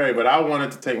didn't remarry, but I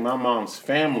wanted to take my mom's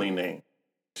family name.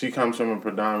 She comes from a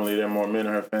predominantly, there are more men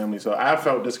in her family. So I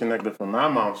felt disconnected from my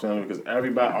mom's family because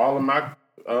all of my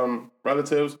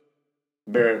relatives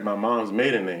bear my mom's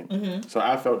maiden name. Mm-hmm. So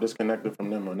I felt disconnected from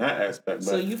them on that aspect.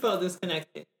 But so you felt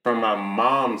disconnected? From my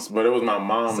mom's, but it was my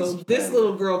mom's. So this family.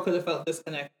 Little girl could have felt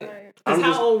disconnected. Because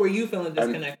how old were you feeling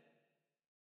disconnected?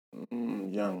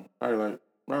 Young. Probably like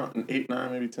around 8,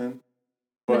 9, maybe 10.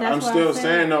 But I'm still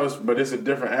saying though, but it's a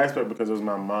different aspect because it was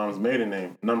my mom's maiden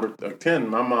name. Number 10,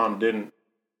 my mom didn't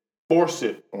force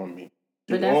it on me.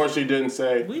 Or she didn't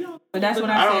say. But that's what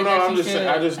I don't know. I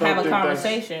just don't have a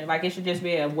conversation. Like it should just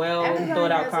be a well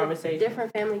thought out conversation.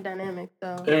 Different family dynamics,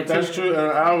 though. If that's true,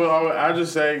 and I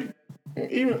just say,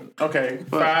 even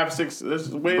 5, 6. This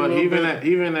is way. But even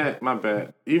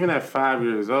at 5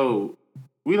 years old,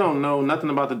 we don't know nothing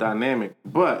about the dynamic.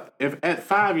 But if at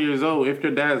 5 years old, if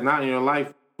your dad's not in your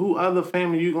life, who other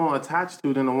family you gonna attach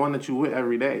to than the one that you with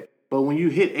every day? But when you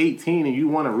hit 18 and you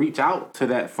want to reach out to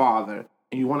that father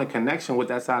and you want a connection with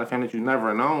that side of the family that you've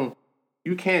never known,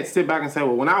 you can't sit back and say,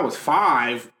 well, when I was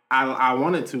 5, I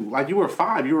wanted to. Like, you were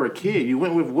 5, you were a kid. You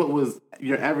went with what was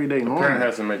your everyday norm. Parent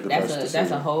has to make the best decision.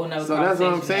 That's a whole nother conversation. So that's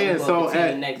what I'm saying.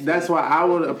 So that's why I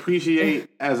would appreciate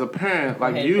as a parent,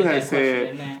 like you had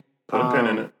said. Put a pin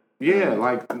in it. Yeah,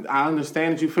 like, I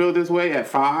understand that you feel this way at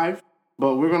 5,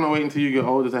 but we're going to wait until you get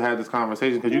older to have this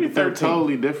conversation because they're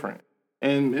totally different.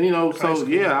 And I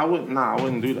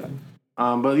wouldn't do that.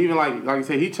 But even like you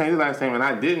said, he changed his last name and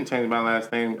I didn't change my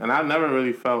last name, and I never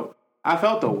really I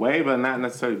felt the way, but not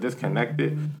necessarily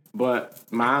disconnected. But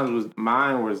mine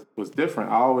was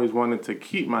different. I always wanted to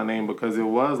keep my name because it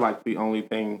was like the only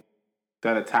thing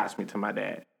that attached me to my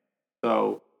dad.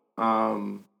 So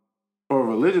for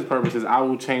religious purposes, I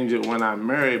will change it when I'm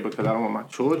married because I don't want my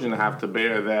children to have to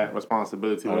bear that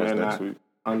responsibility when they're not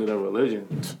under the religion.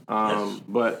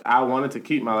 But I wanted to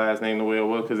keep my last name the way it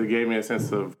was because it gave me a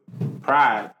sense of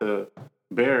pride to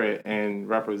bear it and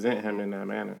represent him in that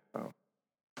manner. So.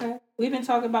 Okay. We've been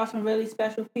talking about some really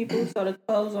special people, so to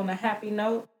close on a happy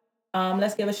note,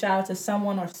 let's give a shout out to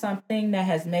someone or something that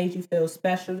has made you feel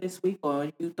special this week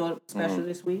or you thought it was special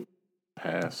this week.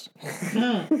 Pass.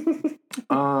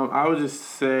 I would just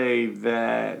say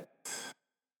that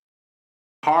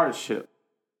hardship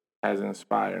has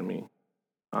inspired me.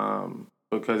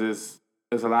 Because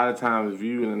it's a lot of times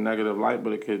viewed in a negative light,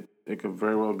 but it could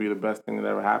very well be the best thing that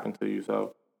ever happened to you.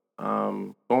 So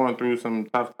going through some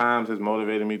tough times has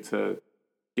motivated me to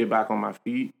get back on my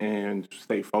feet and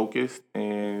stay focused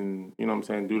and, you know what I'm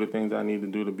saying, do the things I need to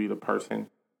do to be the person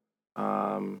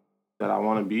that I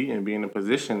want to be and be in the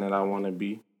position that I want to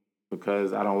be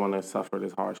because I don't want to suffer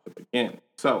this hardship again.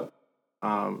 So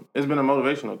it's been a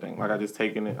motivational thing. Like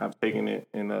I've taken it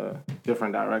in a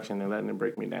different direction and letting it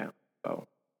break me down. So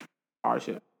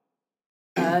hardship.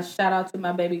 Shout out to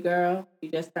my baby girl. She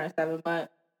just turned 7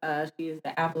 months. She is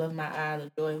the apple of my eye, the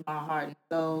joy of my heart and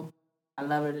soul. I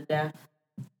love her to death.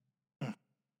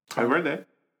 Happy birthday.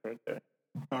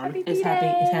 It's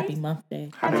happy month day.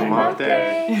 Happy month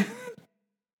day.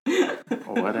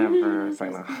 Or whatever. It's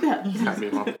like, no.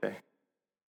 Happy month day.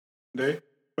 Day?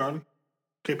 Charlie?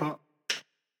 K-pop?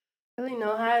 Really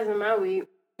no highs in my week.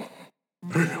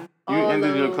 You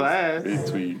ended your class.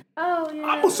 Retweet. Oh, yeah.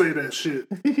 I'm going to say that shit.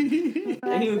 He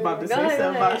was about to say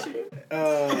something about you.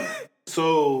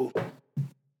 So,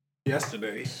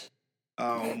 yesterday,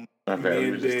 me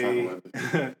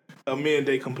and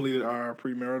Day completed our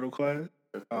premarital class.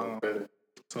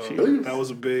 So that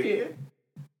was a big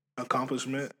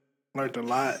accomplishment. Learned a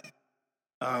lot.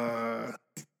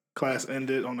 Class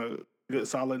ended on a good,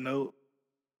 solid note.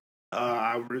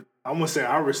 I'm gonna say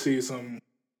I received some,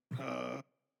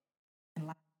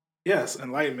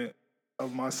 enlightenment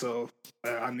of myself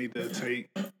that I need to take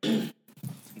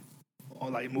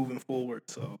on like moving forward.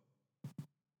 So,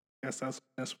 I guess that's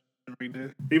what we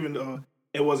did. Even though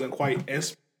it wasn't quite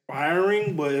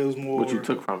inspiring, but it was more. What you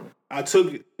took from it? I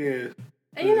took it. Yeah.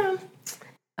 You know.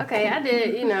 Okay, I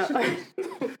did. You know.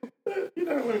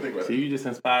 So you just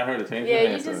inspired her to change her Yeah, you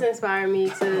answer. just inspired me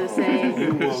to say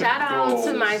shout out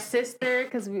to my sister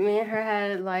because me and her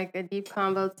had like a deep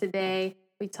convo today.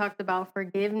 We talked about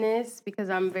forgiveness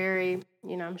because I'm very,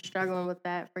 I'm struggling with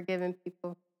that, forgiving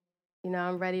people.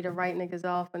 I'm ready to write niggas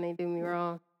off when they do me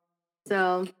wrong.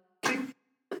 So,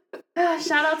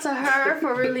 shout out to her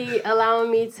for really allowing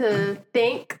me to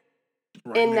think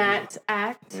and not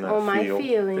act on my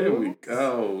feelings. There we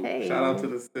go. Hey. Shout out to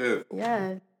the sis.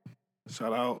 Yes.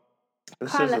 Shout out. The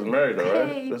sis is married though,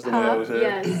 right? That's the one I was here.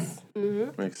 Yes.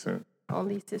 Mm-hmm. Makes sense.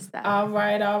 Only sister. All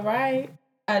right.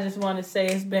 I just want to say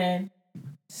it's been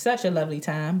such a lovely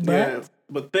time. But Yeah,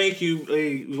 but thank you.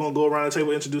 Hey, we're going to go around the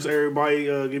table, introduce everybody,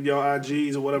 give y'all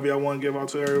IGs or whatever y'all want to give out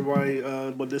to everybody.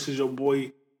 But this is your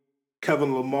boy,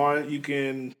 Kevin Lamar. You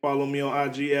can follow me on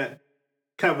IG at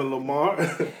Kevin Lamar.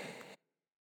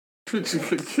 It's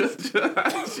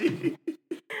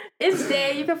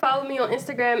Day. You can follow me on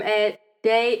Instagram at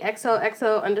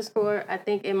DayXOXO_. I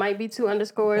think it might be 2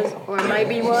 underscores or it might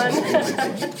be 1.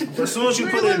 As soon as you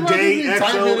put in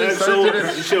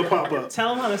DayXOXO, she'll pop up. Tell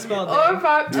them how to spell Or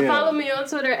follow me on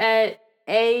Twitter at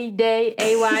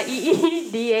AYEEDAI.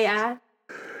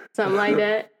 Something like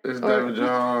that. It's Devin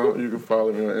Jahan. You can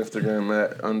follow me on Instagram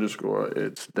at _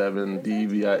 It's Devin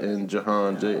DVIN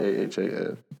Jahan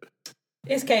JAHAN.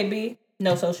 it's KB.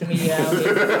 No social media out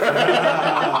here.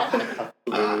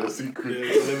 Living a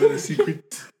secret. Living a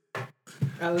secret.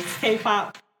 It's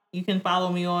K-pop. You can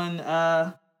follow me on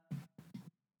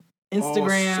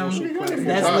Instagram.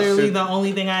 That's literally the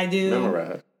only thing I do.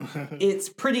 Memorize. It's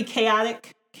pretty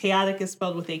chaotic. Chaotic is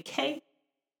spelled with a K.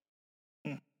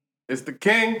 It's the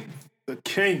King. The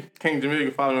King. King Jamil. You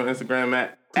can follow me on Instagram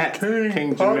at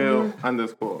King Jamil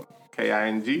 _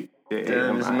 KING.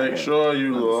 And just make sure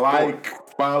you like,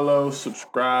 follow,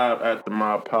 subscribe at the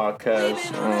My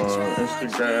Podcast on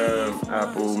Instagram,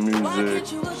 Apple Music,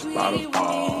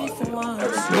 Spotify,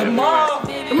 everything.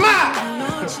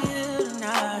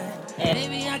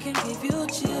 Maybe I can give you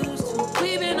chills too.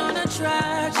 We've been on a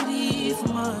tragedy for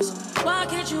months. Why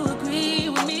can't you agree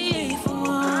with me for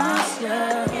once?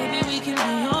 Yeah, maybe we can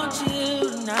be on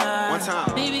chill tonight. One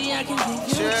time. Maybe I can give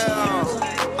you Chill.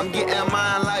 I'm getting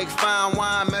mine like fine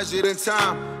wine measured in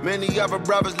time. Many other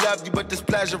brothers love you, but this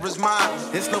pleasure is mine.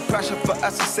 It's no pressure for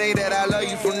us to say that I love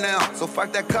you from now. So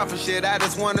fuck that coffee shit, I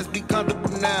just want us to be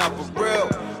comfortable now. For real,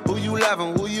 who you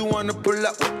loving, who you wanna pull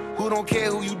up with? Who don't care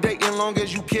who you dating, long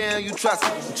as you care and you trust it.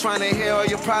 I'm trying to hear all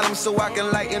your problems so I can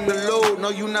lighten the load. No,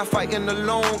 you not fighting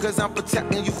alone, cause I'm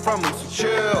protecting you from them. So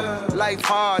chill. Life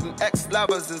hard and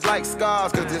ex-lovers is like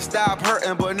scars, cause they stop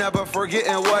hurting but never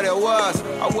forgetting what it was.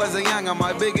 I wasn't young and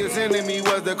my biggest enemy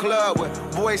was the club with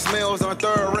voicemails on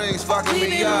third rings fucking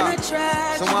me up. So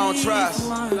I don't trust.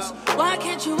 Why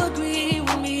can't you agree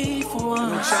with me for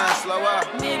once? I'm trying to slow up.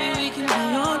 Maybe we can be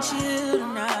on chill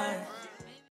tonight.